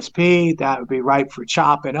an ESP. That would be ripe for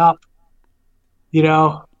chopping up. You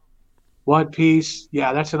know, one piece.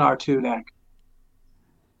 Yeah, that's an R2 neck.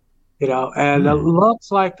 You know, and it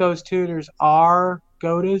looks like those tuners are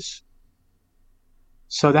Godas.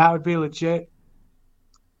 So that would be legit.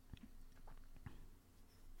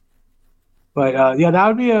 But yeah,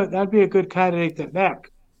 that'd be a good candidate to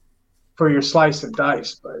neck for your slice and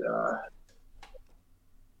dice. But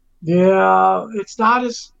yeah, it's not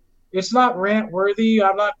as it's not rant worthy.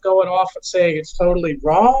 I'm not going off and saying it's totally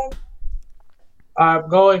wrong. I'm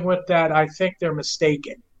going with that. I think they're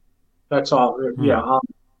mistaken. That's all. Yeah,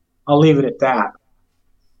 I'll leave it at that.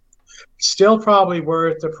 Still probably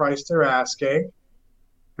worth the price they're asking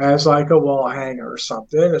as like a wall hanger or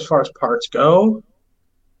something as far as parts go.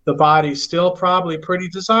 The body's still probably pretty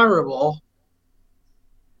desirable.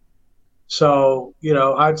 So,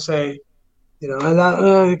 I'd say,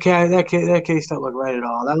 that case don't look right at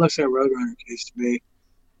all. That looks like a Roadrunner case to me.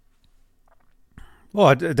 Well,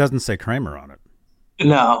 it doesn't say Kramer on it.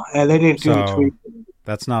 No, and they didn't do the tweet.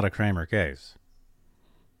 That's not a Kramer case.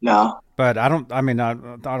 No. But I don't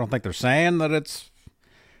think they're saying that it's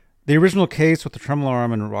the original case with the tremolo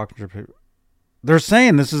arm and rock and they're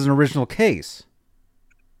saying this is an original case.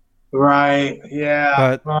 Right.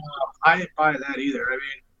 Yeah. But I didn't buy that either. I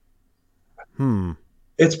mean,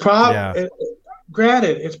 it's probably,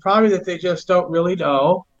 granted, it's probably that they just don't really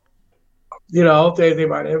know. They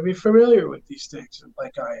might not be familiar with these things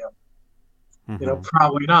like I am. mm-hmm.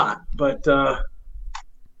 Probably not. But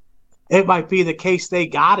it might be the case they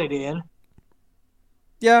got it in.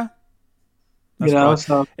 Yeah.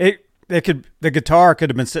 So the guitar could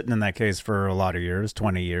have been sitting in that case for a lot of years,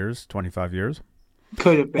 20 years, 25 years.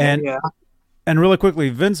 Could have been, yeah. And really quickly,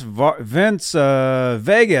 Vince Vegas,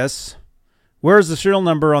 where's the serial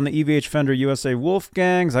number on the EVH Fender USA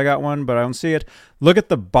Wolfgangs? I got one, but I don't see it. Look at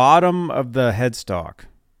the bottom of the headstock.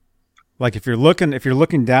 Like if you're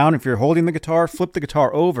looking down, if you're holding the guitar, flip the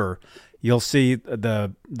guitar over, you'll see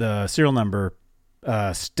the serial number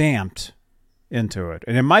stamped into it,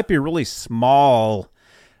 and it might be really small.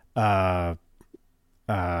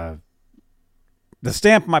 The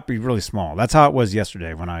stamp might be really small. That's how it was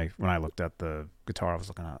yesterday when I looked at the guitar I was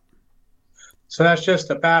looking at. So that's just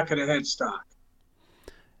the back of the headstock.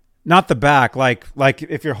 Not the back, like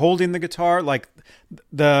if you're holding the guitar, like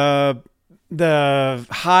the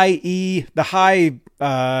high E, the high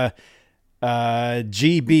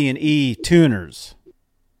G, B, and E tuners.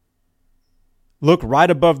 Look right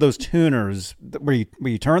above those tuners where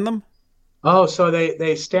you turn them. Oh, so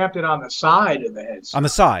they stamped it on the side of the headstock. On the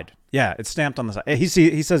side. Yeah, it's stamped on the side.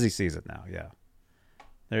 He says he sees it now. Yeah.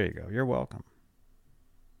 There you go. You're welcome.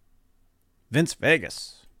 Vince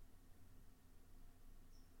Vegas.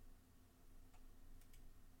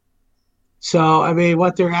 So, I mean,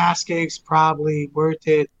 what they're asking is probably worth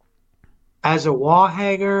it as a wall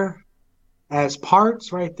hanger, as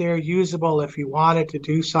parts right there, usable if you wanted to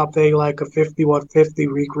do something like a 5150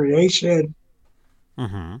 recreation.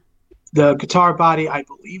 Mm-hmm. The guitar body, I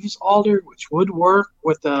believe, is altered, which would work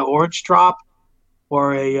with the orange drop,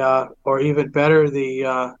 or even better,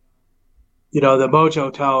 the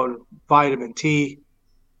Mojo Tone Vitamin T,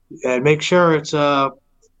 and make sure it's a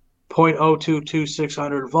 0.022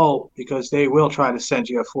 600 volt, because they will try to send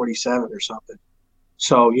you a 47 or something.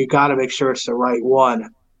 So you got to make sure it's the right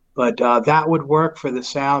one. But that would work for the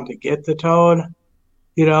sound to get the tone,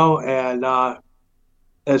 and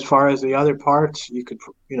as far as the other parts, you could,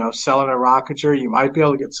 sell in a Rockager. You might be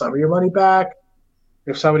able to get some of your money back.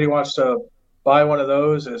 If somebody wants to buy one of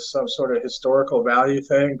those as some sort of historical value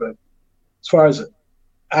thing. But as far as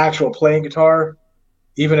actual playing guitar,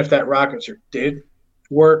 even if that Rockager did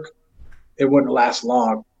work, it wouldn't last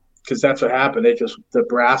long, because that's what happened. The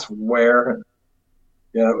brass would wear, and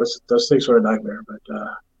those things were a nightmare. But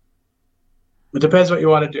it depends what you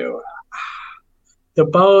want to do. The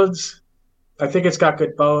bones, I think it's got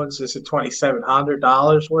good bones. Is it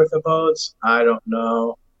 $2,700 worth of bones? I don't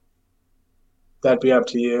know. That'd be up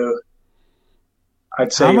to you.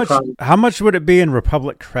 I'd say how much would it be in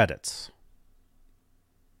Republic credits?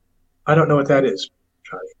 I don't know what that is,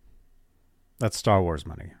 Johnny. That's Star Wars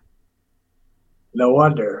money. No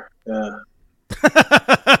wonder. Yeah.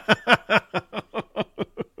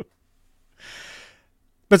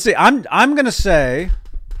 But see, I'm going to say,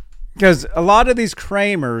 because a lot of these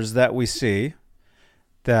Kramers that we see,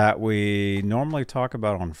 that we normally talk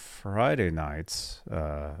about on Friday nights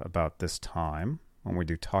about this time, when we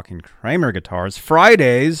do Talking Kramer Guitars,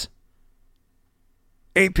 Fridays,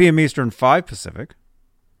 8 p.m. Eastern, 5 Pacific.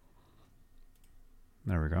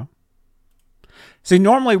 There we go. See,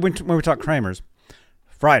 normally when we talk Kramers,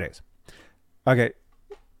 Fridays. Okay.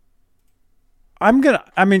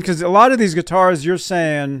 Because a lot of these guitars, you're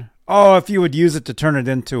saying, oh, if you would use it to turn it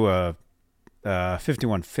into a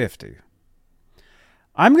 5150.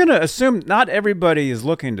 I'm going to assume not everybody is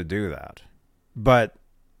looking to do that. But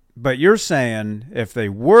you're saying if they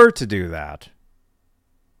were to do that,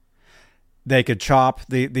 they could chop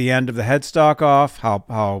the end of the headstock off,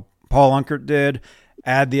 how Paul Unkert did,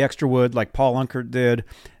 add the extra wood like Paul Unkert did,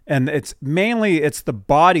 and it's the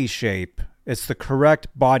body shape It's the correct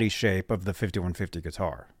body shape of the 5150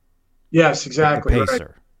 guitar. Yes, exactly. Like the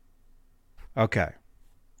Pacer. Right. Okay.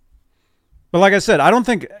 But like I said, I don't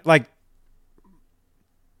think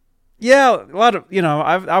yeah, a lot of,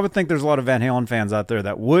 I would think there's a lot of Van Halen fans out there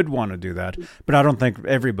that would want to do that, but I don't think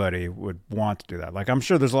everybody would want to do that. Like, I'm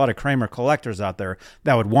sure there's a lot of Kramer collectors out there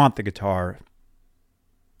that would want the guitar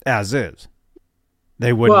as is.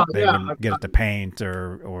 They wouldn't get it to paint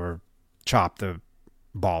or chop the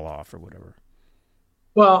ball off or whatever.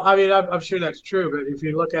 Well, I mean, I'm sure that's true, but if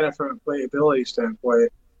you look at it from a playability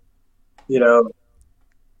standpoint, the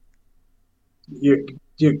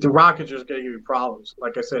rock is just going to give you problems.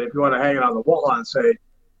 Like I said, if you want to hang it on the wall and say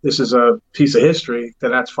this is a piece of history,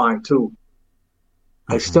 then that's fine too.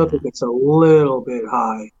 I still think it's a little bit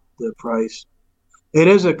high, the price. It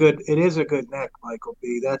is a good neck, Michael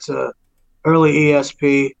B. That's a early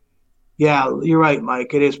ESP. Yeah, you're right,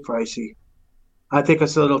 Mike. It is pricey. I think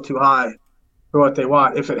it's a little too high for what they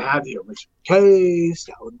want. If it had the original case,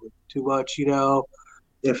 that would be too much,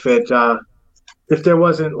 If there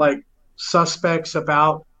wasn't like suspects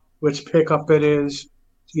about which pickup it is,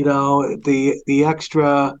 the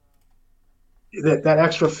extra that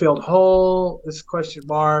extra filled hole, this question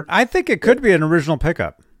mark. I think it could be an original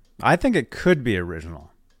pickup. I think it could be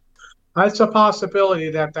original. That's a possibility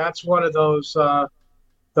that's one of those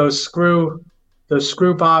screw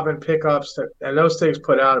bobbin pickups and those things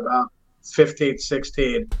put out about 15,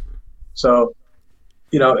 16. So,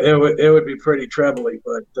 it would be pretty trebly,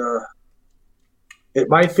 but it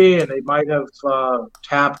might be, and they might have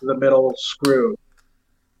tapped the middle screw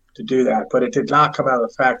to do that, but it did not come out of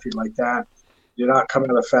the factory like that. It did not come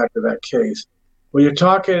out of the factory that case. When you're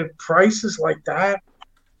talking prices like that,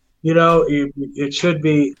 it should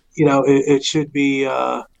be, it should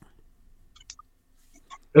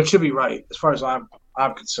be right as far as I'm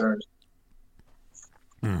concerned.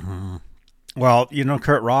 Mm-hmm. Well,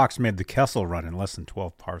 Kurt Rocks made the Kessel run in less than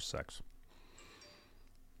 12 parsecs.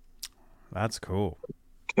 That's cool.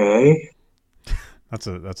 Okay. That's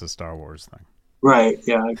a Star Wars thing. Right.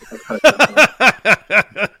 Yeah.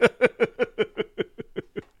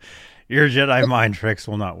 Your Jedi mind tricks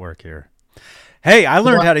will not work here. Hey, I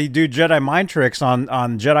learned how to do Jedi mind tricks on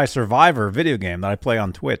Jedi Survivor video game that I play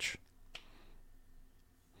on Twitch.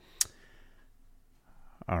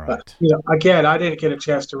 All right. Again, I didn't get a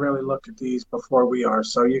chance to really look at these before we are,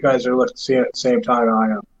 so you guys are seeing it at the same time I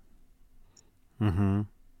am. Mm-hmm.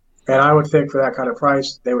 And I would think for that kind of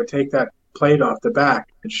price, they would take that plate off the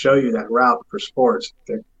back and show you that route for sports.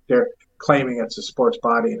 They're claiming it's a sports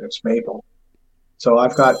body and it's maple. So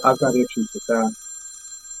I've got issues with that.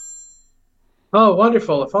 Oh,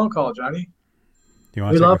 wonderful! A phone call, Johnny. Do you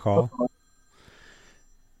want to take a call?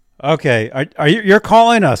 Okay, are you're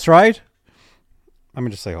calling us, right? Let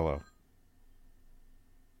me just say hello.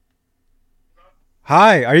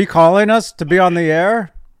 Hi, are you calling us to be on the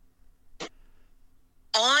air?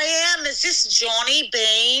 I am. Is this Johnny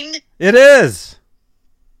Bean? It is.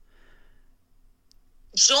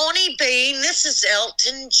 Johnny Bean, this is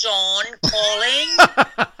Elton John calling.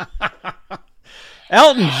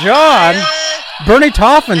 Elton John? Bernie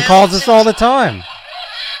Taupin calls us all the time.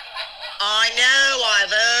 I know.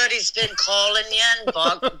 I've heard he's been calling you and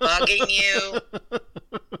bugging you.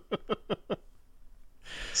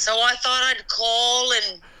 So I thought I'd call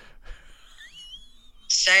and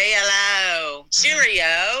say hello.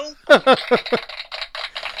 Cheerio.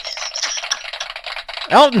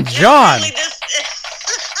 Elton John. Really,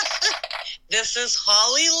 this is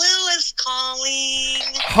Holly Lewis calling.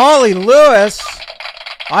 Holly Lewis?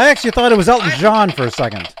 I actually thought it was Elton John for a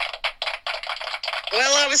second.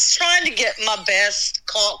 Well, I was trying to get my best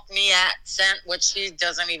Cockney accent, which he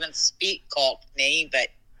doesn't even speak Cockney, but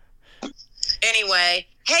anyway.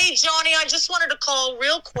 Hey, Johnny, I just wanted to call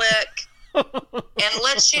real quick and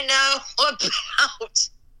let you know about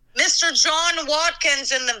Mr. John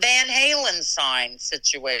Watkins and the Van Halen sign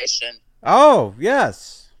situation. Oh,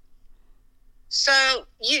 yes. So,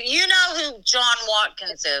 you know who John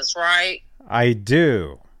Watkins is, right? I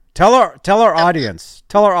do. Tell our audience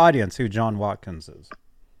who John Watkins is.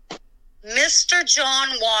 Mr. John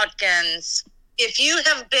Watkins, if you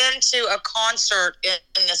have been to a concert in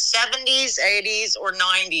the 70s, 80s, or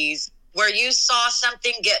 90s where you saw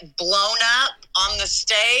something get blown up on the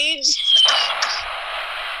stage,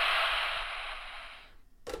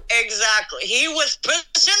 exactly. He was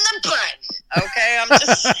pushing the button. Okay, I'm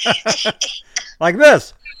just like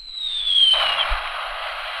this.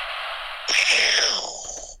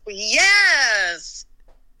 Yes.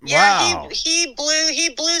 Wow. Yeah, he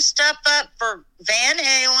blew stuff up for Van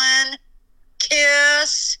Halen,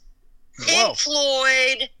 Kiss, Pink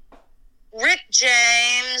Floyd, Rick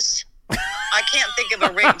James. I can't think of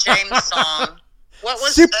a Rick James song. What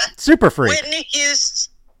was Super Freak? Whitney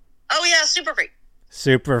Houston. Oh yeah, Super Freak.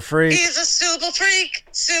 Super Freak. He's a super freak.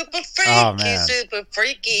 Super freak. Oh, man. He's super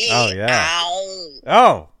freaky. Oh, yeah. Ow.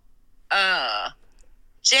 Oh.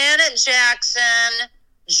 Janet Jackson,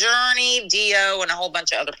 Journey, Dio, and a whole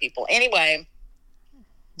bunch of other people. Anyway,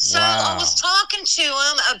 so I was talking to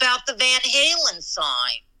him about the Van Halen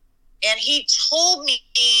sign, and he told me,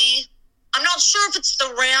 I'm not sure if it's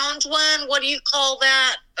the round one. What do you call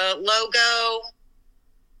that? Logo?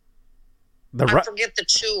 I forget the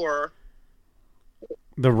tour.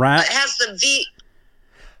 The It has the V.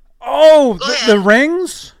 Oh, the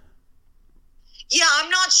rings? Yeah, I'm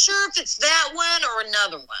not sure if it's that one or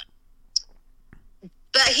another one.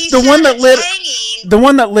 But he the said one that lit hanging. The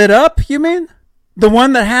one that lit up, you mean? The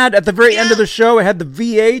one that had at the very end of the show, it had the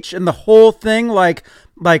VH and the whole thing, like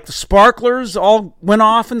the sparklers all went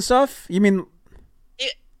off and stuff. You mean?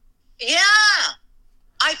 Yeah,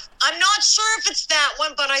 I'm not sure if it's that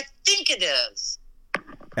one, but I think it is.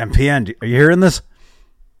 MPN, are you hearing this?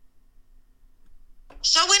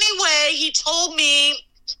 So anyway, he told me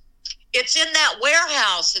it's in that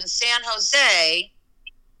warehouse in San Jose.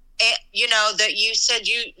 And, you know, that you said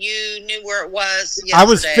you knew where it was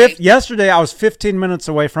yesterday. Yesterday I was 15 minutes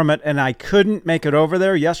away from it, and I couldn't make it over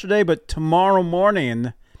there yesterday, but tomorrow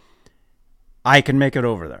morning I can make it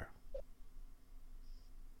over there.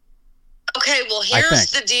 Okay, well,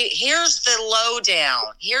 here's the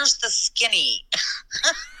lowdown. Here's the skinny.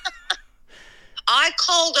 I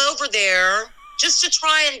called over there just to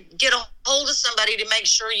try and get a hold of somebody to make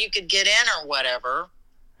sure you could get in or whatever.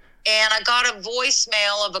 And I got a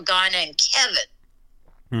voicemail of a guy named Kevin.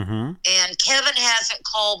 Mm-hmm. And Kevin hasn't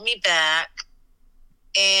called me back.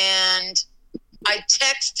 And I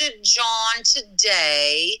texted John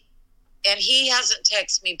today, and he hasn't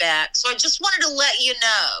texted me back. So I just wanted to let you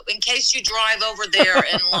know, in case you drive over there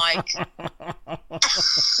and, like,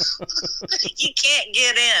 you can't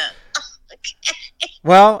get in.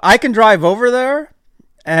 Well, I can drive over there,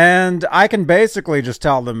 and I can basically just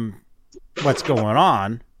tell them what's going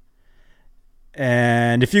on.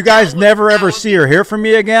 And if you guys never ever see or hear from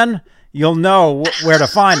me again, you'll know where to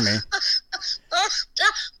find me.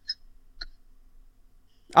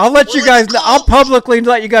 I'll let you guys know. I'll publicly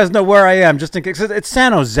let you guys know where I am, just in case. It's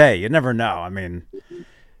San Jose. You never know. I mean,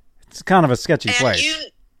 it's kind of a sketchy place.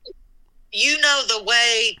 You know the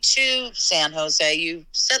way to San Jose. You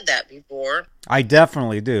said that before. I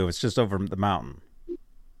definitely do. It's just over the mountain.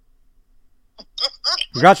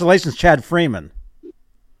 Congratulations, Chad Freeman.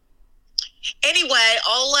 Anyway,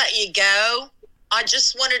 I'll let you go. I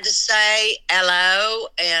just wanted to say hello,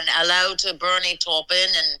 and hello to Bernie Taupin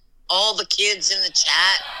and all the kids in the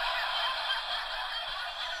chat.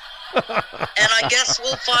 And I guess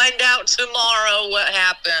we'll find out tomorrow what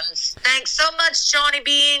happens. Thanks so much, Johnny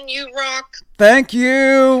Bean. You rock. Thank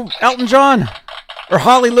you, Elton John. Or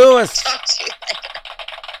Holly Lewis. Talk to you later.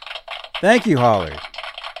 Thank you, Holly.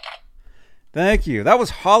 Thank you. That was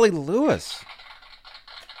Holly Lewis.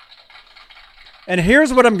 And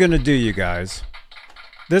here's what I'm going to do, you guys.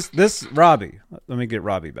 This Robbie. Let me get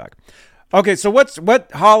Robbie back. Okay, so what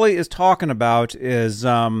Holly is talking about is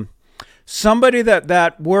somebody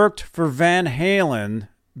that worked for Van Halen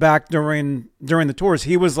back during the tours.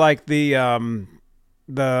 He was like the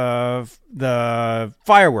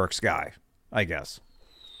fireworks guy, I guess.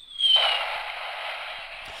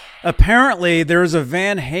 Apparently, there's a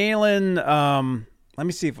Van Halen. Let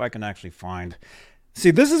me see if I can actually find.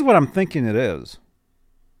 See, this is what I'm thinking it is.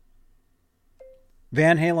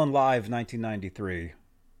 Van Halen Live 1993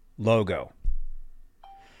 logo.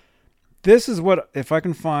 This is what, if I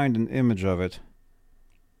can find an image of it.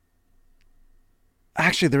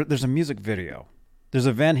 Actually, there's a music video. There's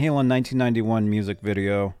a Van Halen 1991 music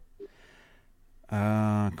video.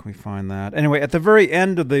 Can we find that? Anyway, at the very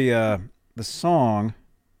end of the song,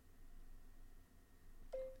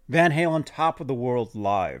 Van Halen Top of the World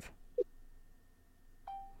Live.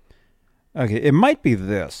 Okay, it might be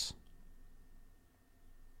this.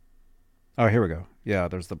 Oh, here we go. Yeah,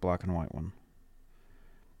 there's the black and white one.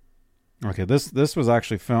 Okay, this was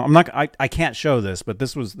actually filmed. I can't show this, but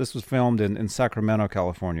this was filmed in Sacramento,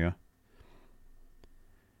 California.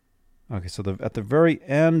 Okay, so at the very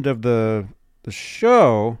end of the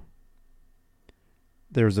show,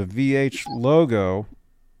 there's a VH logo.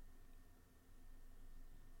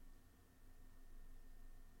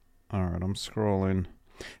 All right, I'm scrolling.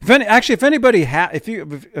 If anybody if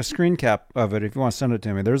you a screen cap of it, if you want to send it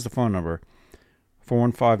to me, there's the phone number,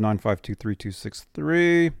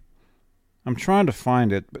 415-952-3263. I'm trying to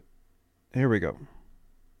find it, but here we go.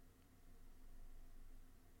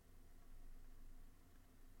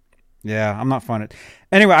 Yeah, I'm not finding it.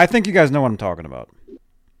 Anyway, I think you guys know what I'm talking about.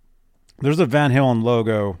 There's a Van Halen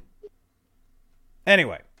logo.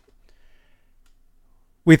 Anyway,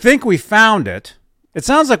 we think we found it. It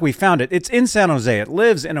sounds like we found it. It's in San Jose. It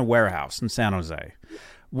lives in a warehouse in San Jose.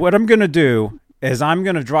 What I'm going to do is I'm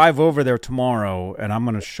going to drive over there tomorrow, and I'm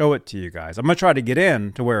going to show it to you guys. I'm going to try to get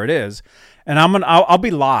in to where it is, and I'll be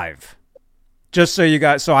live, just so you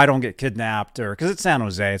guys, so I don't get kidnapped, or because it's San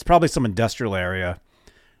Jose. It's probably some industrial area,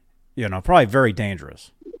 probably very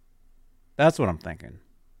dangerous. That's what I'm thinking.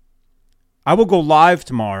 I will go live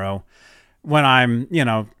tomorrow when I'm,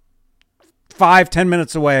 5-10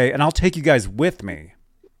 minutes away, and I'll take you guys with me,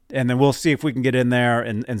 and then we'll see if we can get in there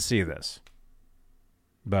and see this.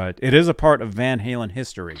 But it is a part of Van Halen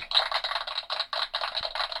history.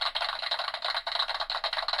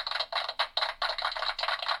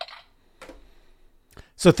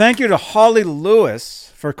 So thank you to Holly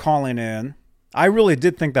Lewis for calling in. I really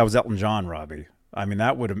did think that was Elton John, Robbie. I mean,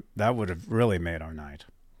 that would have really made our night.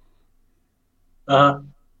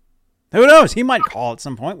 Who knows? He might call at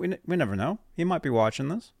some point. We never know. He might be watching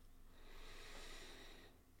this.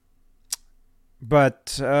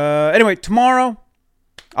 But anyway, tomorrow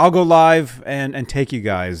I'll go live and take you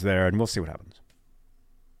guys there, and we'll see what happens.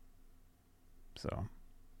 So.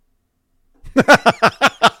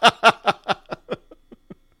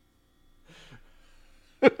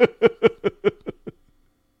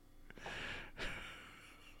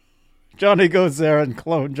 Johnny goes there and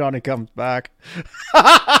clone Johnny comes back.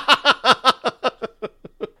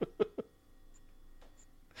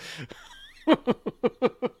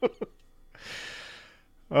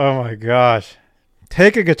 Oh my gosh.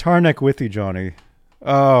 Take a guitar neck with you, Johnny.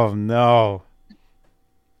 Oh no.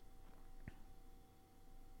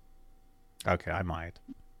 Okay, I might.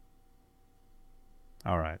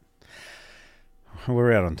 All right.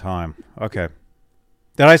 We're out on time. Okay.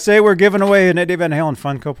 Did I say we're giving away an Eddie Van Halen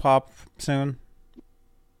Funko Pop soon?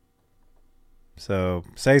 So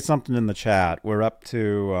say something in the chat. We're up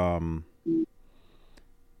to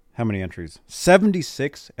how many entries?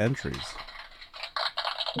 76 entries.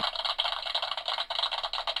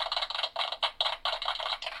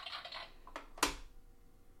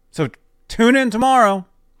 So tune in tomorrow.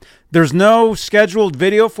 There's no scheduled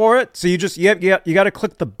video for it, so you got to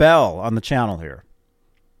click the bell on the channel here.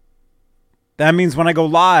 That means when I go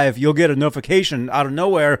live, you'll get a notification out of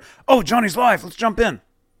nowhere. Oh, Johnny's live. Let's jump in.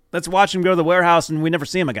 Let's watch him go to the warehouse, and we never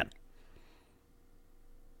see him again.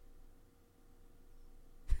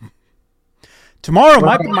 Tomorrow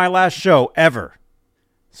might be my last show ever,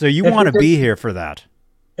 so you want to be here for that.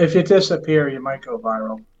 If you disappear, you might go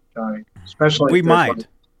viral, Johnny. Especially if there's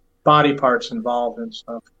body parts involved and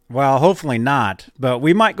stuff. Well, hopefully not, but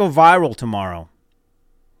we might go viral tomorrow.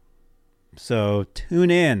 So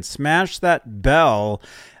tune in, smash that bell,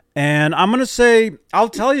 and I'm going to say, I'll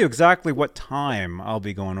tell you exactly what time I'll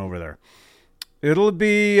be going over there. It'll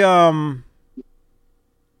be about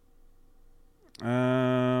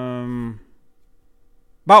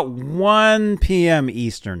 1 p.m.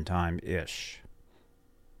 Eastern time-ish.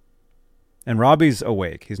 And Robbie's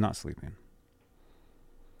awake. He's not sleeping.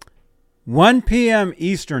 1 p.m.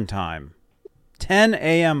 Eastern Time, 10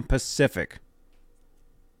 a.m. Pacific,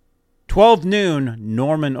 12 noon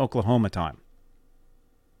Norman, Oklahoma time.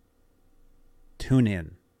 Tune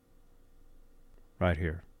in. Right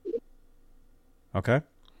here. Okay?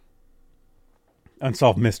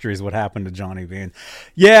 Unsolved Mysteries, what happened to Johnny Bean.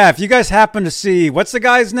 Yeah, if you guys happen to see, what's the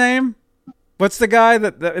guy's name? What's the guy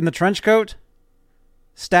that in the trench coat?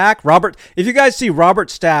 Stack? Robert. If you guys see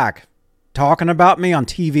Robert Stack talking about me on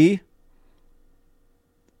TV...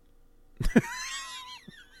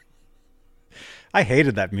 I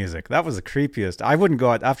hated that music. That was the creepiest. I wouldn't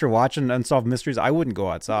go out after watching Unsolved Mysteries. I wouldn't go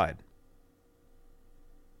outside.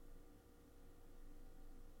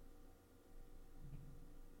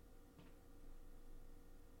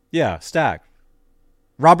 Yeah, Stack.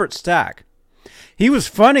 Robert Stack. He was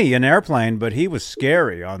funny in Airplane, but he was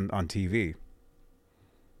scary on TV.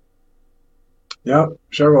 Yep,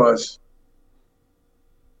 sure was.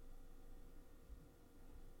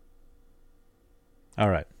 All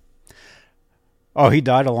right. Oh, he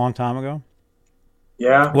died a long time ago?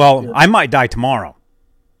 Yeah. Well, yeah. I might die tomorrow.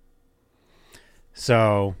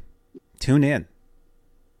 So, tune in.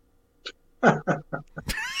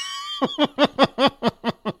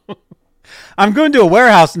 I'm going to a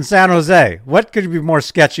warehouse in San Jose. What could be more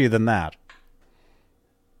sketchy than that?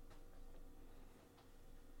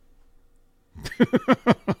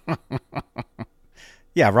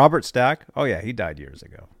 Yeah, Robert Stack. Oh, yeah, he died years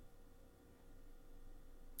ago.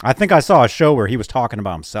 I think I saw a show where he was talking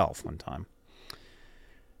about himself one time.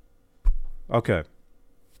 Okay.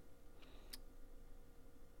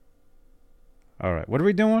 All right. What are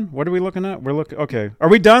we doing? What are we looking at? We're looking. Okay. Are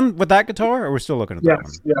we done with that guitar, or are we still looking at that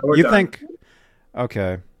one? Yeah, we're you done. think?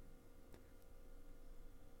 Okay.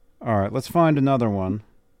 All right. Let's find another one.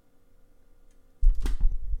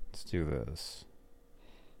 Let's do this.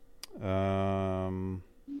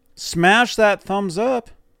 Smash that thumbs up.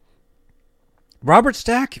 Robert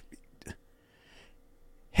Stack.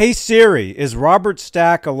 Hey Siri, is Robert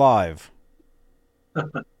Stack alive?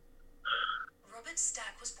 Robert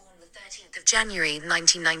Stack was born the 13th of January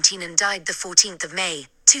 1919 and died the 14th of May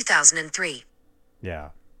 2003. Yeah.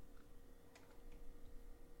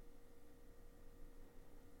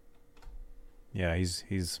 Yeah,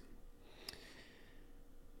 he's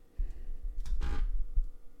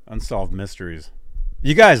Unsolved Mysteries.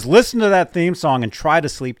 You guys listen to that theme song and try to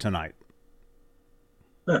sleep tonight.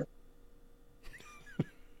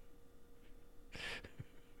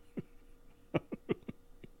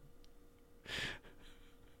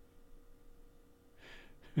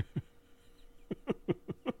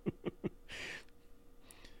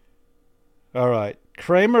 All right.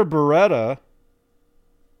 Kramer Beretta.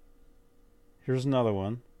 Here's another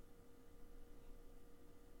one.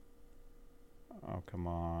 Oh, come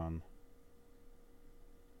on.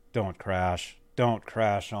 Don't crash. Don't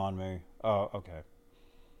crash on me. Oh, okay.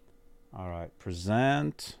 All right.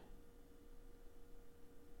 Present.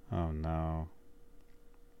 Oh, no.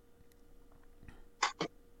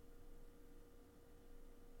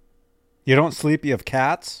 You don't sleep? You have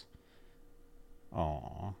cats?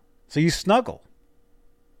 Aw. So you snuggle.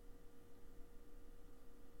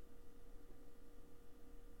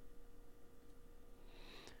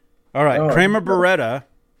 All right. Kramer Beretta,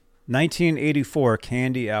 1984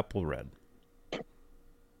 Candy Apple Red.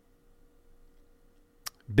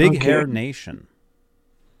 Big Hair Nation.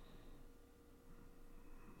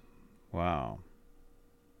 Wow.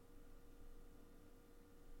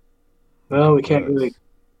 Well, we can't really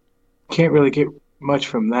get much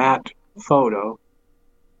from that photo.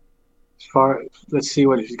 Let's see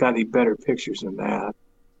what if he's got any better pictures than that.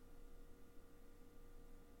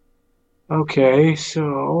 Okay,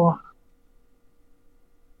 so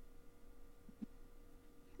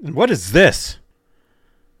And what is this?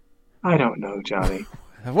 I don't know, Johnny.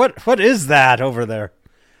 What is that over there?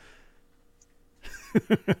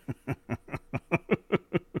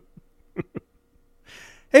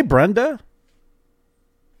 Hey, Brenda.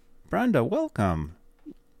 Brenda, welcome.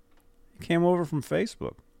 You came over from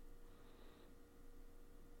Facebook.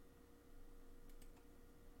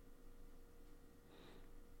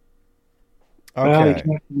 Okay. Well, you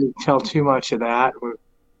can't really tell too much of that.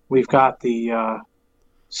 We've got the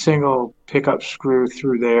single pickup screw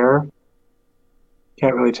through there.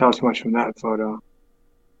 Can't really tell too much from that photo.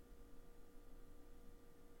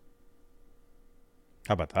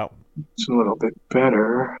 How about that one? It's a little bit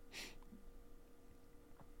better.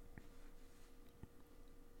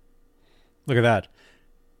 Look at that.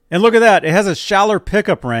 And look at that. It has a shallower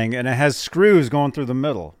pickup ring and it has screws going through the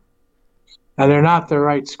middle. And they're not the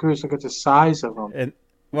right screws. Look at the size of them.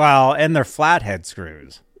 And they're flathead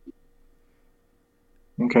screws.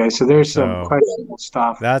 Okay, so there's some questionable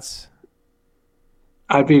stuff.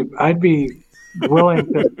 I'd be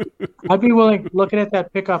willing looking at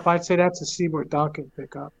that pickup. I'd say that's a Seymour Duncan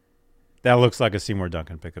pickup, That looks like a Seymour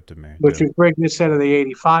Duncan pickup to me. which would bring this out of the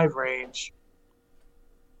 85 range.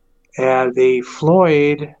 And the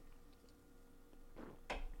Floyd,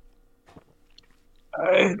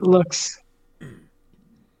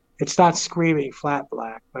 it's not screaming flat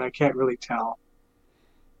black, but I can't really tell.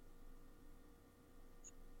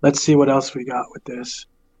 Let's see what else we got with this.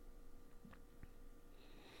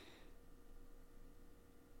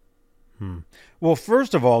 Well,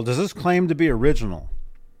 first of all, does this claim to be original?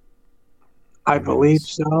 I believe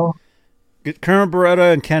so. Current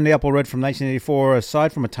Beretta and Candy Apple Red from 1984.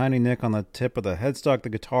 Aside from a tiny nick on the tip of the headstock, the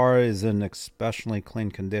guitar is in exceptionally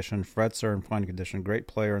clean condition. Frets are in fine condition. Great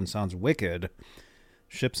player and sounds wicked.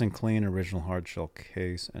 Ships in clean original hard shell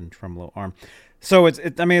case and tremolo arm. So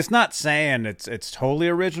it's not saying it's totally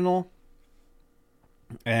original.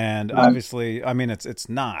 And obviously, it's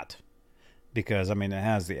not, because it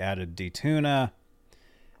has the added detuna.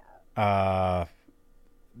 That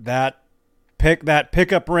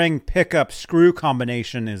pickup ring pickup screw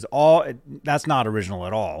combination is that's not original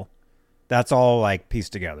at all. That's all like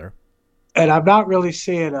pieced together. And I'm not really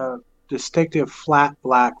seeing a distinctive flat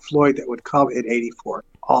black Floyd that would come in 84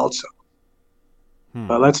 also.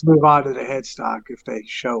 But let's move on to the headstock if they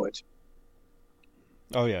show it.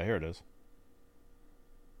 Oh yeah, here it is.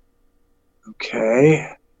 Okay.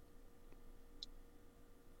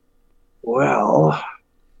 Well,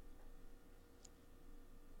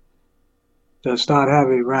 Does not have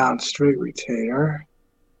a round string retainer.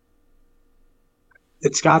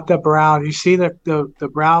 It's got the brown. You see the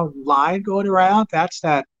brown line going around? That's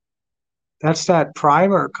that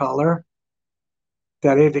primer color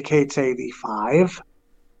that indicates 85.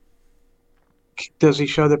 Does he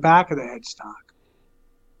show the back of the headstock?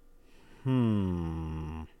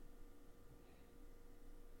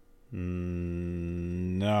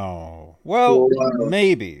 No. Well,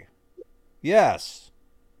 maybe. Yes.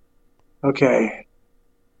 Okay.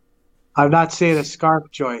 I'm not seeing a scarf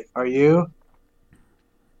joint. Are you?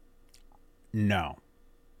 No.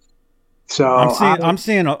 So I'm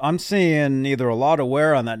seeing either a lot of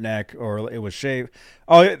wear on that neck or it was shaved.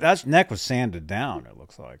 Oh, that neck was sanded down, it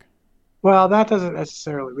looks like. Well, that doesn't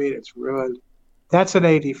necessarily mean it's ruined. That's an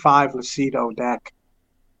 85 Lucido neck.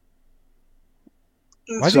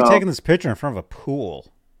 Why is he taking this picture in front of a pool?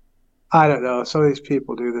 I don't know. Some of these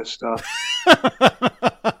people do this stuff.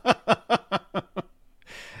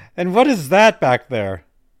 And what is that back there?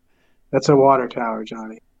 That's a water tower,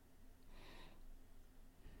 Johnny.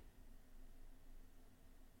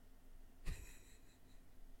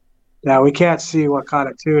 Now, we can't see what kind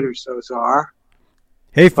of tuners those are.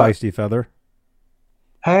 Hey, Feisty Feather.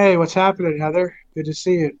 Hey, what's happening, Heather? Good to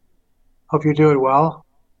see you. Hope you're doing well.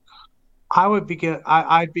 I'd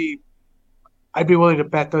be willing to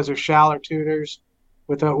bet those are shallow tuners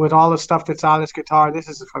with all the stuff that's on this guitar. This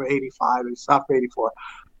is from 85 and it's not from 84.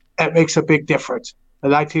 It makes a big difference. The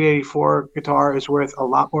 1984 guitar is worth a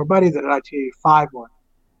lot more money than a 1985 one.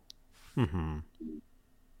 Mm-hmm.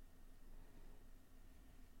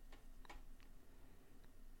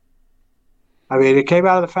 I mean, it came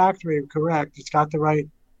out of the factory, correct. It's got the right,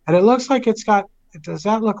 and it looks like does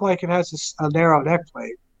that look like it has a narrow neck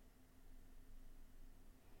plate?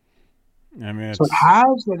 I mean, so it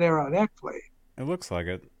has the narrow neck plate. It looks like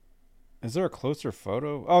it. Is there a closer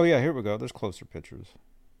photo? Oh, yeah, here we go. There's closer pictures.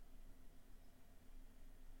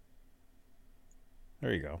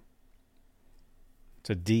 There you go. It's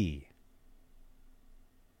a D.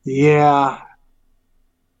 Yeah.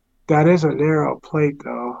 That is a narrow plate,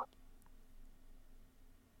 though.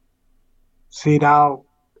 See, now,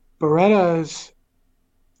 Berettas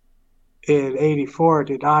in 84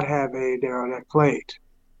 did not have a narrow neck plate.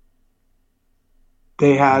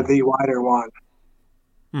 They had the wider one.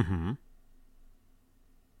 Mm-hmm.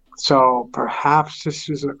 So perhaps this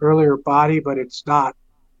is an earlier body, but it's not.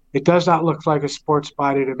 It does not look like a sports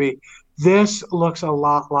body to me. This looks a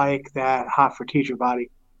lot like that Hot for Teacher body.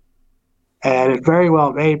 And it very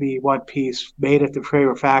well may be one piece made at the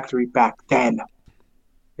Kramer factory back then.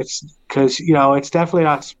 It's because, it's definitely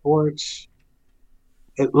not sports.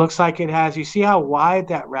 It looks like it has, you see how wide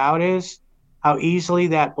that route is? How easily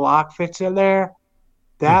that block fits in there?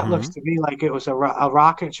 That looks to me like it was a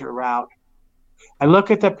Rockinger route. And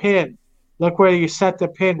look at the pin. Look where you set the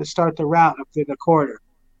pin to start the route up in the corner.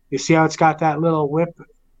 You see how it's got that little whip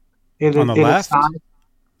on the left? Side?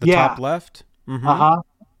 The top left? Mm-hmm. Uh-huh.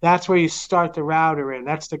 That's where you start the router in.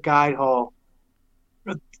 That's the guide hole.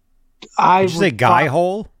 Did you say guy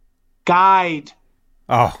hole? Guide.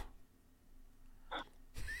 Oh.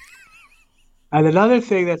 And another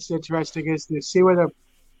thing that's interesting is to see where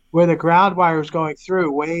the ground wire is going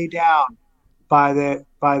through, way down by the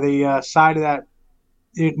side of that,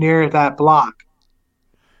 near that block.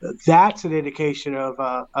 That's an indication of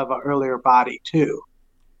an earlier body too.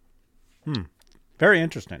 Very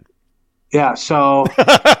interesting. Yeah, so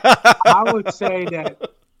I would say that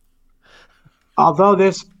although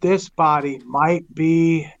this body might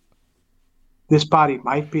be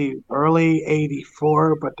early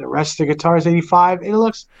 84, but the rest of the guitar is 85,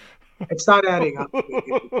 it's not adding up.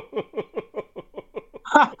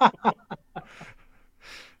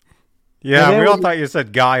 Yeah, we all thought you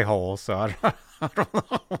said guy hole, so I don't know.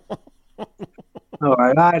 All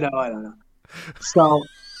right, I know. So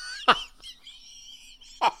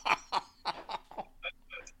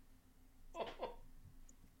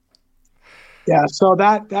yeah, so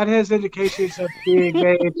that has indications of being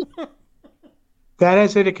made. That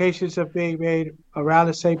has indications of being made around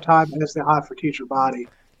the same time as the Hot for Teacher body.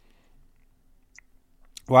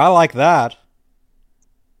 Well, I like that.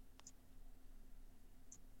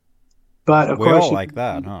 But of we course, all like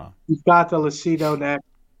that, huh? You've got the Lucido neck.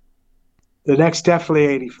 The neck's definitely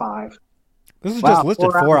 85. This is just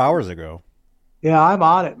listed 4 hours ago. Yeah, I'm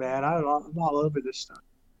on it, man. I'm all over this stuff.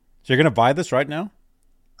 So you're gonna buy this right now?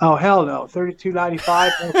 Oh hell no!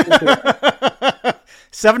 $32.95.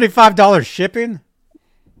 $75 shipping.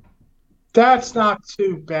 That's not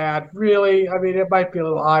too bad, really. I mean, it might be a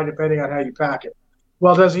little high depending on how you pack it.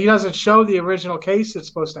 Well, he doesn't show the original case it's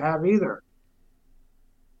supposed to have either.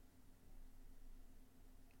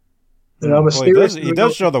 You know, Well, he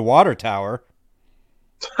does show the water tower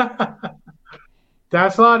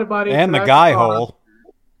That's a lot of money. and for the that guy guitar. hole.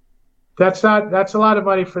 That's a lot of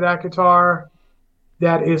money for that guitar.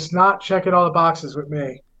 That is not checking all the boxes with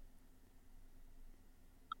me.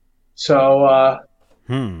 So,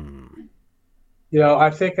 you know, I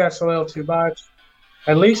think that's a little too much.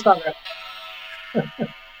 At least on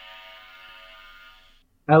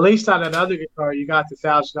another guitar, you got the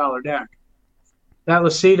 $1,000 neck. That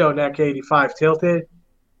Lucido neck 85 tilted.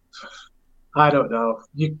 I don't know.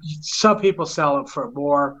 Some people sell them for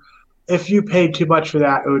more. If you paid too much for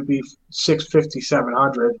that, it would be $650,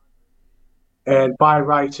 $700. And by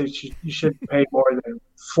rights, you shouldn't pay more than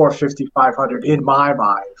 $450, $500 in my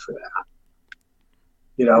mind for that.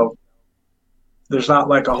 You know, there's not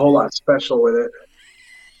like a whole lot special with it.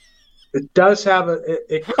 It does have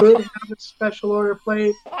it could have a special order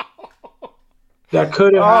plate. That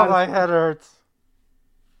could have had. My head hurts.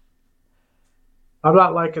 I'm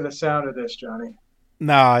not liking the sound of this, Johnny.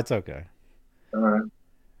 No, it's okay. All right.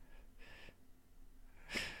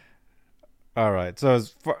 All right. So as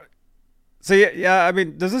far, so yeah, I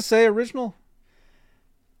mean, does this say original?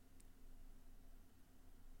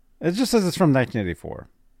 It just says it's from 1984.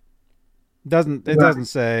 It doesn't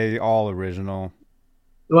say all original.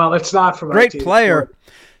 Well, it's not from Great 1984. player.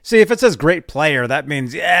 See, if it says great player, that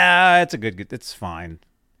means it's fine.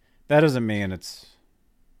 That doesn't mean it's.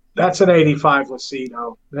 That's an 85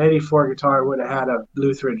 Lucido. An 84 guitar would have had a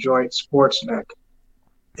Lutheran joint sports neck.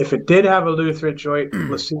 If it did have a Lutheran joint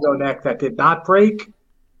Lucido neck that did not break,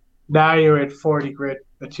 now you're in 40 grit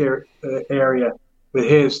material area. With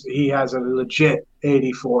he has a legit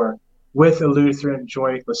 84 with a Lutheran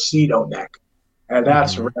joint Lucido neck, and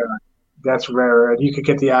that's rare. That's rare, and you could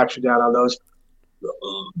get the action down on those.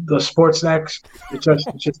 The sports necks, it just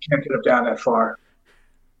can't get them down that far.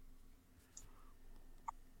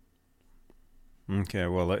 Okay,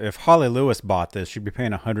 well, if Holly Lewis bought this, she'd be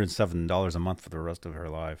paying $107 a month for the rest of her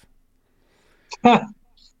life. Yeah.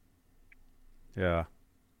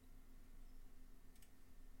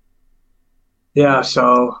 Yeah,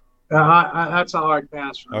 so that's a hard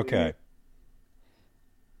pass for me. Okay.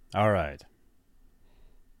 All right.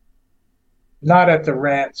 Not at the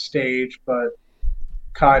rant stage, but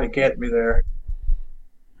kind of get me there.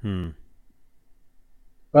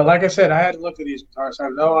 But like I said, I had to look at these guitars. I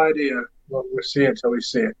have no idea what we'll see until we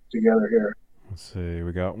see it together here. Let's see.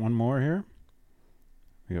 We got one more here.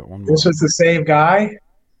 This is the same guy?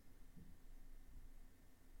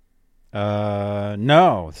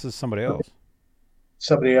 No, this is somebody else.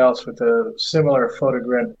 Somebody else with a similar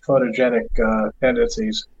photogenic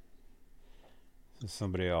tendencies. This is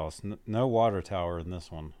somebody else. No water tower in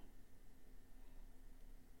this one.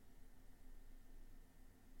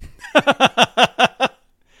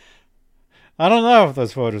 I don't know if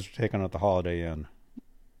those photos were taken at the Holiday Inn.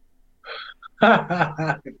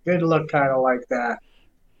 It did look kind of like that.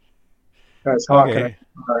 That's okay.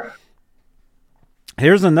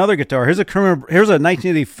 Here's another guitar. Here's a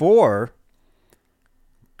 1984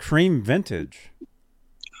 cream vintage.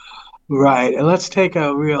 Right, and let's take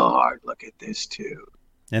a real hard look at this too.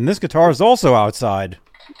 And this guitar is also outside.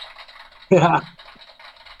 Yeah.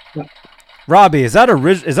 Robbie, is that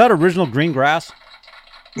original green grass?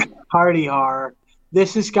 Hardy har.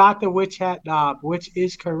 This has got the witch hat knob, which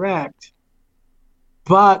is correct.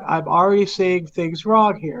 But I'm already seeing things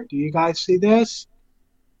wrong here. Do you guys see this?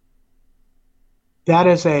 That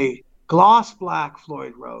is a gloss black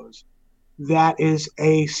Floyd Rose. That is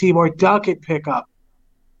a Seymour Duncan pickup.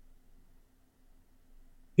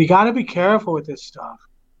 You got to be careful with this stuff.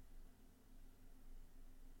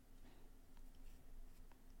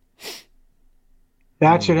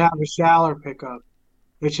 That should have a Schaller pickup.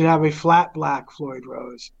 It should have a flat black Floyd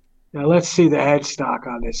Rose. Now let's see the headstock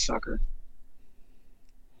on this sucker.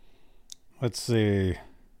 Let's see.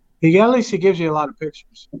 At least he gives you a lot of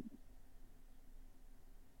pictures.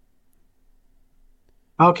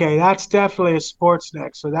 Okay, that's definitely a sports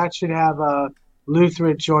neck, so that should have a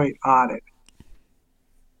Lutheran joint on it.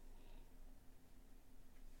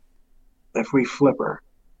 If we flip her.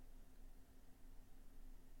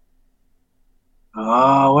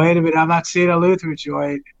 Oh, wait a minute. I'm not seeing a Lutheran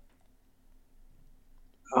joint.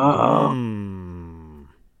 Uh-oh.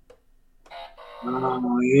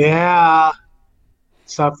 Oh, yeah.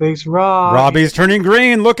 Something's wrong. Robbie's turning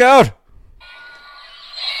green. Look out.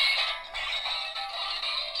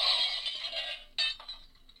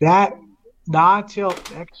 That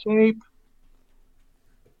non-tilt neck shape.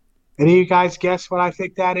 Any of you guys guess what I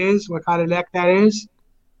think that is? What kind of neck that is?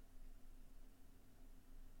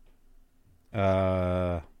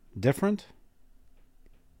 Different?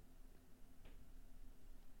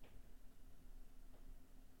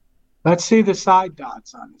 Let's see the side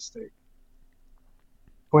dots on this thing.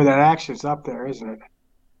 Boy, that action's up there, isn't it?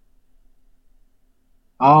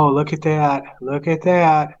 Oh, look at that. Look at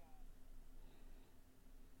that.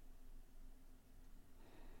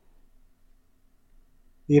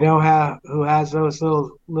 You know who has those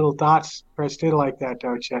little dots pressed in like that,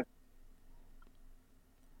 don't you?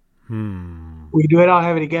 We don't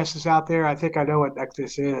have any guesses out there. I think I know what neck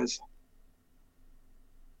this is.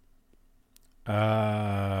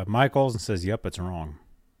 Mike Olsen says, "Yep, it's wrong."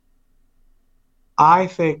 I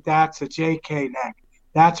think that's a JK neck.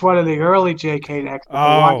 That's one of the early JK necks.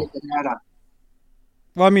 Oh.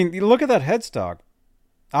 Well, I mean, you look at that headstock.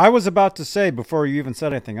 I was about to say before you even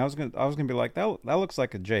said anything, I was gonna be like, that looks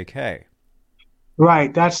like a JK.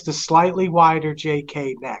 Right, that's the slightly wider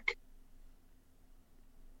JK neck,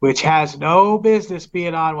 which has no business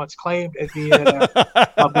being on what's claimed at the end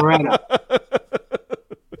of Beretta.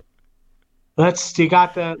 Let's take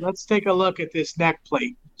a look at this neck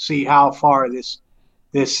plate. See how far this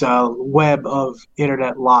web of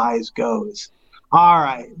internet lies goes. All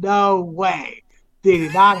right, no way. They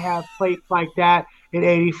did not have plates like that in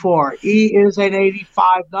 84. E is an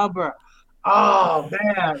 85 number. Oh,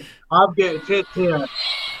 man, I'm getting hit here.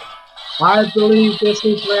 I believe this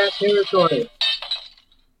is rat territory.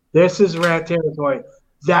 This is rat territory.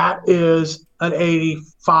 That is an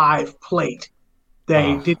 85 plate.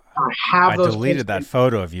 They did not have those. I deleted that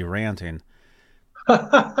photo of you ranting.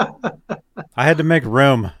 I had to make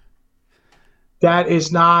room. That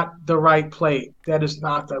is not the right plate. That is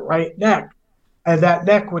not the right neck. And that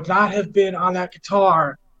neck would not have been on that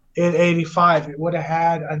guitar in 85. It would have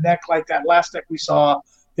had a neck like that last neck we saw,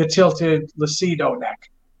 the tilted Lucido neck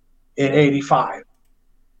in 85.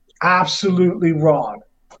 Absolutely wrong.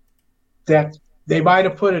 That they might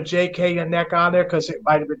have put a JK neck on there because it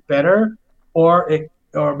might have been better, or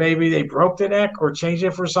maybe they broke the neck or changed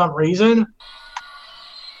it for some reason.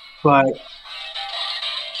 But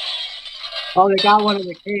they got one in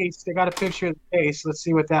the case. They got a picture of the case. Let's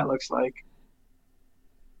see what that looks like.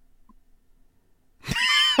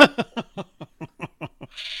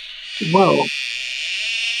 Whoa.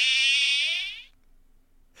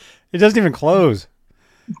 It doesn't even close.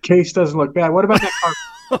 The case doesn't look bad. What about that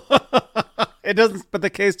carpet? It doesn't, but the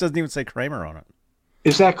case doesn't even say Kramer on it.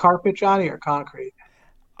 Is that carpet, Johnny, or concrete?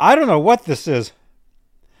 I don't know what this is.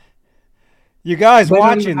 You guys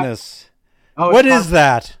watching this. What is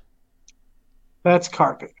that? That's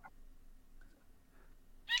carpet.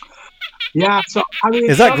 Yeah, so I mean,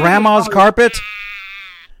 is that grandma's carpet?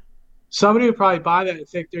 Somebody would probably buy that and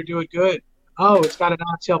think they're doing good. Oh, it's got an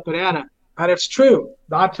odd-tailed banana. And it's true.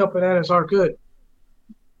 The odd-tailed bananas are good.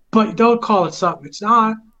 But don't call it something it's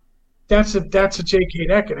not. That's a JK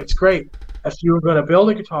neck, and it's great. If you were going to build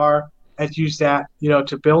a guitar and use that,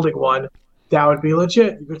 to building one, that would be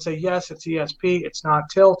legit. You could say, yes, it's ESP, it's not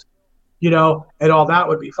tilt, and all that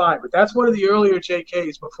would be fine. But that's one of the earlier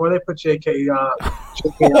JKs before they put JK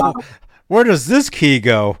on. Where does this key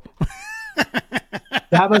go?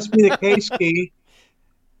 That must be the case key.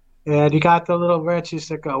 And you got the little wrenches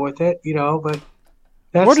that go with it, but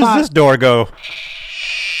that's where does this door go?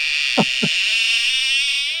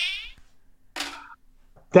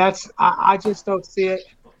 I just don't see it.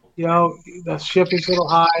 The shipping's a little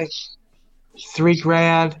high.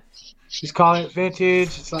 $3,000. He's calling it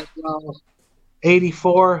vintage. It's like,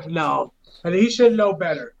 84. No. And he should know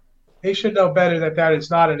better. He should know better that is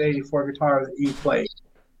not an 84 guitar that he played.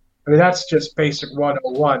 I mean, that's just basic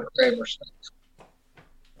 101 Kramer stuff.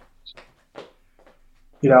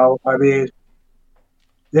 I mean,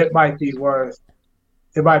 it might be worth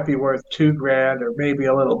 $2,000 or maybe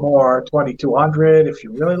a little more, $2,200 if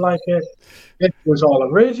you really like it. It was all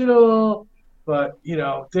original, but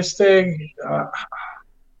this thing,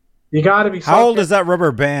 you got to be. How old is that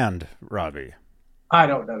rubber band, Robbie? I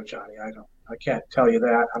don't know, Johnny. I can't tell you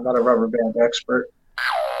that. I'm not a rubber band expert.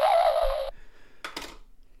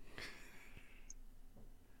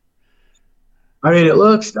 I mean, it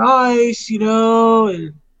looks nice,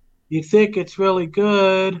 and you think it's really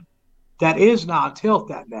good. That is not tilt,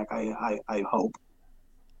 that neck, I hope.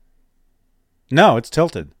 No, it's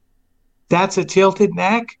tilted. That's a tilted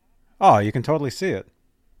neck? Oh, you can totally see it.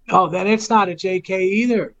 Oh, then it's not a JK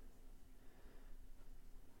either.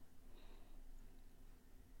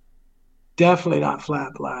 Definitely not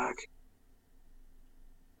flat black.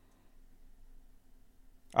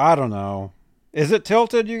 I don't know. Is it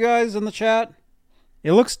tilted, you guys, in the chat?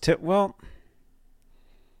 It looks well.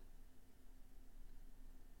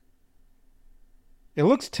 It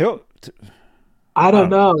looks tilted. I don't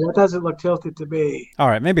know. That doesn't look tilted to me. All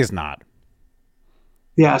right, maybe it's not.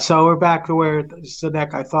 Yeah, so we're back to where it's the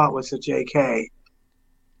neck I thought was a JK.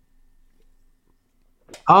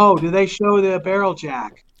 Oh, do they show the barrel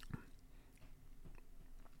jack?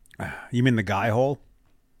 You mean the guy hole?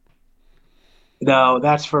 No,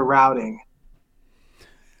 that's for routing.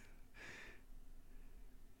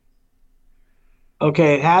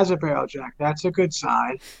 Okay, it has a barrel jack. That's a good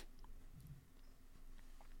sign.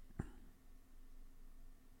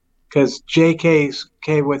 Because JK's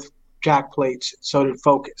came with jack plates, so did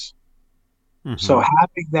Focus. Mm-hmm. So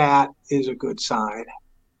having that is a good sign.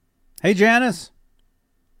 Hey, Janice.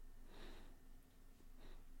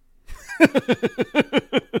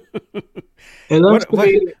 It looks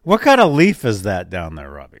what kind of leaf is that down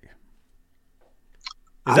there, Robbie?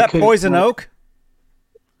 Is that poison oak?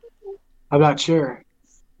 I'm not sure.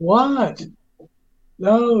 What?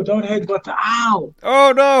 No, don't headbutt the ow.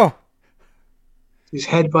 Oh, no. He's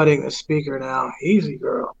headbutting the speaker now. Easy,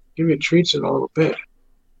 girl. Give you treats in a little bit.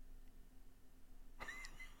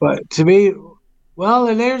 But to me, well,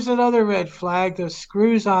 and there's another red flag. The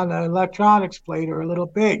screws on the electronics plate are a little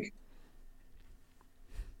big.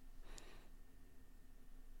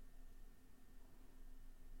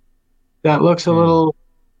 That looks a little,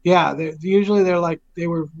 yeah. Usually they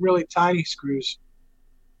were really tiny screws.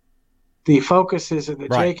 The Focuses and the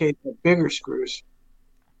JK are bigger screws.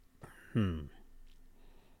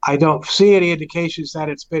 I don't see any indications that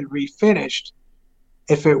it's been refinished.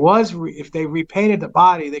 If it was, if they repainted the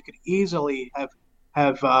body, they could easily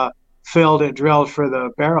have filled and drilled for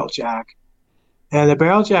the barrel jack. And the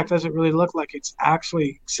barrel jack doesn't really look like it's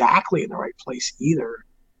actually exactly in the right place either.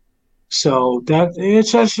 So that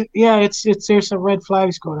it's just, it's there's some red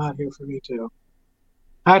flags going on here for me too.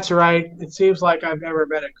 That's right. It seems like I've never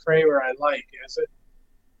met a Kramer I like, is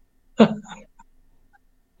it?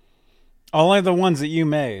 Only the ones that you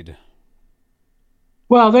made.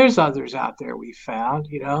 Well, there's others out there we found,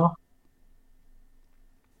 you know.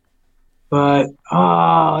 But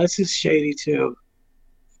this is shady too.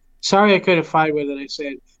 Sorry I couldn't find one that I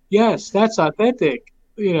said, yes, that's authentic.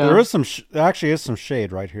 You know. There is there actually is some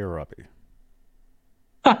shade right here, Robbie.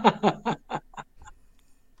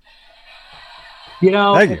 You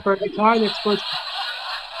know, for a guitar that's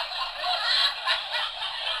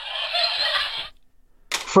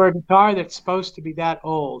supposed to be that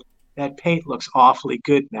old, that paint looks awfully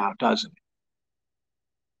good now, doesn't it?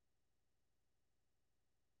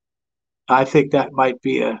 I think that might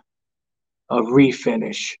be a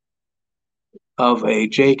refinish of a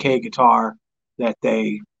JK guitar that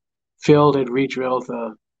they filled and re-drilled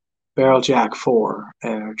the barrel jack for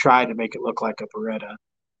and tried to make it look like a Beretta.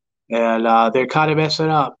 And they're kind of messing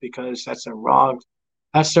up because that's the wrong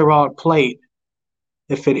plate.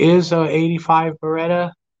 If it is a 85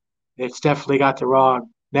 Beretta, it's definitely got the wrong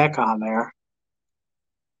neck on there.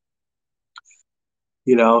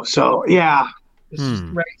 You know, so yeah, this just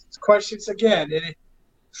raises questions again. And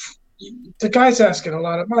the guy's asking a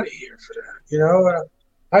lot of money here for that. You know,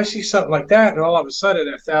 I see something like that, and all of a sudden,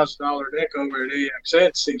 that $1,000 neck over at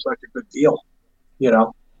AXN seems like a good deal. You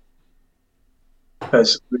know,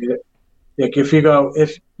 because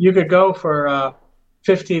if you could go for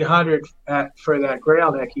 $1,500 for that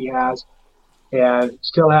Grail neck he has, and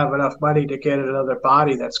still have enough money to get another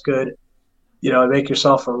body that's good, you know, make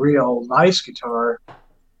yourself a real nice guitar.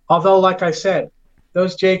 Although, like I said,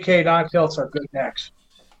 those JK non-tilts are good necks.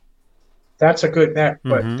 That's a good neck,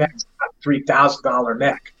 but that's not a $3,000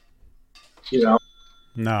 neck. You know.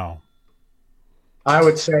 No. I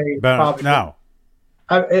would say probably no.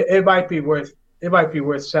 It might be worth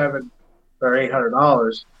 $700 or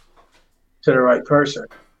 $800 to the right person,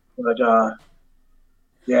 but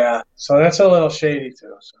yeah. So that's a little shady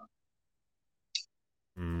too. So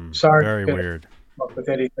sorry, very weird. Come up with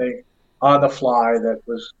anything on the fly that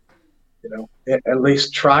was, you know, at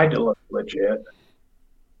least tried to look legit.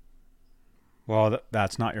 Well,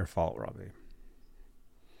 that's not your fault, Robbie.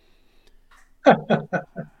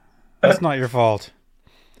 That's not your fault.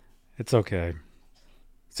 It's okay. It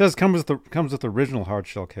says comes with original hard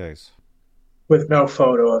shell case. With no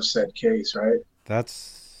photo of said case, right?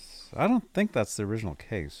 I don't think that's the original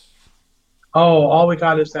case. Oh, all we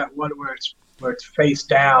got is that one where it's face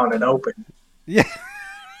down and open. Yeah.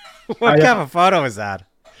 What kind of a photo is that?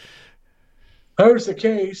 There's the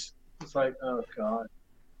case. It's like, oh god.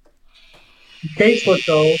 The case looks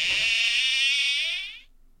old.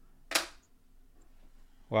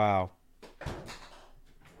 Wow.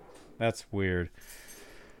 That's weird.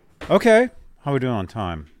 Okay. How are we doing on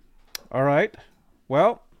time? All right.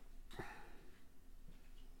 Well,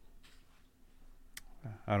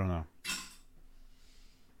 I don't know.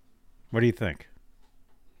 What do you think?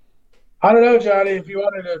 I don't know, Johnny. If you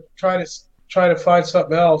wanted to try to find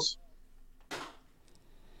something else,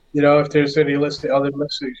 you know, if there's any other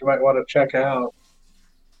listings you might want to check out.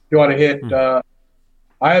 You want to hit?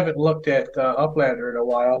 I haven't looked at Uplander in a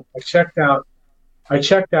while. I checked out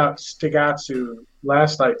Stigatsu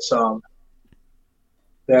last night's song.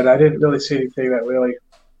 That I didn't really see anything that really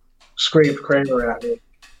screamed Kramer at me.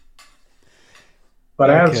 But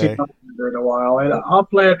I haven't seen Uplander in a while. And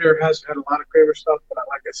Uplander has had a lot of Kramer stuff, but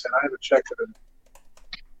like I said, I haven't checked it in.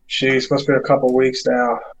 Jeez, must be a couple weeks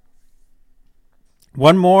now.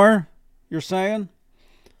 One more, you're saying?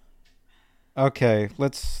 Okay,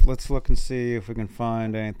 let's look and see if we can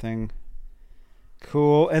find anything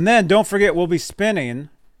cool. And then don't forget, we'll be spinning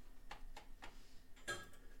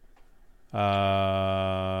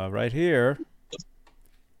right here.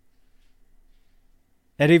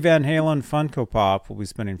 Eddie Van Halen Funko Pop will be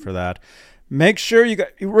spinning for that. Make sure you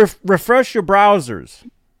refresh your browsers.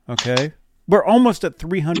 Okay, we're almost at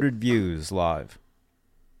 300 views live.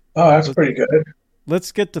 Oh, that's pretty good.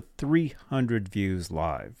 Let's get to 300 views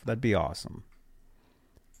live. That'd be awesome.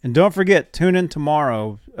 And don't forget, tune in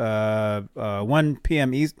tomorrow, 1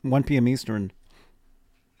 p.m. Eastern.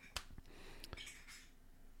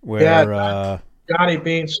 Where Johnny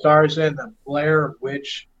Bean stars in the Blair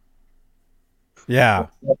Witch. Yeah.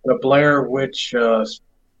 The Blair Witch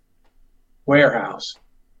warehouse.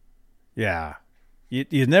 Yeah.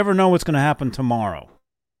 You never know what's going to happen tomorrow.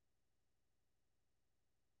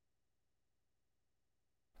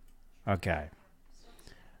 Okay.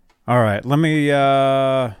 All right. Let me.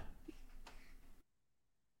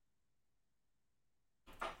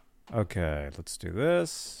 Okay. Let's do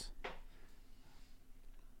this.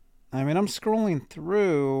 I mean, I'm scrolling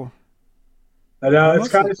through. I know it's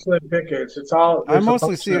kind of slim pickings. It's all. I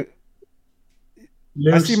mostly see it.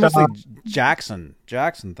 I see mostly Jackson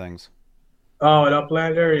things. Oh, an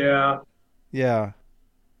Uplander, yeah. Yeah.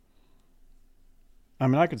 I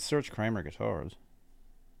mean, I could search Kramer guitars.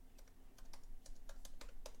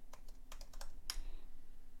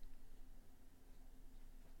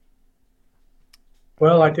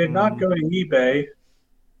 Well, I did not go to eBay.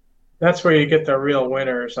 That's where you get the real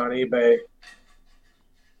winners on eBay.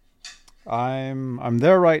 I'm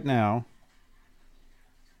there right now.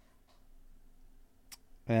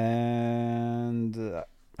 And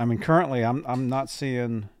I mean currently I'm not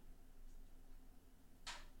seeing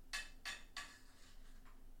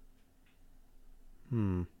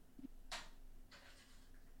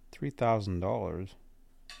 $3,000.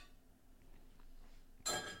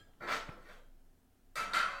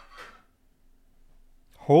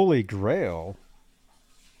 Holy Grail.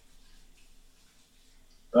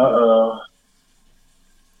 Uh-oh.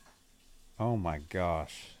 Oh my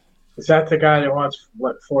gosh. Is that the guy that wants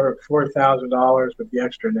 $4,000 with the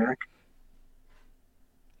extra neck?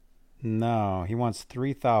 No, he wants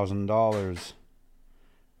 $3,000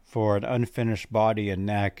 for an unfinished body and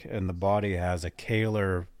neck, and the body has a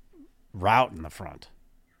Kaler route in the front.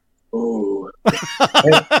 Ooh.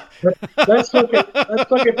 Let's look at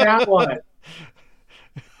that one.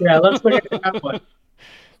 Yeah, let's look at that one.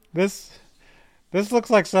 This looks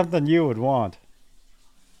like something you would want.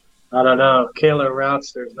 I don't know. Kaler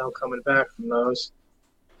routes, there's no coming back from those.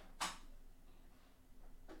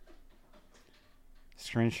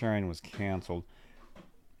 Screen sharing was canceled.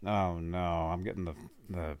 Oh no, I'm getting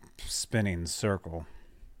the spinning circle.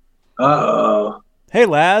 Uh-oh. Hey,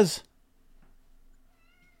 Laz.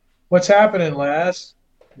 What's happening, Laz?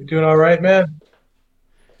 You doing all right, man?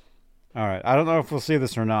 All right. I don't know if we'll see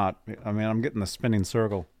this or not. I mean, I'm getting the spinning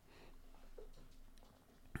circle.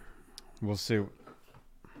 We'll see.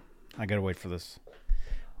 I gotta wait for this.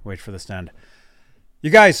 Wait for this to end. You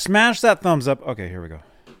guys, smash that thumbs up. Okay, here we go.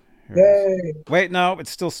 Yay. Wait, no, it's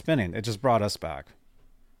still spinning. It just brought us back.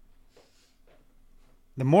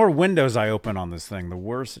 The more windows I open on this thing, the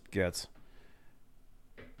worse it gets.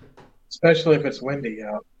 Especially if it's windy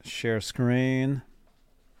out. Share screen.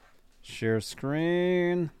 Share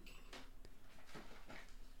screen.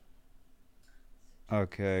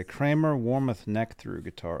 Okay, Kramer Warmoth neck through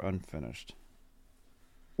guitar unfinished.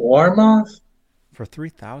 Warmoth? For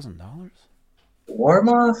 $3,000?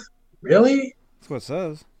 Warmoth? Really? That's what it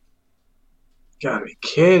says. You gotta be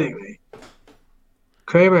kidding me.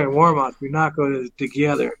 Kramer and Warmoth do not go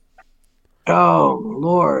together. Oh,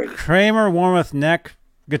 Lord. Kramer Warmoth neck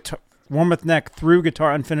guitar, Warmoth neck through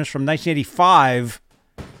guitar unfinished from 1985.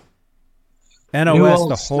 NOS,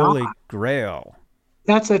 the Holy Grail.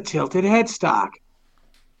 That's a tilted headstock.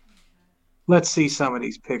 Let's see some of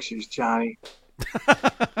these pictures, Johnny.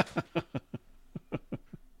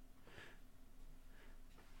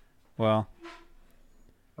 Well.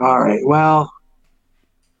 All right. Well,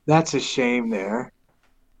 that's a shame there.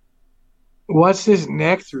 What's this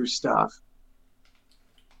neck through stuff?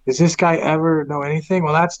 Does this guy ever know anything?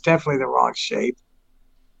 Well, that's definitely the wrong shape.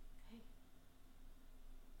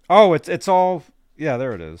 Oh, it's all. Yeah,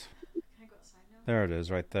 there it is. There it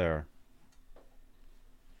is, right there.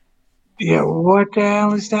 Yeah, what the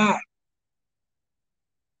hell is that?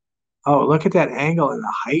 Oh, look at that angle and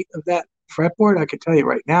the height of that fretboard. I can tell you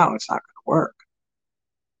right now, it's not going to work.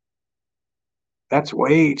 That's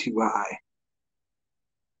way too high.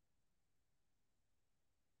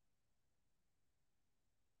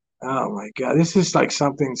 Oh my God, this is like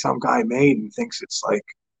something some guy made and thinks it's like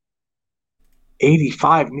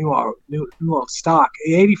 85 new old stock.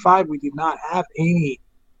 85, we did not have any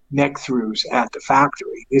neck throughs at the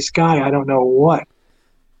factory. This guy, I don't know what.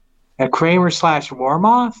 At Kramer /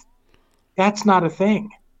 Warmoth, that's not a thing.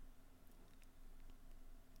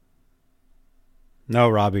 No,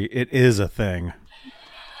 Robbie, it is a thing.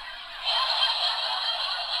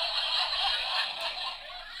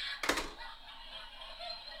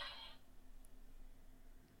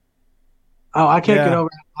 Oh, I can't get over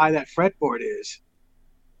how high that fretboard is.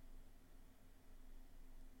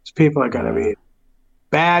 These people are going to be in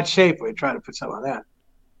bad shape when we try to put something on that.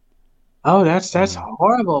 Oh, that's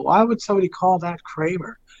horrible. Why would somebody call that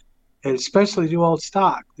Kramer? And especially new old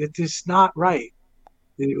stock. It is not right.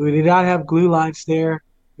 We did not have glue lines there.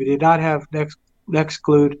 We did not have necks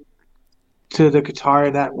glued to the guitar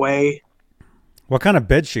in that way. What kind of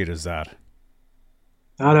bed sheet is that?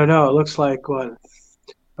 I don't know. It looks like what?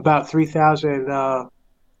 About 3,000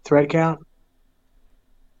 thread count.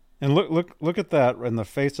 And look at that in the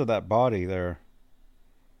face of that body there.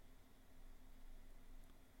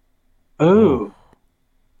 Ooh.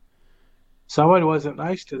 Someone wasn't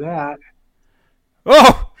nice to that.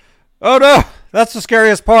 Oh no! That's the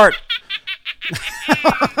scariest part.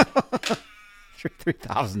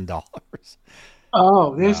 $3,000.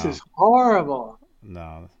 Oh, this is horrible.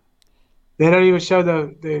 No. They don't even show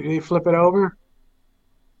they flip it over.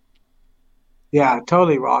 Yeah,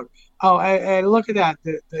 totally wrong. Oh, and look at that.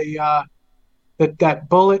 That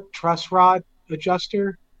bullet truss rod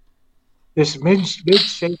adjuster. This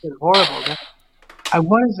mid-shapen horrible. And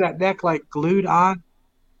what is that neck like glued on?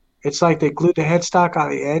 It's like they glued the headstock on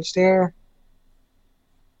the edge there.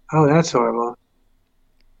 Oh, that's horrible.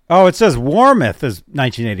 Oh, it says Warmoth is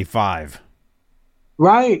 1985.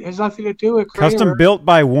 Right. It has nothing to do with Kramer. Custom built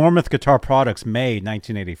by Warmoth Guitar Products, May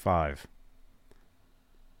 1985.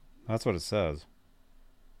 That's what it says.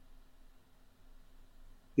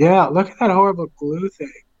 Yeah, look at that horrible glue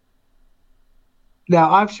thing.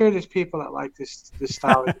 Now, I'm sure there's people that like this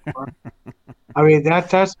style of guitar. I mean,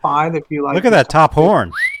 that's fine if you like. Look at that top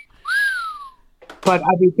horn. But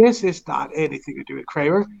I mean, this is not anything to do with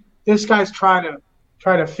Kramer. This guy's trying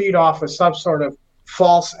to feed off of some sort of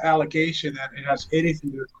false allegation that it has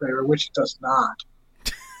anything to do with Kramer, which it does not.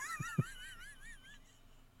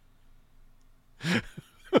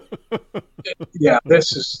 Yeah,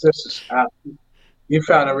 this is you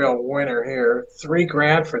found a real winner here.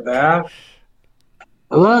 $3,000 for that.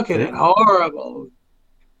 Look at it, horrible.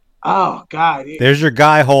 Oh God, there's your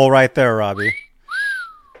guy hole right there, Robbie.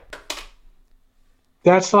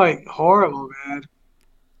 That's like horrible, man.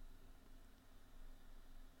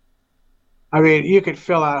 I mean, you could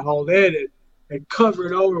fill that hole in and cover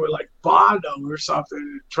it over with like Bondo or something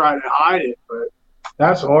and try to hide it, but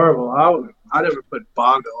that's horrible. I never put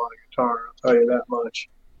Bondo on a guitar. I'll tell you that much.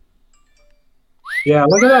 Yeah,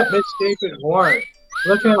 look at that misshapen horn.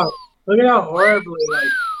 Look how horribly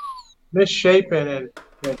like misshapen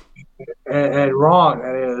and wrong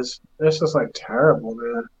that is. This is like terrible,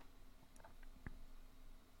 man.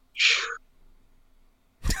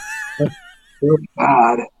 Oh,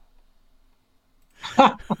 God.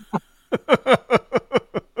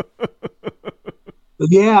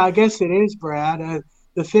 Yeah, I guess it is, Brad.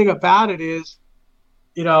 The thing about it is,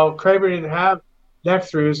 Kramer didn't have neck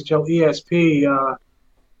throughs until ESP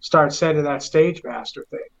started sending that Stage Master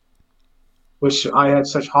thing, which I had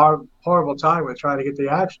such horrible time with trying to get the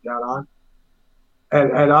action down on.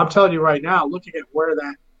 And I'm telling you right now, looking at where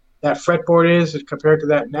that fretboard is compared to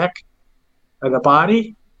that neck and the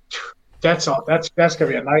body, that's gonna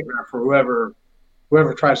be a nightmare for whoever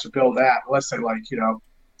tries to build that, unless they like,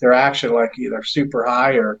 their action like either super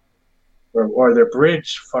high or their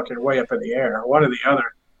bridge fucking way up in the air, one or the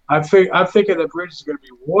other. I'm thinking the bridge is gonna be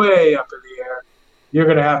way up in the air. You're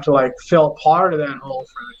gonna have to like fill part of that hole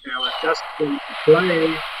for the camera just so you can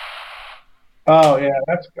play. Oh yeah,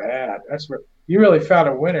 that's bad. That's where you really found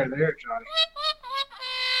a winner there, Johnny.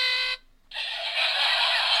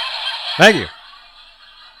 Thank you.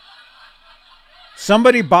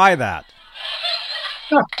 Somebody buy that.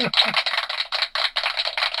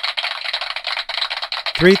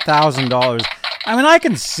 $3,000. I mean, I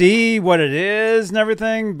can see what it is and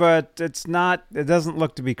everything, but it's not. It doesn't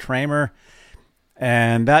look to be Kramer.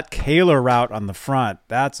 And that Kaler route on the front,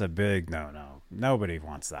 that's a big no-no. Nobody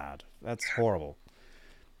wants that. That's horrible.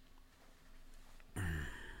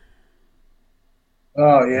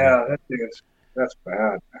 Oh yeah, that's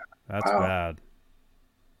bad. That's bad.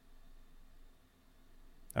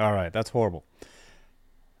 All right, that's horrible.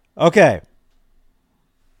 Okay.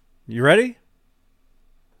 You ready?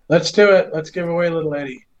 Let's do it. Let's give away little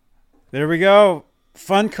Eddie. There we go.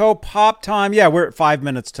 Funko Pop time. Yeah, we're at 5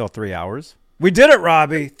 minutes till 3 hours. We did it,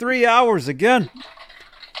 Robbie. 3 hours again.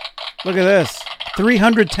 Look at this.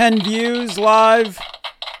 310 views live.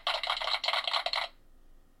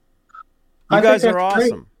 You guys are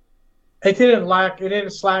awesome. It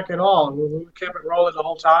didn't slack at all. We kept it rolling the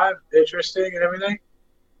whole time. Interesting and everything.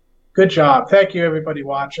 Good job. Thank you, everybody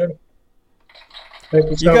watching. Thank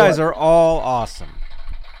you so You guys much. are all awesome.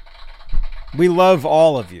 We love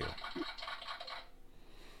all of you.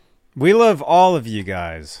 We love all of you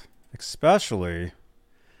guys, especially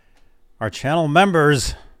our channel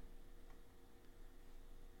members.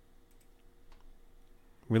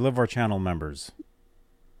 We love our channel members.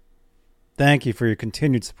 Thank you for your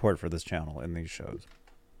continued support for this channel and these shows.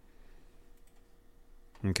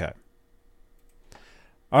 Okay.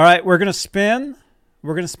 All right, we're going to spin.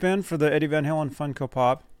 We're going to spin for the Eddie Van Halen Funko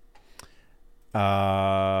Pop.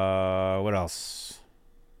 What else?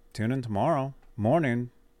 Tune in tomorrow morning.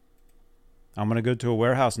 I'm going to go to a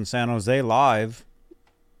warehouse in San Jose live.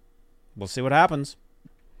 We'll see what happens.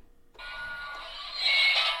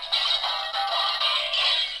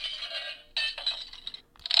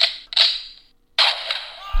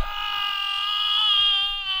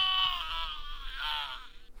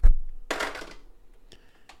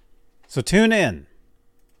 So tune in.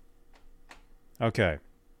 Okay.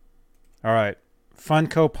 All right.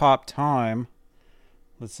 Funko Pop time.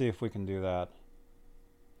 Let's see if we can do that.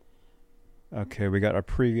 Okay, we got our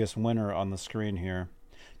previous winner on the screen here.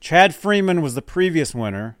 Chad Freeman was the previous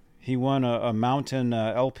winner. He won a Mountain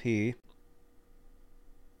LP.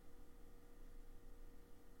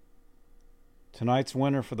 Tonight's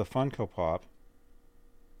winner for the Funko Pop.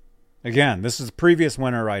 Again, this is the previous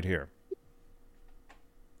winner right here.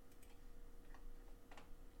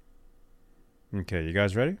 Okay, you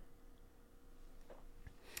guys ready?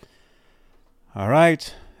 All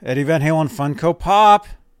right. Eddie Van Halen Funko Pop.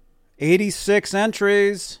 86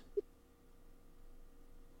 entries.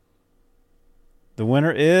 The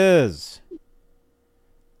winner is...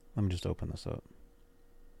 Let me just open this up.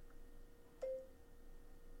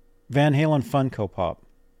 Van Halen Funko Pop.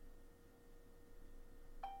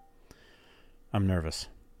 I'm nervous.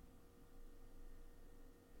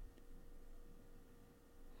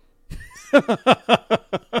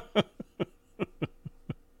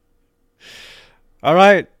 All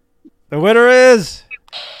right. The winner is...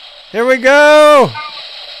 Here we go.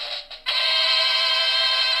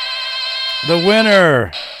 The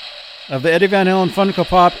winner of the Eddie Van Halen Funko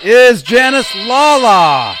Pop is Janice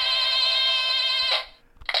Lala.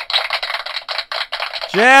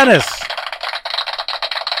 Janice.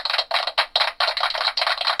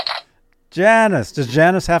 Janice. Does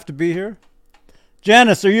Janice have to be here?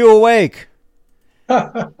 Janice, are you awake?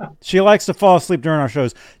 She likes to fall asleep during our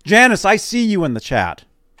shows. Janice, I see you in the chat.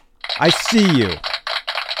 I see you.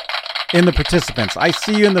 In the participants. I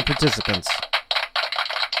see you in the participants.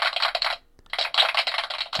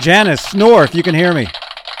 Janice, snore if you can hear me.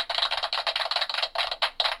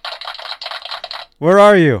 Where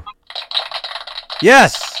are you?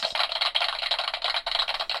 Yes!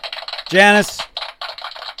 Janice,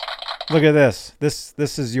 look at this.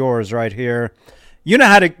 This is yours right here. You know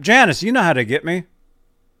how to... Janice, you know how to get me.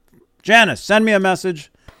 Janice, send me a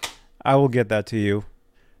message. I will get that to you.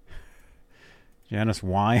 Janice,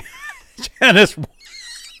 why? Janice,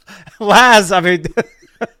 Laz, I mean,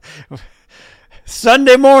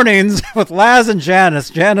 Sunday mornings with Laz and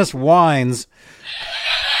Janice. Janice whines.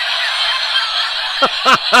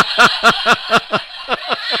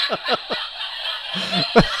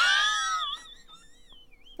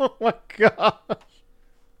 Oh my gosh.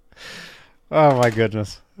 Oh my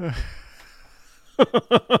goodness.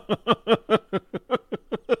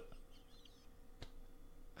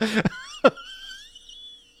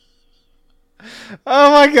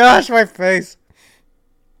 Oh my gosh, my face.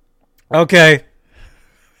 Okay.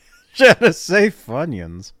 Janice, say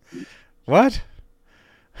Funyuns. What?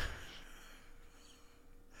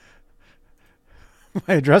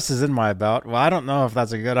 My address is in my about. Well, I don't know if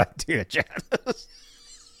that's a good idea, Janice.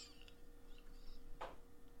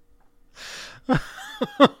 Do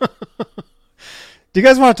you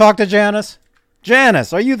guys want to talk to Janice?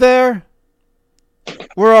 Janice, are you there?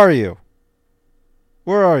 Where are you?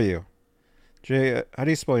 Where are you? How do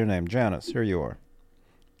you spell your name? Janice, here you are.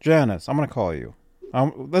 Janice, I'm going to call you.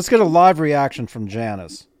 Let's get a live reaction from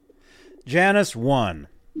Janice. Janice won.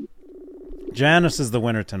 Janice is the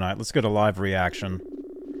winner tonight. Let's get a live reaction.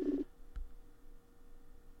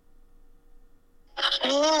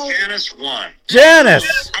 Janice won.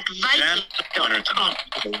 Janice! Janice winner tonight.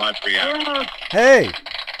 Live reaction. Hey.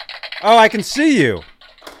 Oh, I can see you.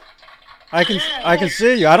 I can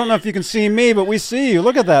see you. I don't know if you can see me, but we see you.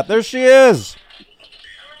 Look at that. There she is.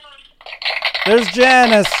 There's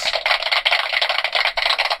Janice.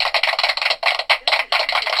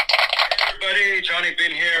 Everybody, Johnny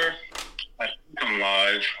Bean here. I'm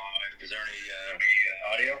live. Is there any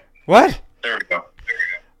audio? What? There we go.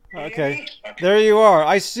 Okay. There you are.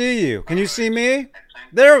 I see you. Can you see me?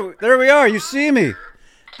 There we are. You see me.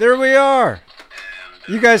 There we are.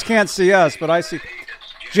 You guys can't see us, but I see.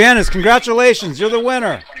 Janice, congratulations. You're the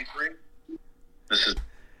winner. This is.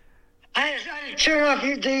 I turned off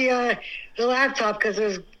the laptop because it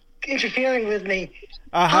was interfering with me.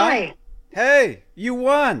 Hi. Hey, you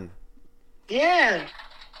won. Yeah.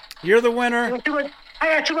 You're the winner. I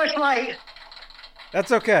got too much light.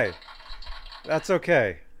 That's okay. That's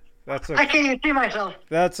okay. That's okay. I can't even see myself.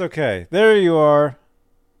 That's okay. There you are.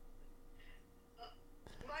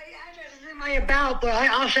 My address is in my about, but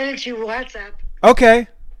I'll send it to you WhatsApp. Okay.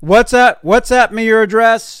 WhatsApp me your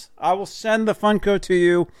address. I will send the Funko to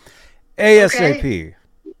you ASAP. Okay.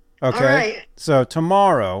 All right. So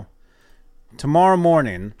tomorrow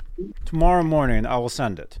morning, I will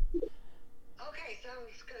send it. Okay,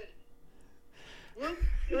 sounds good.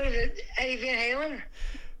 What is it? Eddie Van Halen?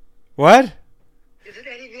 What? Is it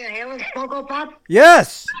Eddie Van Halen Funko Pop?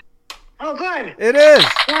 Yes. Oh, good. It is.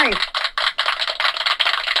 Nice.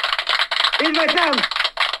 Here's my thumb.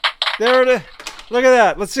 There it is. Look at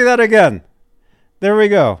that. Let's see that again. There we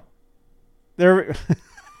go.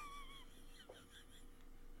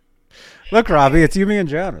 Look, Robbie, it's you, me, and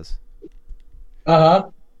Janice. Uh-huh.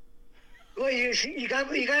 Well, you got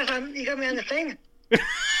me on the thing?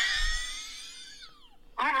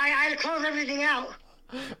 I had to close everything out.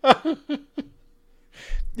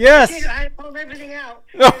 Yes. I had to close everything out.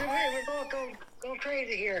 We're going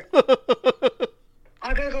crazy here.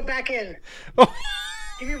 I'm going to go back in.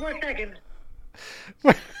 Give me 1 second.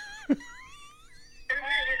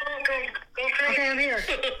 Okay, I'm here.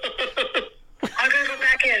 I'm going to go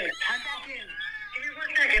back in. I'm back in. Give me 1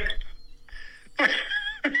 second.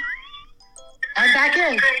 I'm back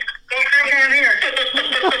in. Okay, I'm here.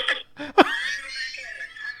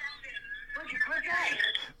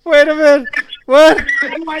 Wait a minute. What?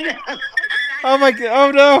 Oh my God.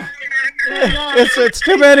 Oh no. It's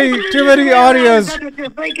too many audios.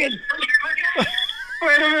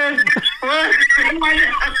 Wait a minute. What?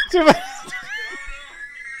 Too many.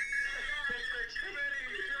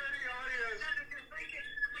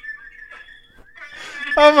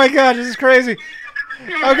 Oh my God, this is crazy.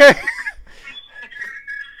 Okay.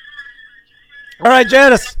 All right,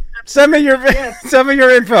 Janice, send me your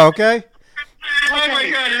info, okay? Oh my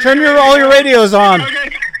God. Turn all your radios on.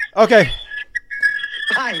 Okay.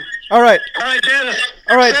 Hi. All right. All right, Janice.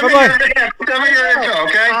 All right, bye-bye. Send me your info,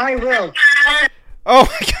 okay? I will. Oh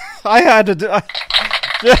my God, I had to do.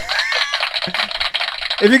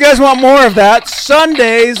 If you guys want more of that,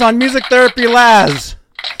 Sundays on Music Therapy Laz.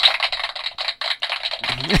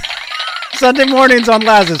 Sunday mornings on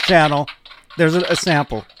Laz's channel. There's a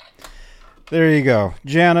sample. There you go.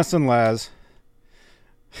 Janice and Laz.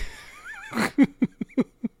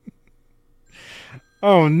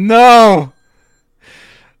 Oh no.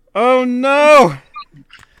 Oh no.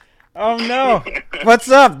 Oh no. What's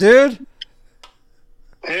up, dude?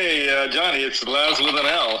 Hey, Johnny, it's Laz with an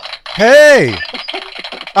L. Hey.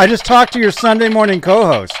 I just talked to your Sunday morning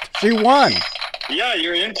co-host. She won. Yeah,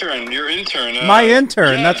 your intern. My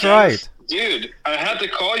intern, yeah, that's Janice, right. Dude, I had to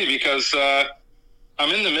call you because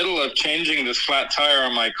I'm in the middle of changing this flat tire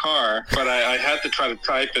on my car, but I had to try to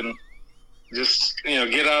type and just,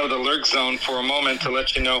 get out of the lurk zone for a moment to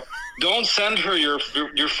let you know. Don't send her your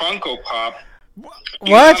Funko Pop.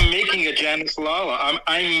 What? I'm making a Janice Lala.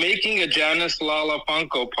 I'm making a Janice Lala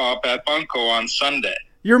Funko Pop at Funko on Sunday.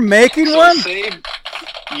 You're making So one?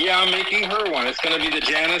 Yeah, I'm making her one. It's going to be the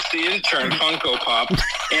Janice the Intern Funko Pop,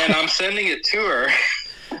 and I'm sending it to her.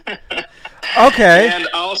 Okay. And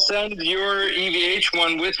I'll send your EVH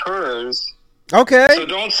one with hers. Okay. So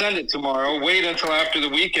don't send it tomorrow. Wait until after the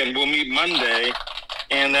weekend. We'll meet Monday,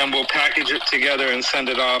 and then we'll package it together and send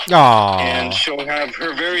it off. Aww. And she'll have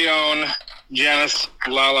her very own Janice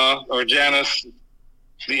Lala, or Janice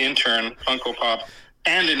the Intern Funko Pop,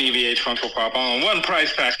 and an EVH Funko Pop all in one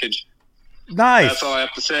prize package. Nice. That's all I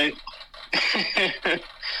have to say.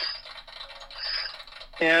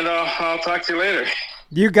 And I'll talk to you later.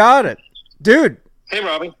 You got it. Dude. Hey,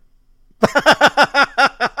 Robbie.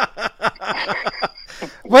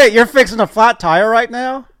 Wait, you're fixing a flat tire right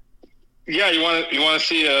now? Yeah, you want to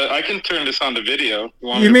see? I can turn this on the video.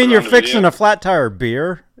 You mean you're fixing a flat tire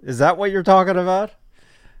beer? Is that what you're talking about?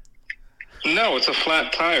 No, it's a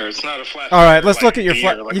flat tire. It's not a flat. All right, let's look at your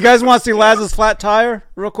flat. You guys want to see Laz's flat tire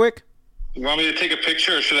real quick? You want me to take a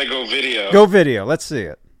picture or should I go video? Go video. Let's see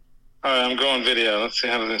it. All right, I'm going video. Let's see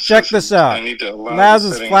how this. Check this out. I need to allow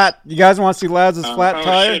Laz's flat. You guys want to see Laz's flat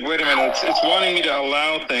tire? Shit, wait a minute. It's wanting me to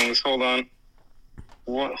allow things. Hold on.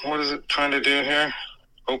 What is it trying to do here?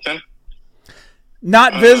 Open.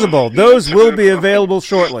 Not visible. Those will be available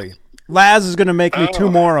shortly. Laz is going to make me 2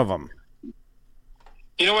 more of them.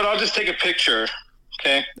 You know what? I'll just take a picture.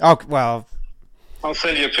 Okay. Oh well. I'll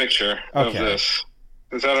send you a picture of this.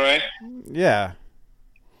 Is that all right? Yeah.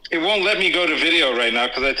 It won't let me go to video right now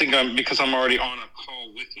because I'm already on a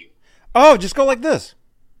call with you. Oh, just go like this.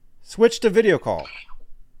 Switch to video call.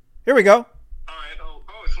 Here we go. All right. Oh,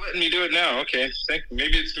 it's letting me do it now. Okay.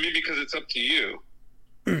 Maybe it's because it's up to you.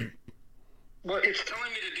 Well, it's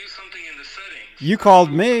telling me to do something in the settings. You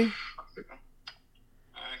called me.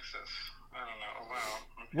 Access. I don't know. Allow.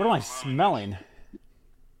 What am I smelling?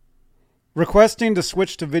 Requesting to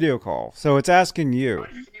switch to video call. So it's asking you.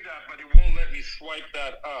 I see that, but it won't let me swipe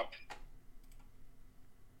that up.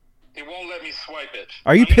 It won't let me swipe it.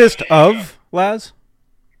 Are you pissed of, Laz?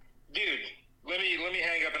 Dude, let me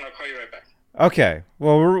hang up and I'll call you right back. Okay.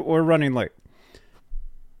 Well, we're running late.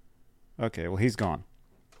 Okay. Well, he's gone.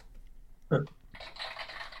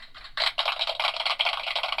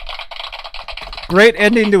 Great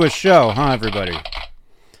ending to a show, huh, everybody?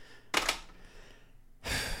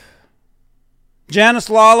 Janice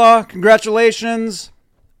Lala, congratulations.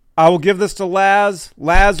 I will give this to Laz.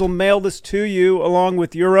 Laz will mail this to you along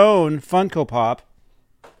with your own Funko Pop.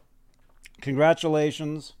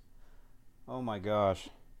 Congratulations. Oh my gosh.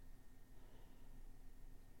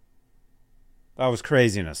 That was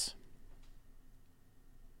craziness.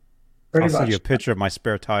 I'll send you a picture of my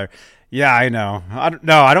spare tire. Yeah, I know. I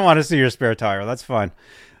don't want to see your spare tire. That's fine.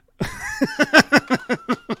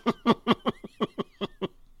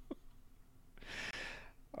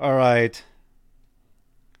 All right.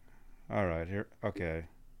 Here. Okay.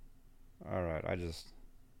 All right.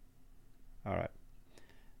 All right.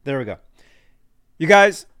 There we go. You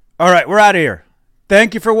guys. All right. We're out of here.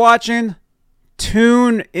 Thank you for watching.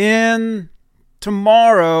 Tune in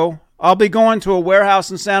tomorrow. I'll be going to a warehouse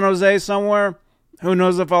in San Jose somewhere. Who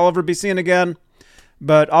knows if I'll ever be seen again.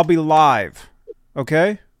 But I'll be live.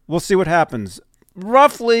 Okay? We'll see what happens.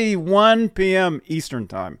 Roughly 1 p.m. Eastern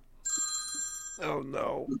time. Oh,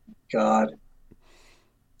 no. God.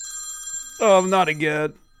 Oh, not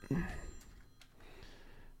again.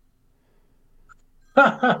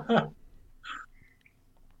 What?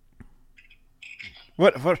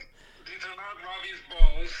 These are not Robbie's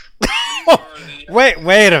balls.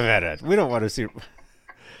 Wait a minute. We don't want to see.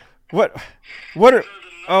 What are?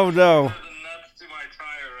 Oh no.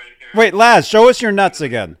 Wait, Laz, show us your nuts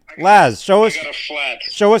again. Laz, show us. I got a flat.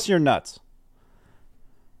 Show us your nuts.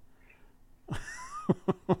 Right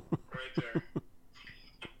there.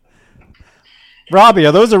 Robbie,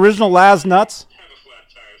 are those original Laz nuts? I have a flat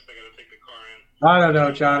tire, so I gotta take the car in. I don't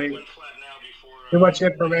know, Johnny. Went flat now before, Too much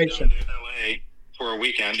information. down to LA for a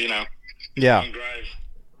weekend, you know. Yeah. Long drive.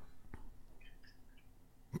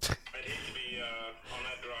 I'd hate to be on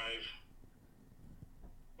that drive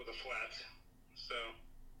with a flat.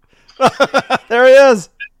 So. There he is.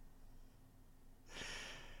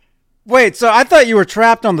 Wait, so I thought you were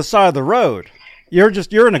trapped on the side of the road. You're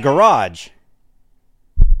in a garage.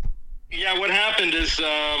 Yeah, what happened is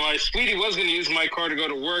my sweetie was going to use my car to go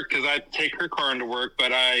to work because I'd take her car into work,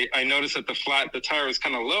 but I noticed that the tire was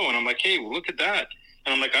kind of low, and I'm like, hey, look at that.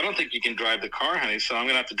 And I'm like, I don't think you can drive the car, honey, so I'm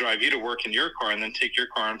going to have to drive you to work in your car and then take your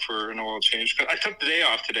car in for an oil change. I took the day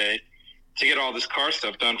off today to get all this car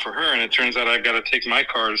stuff done for her, and it turns out I've got to take my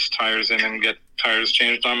car's tires in and get tires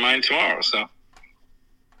changed on mine tomorrow, so.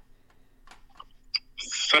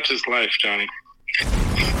 Such is life, Johnny.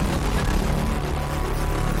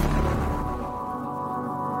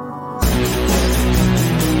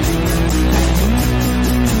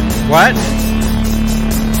 What?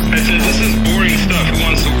 I said, this is boring stuff. Who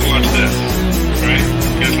wants to watch this? Right?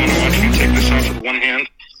 You guys want to watch me take this off with one hand?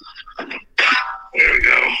 There we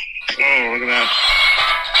go. Oh, look at that.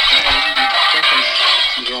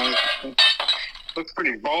 Looks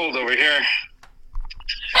pretty bold over here.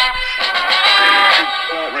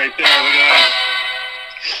 Right there, look at that.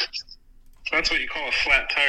 That's what you call a flat tire.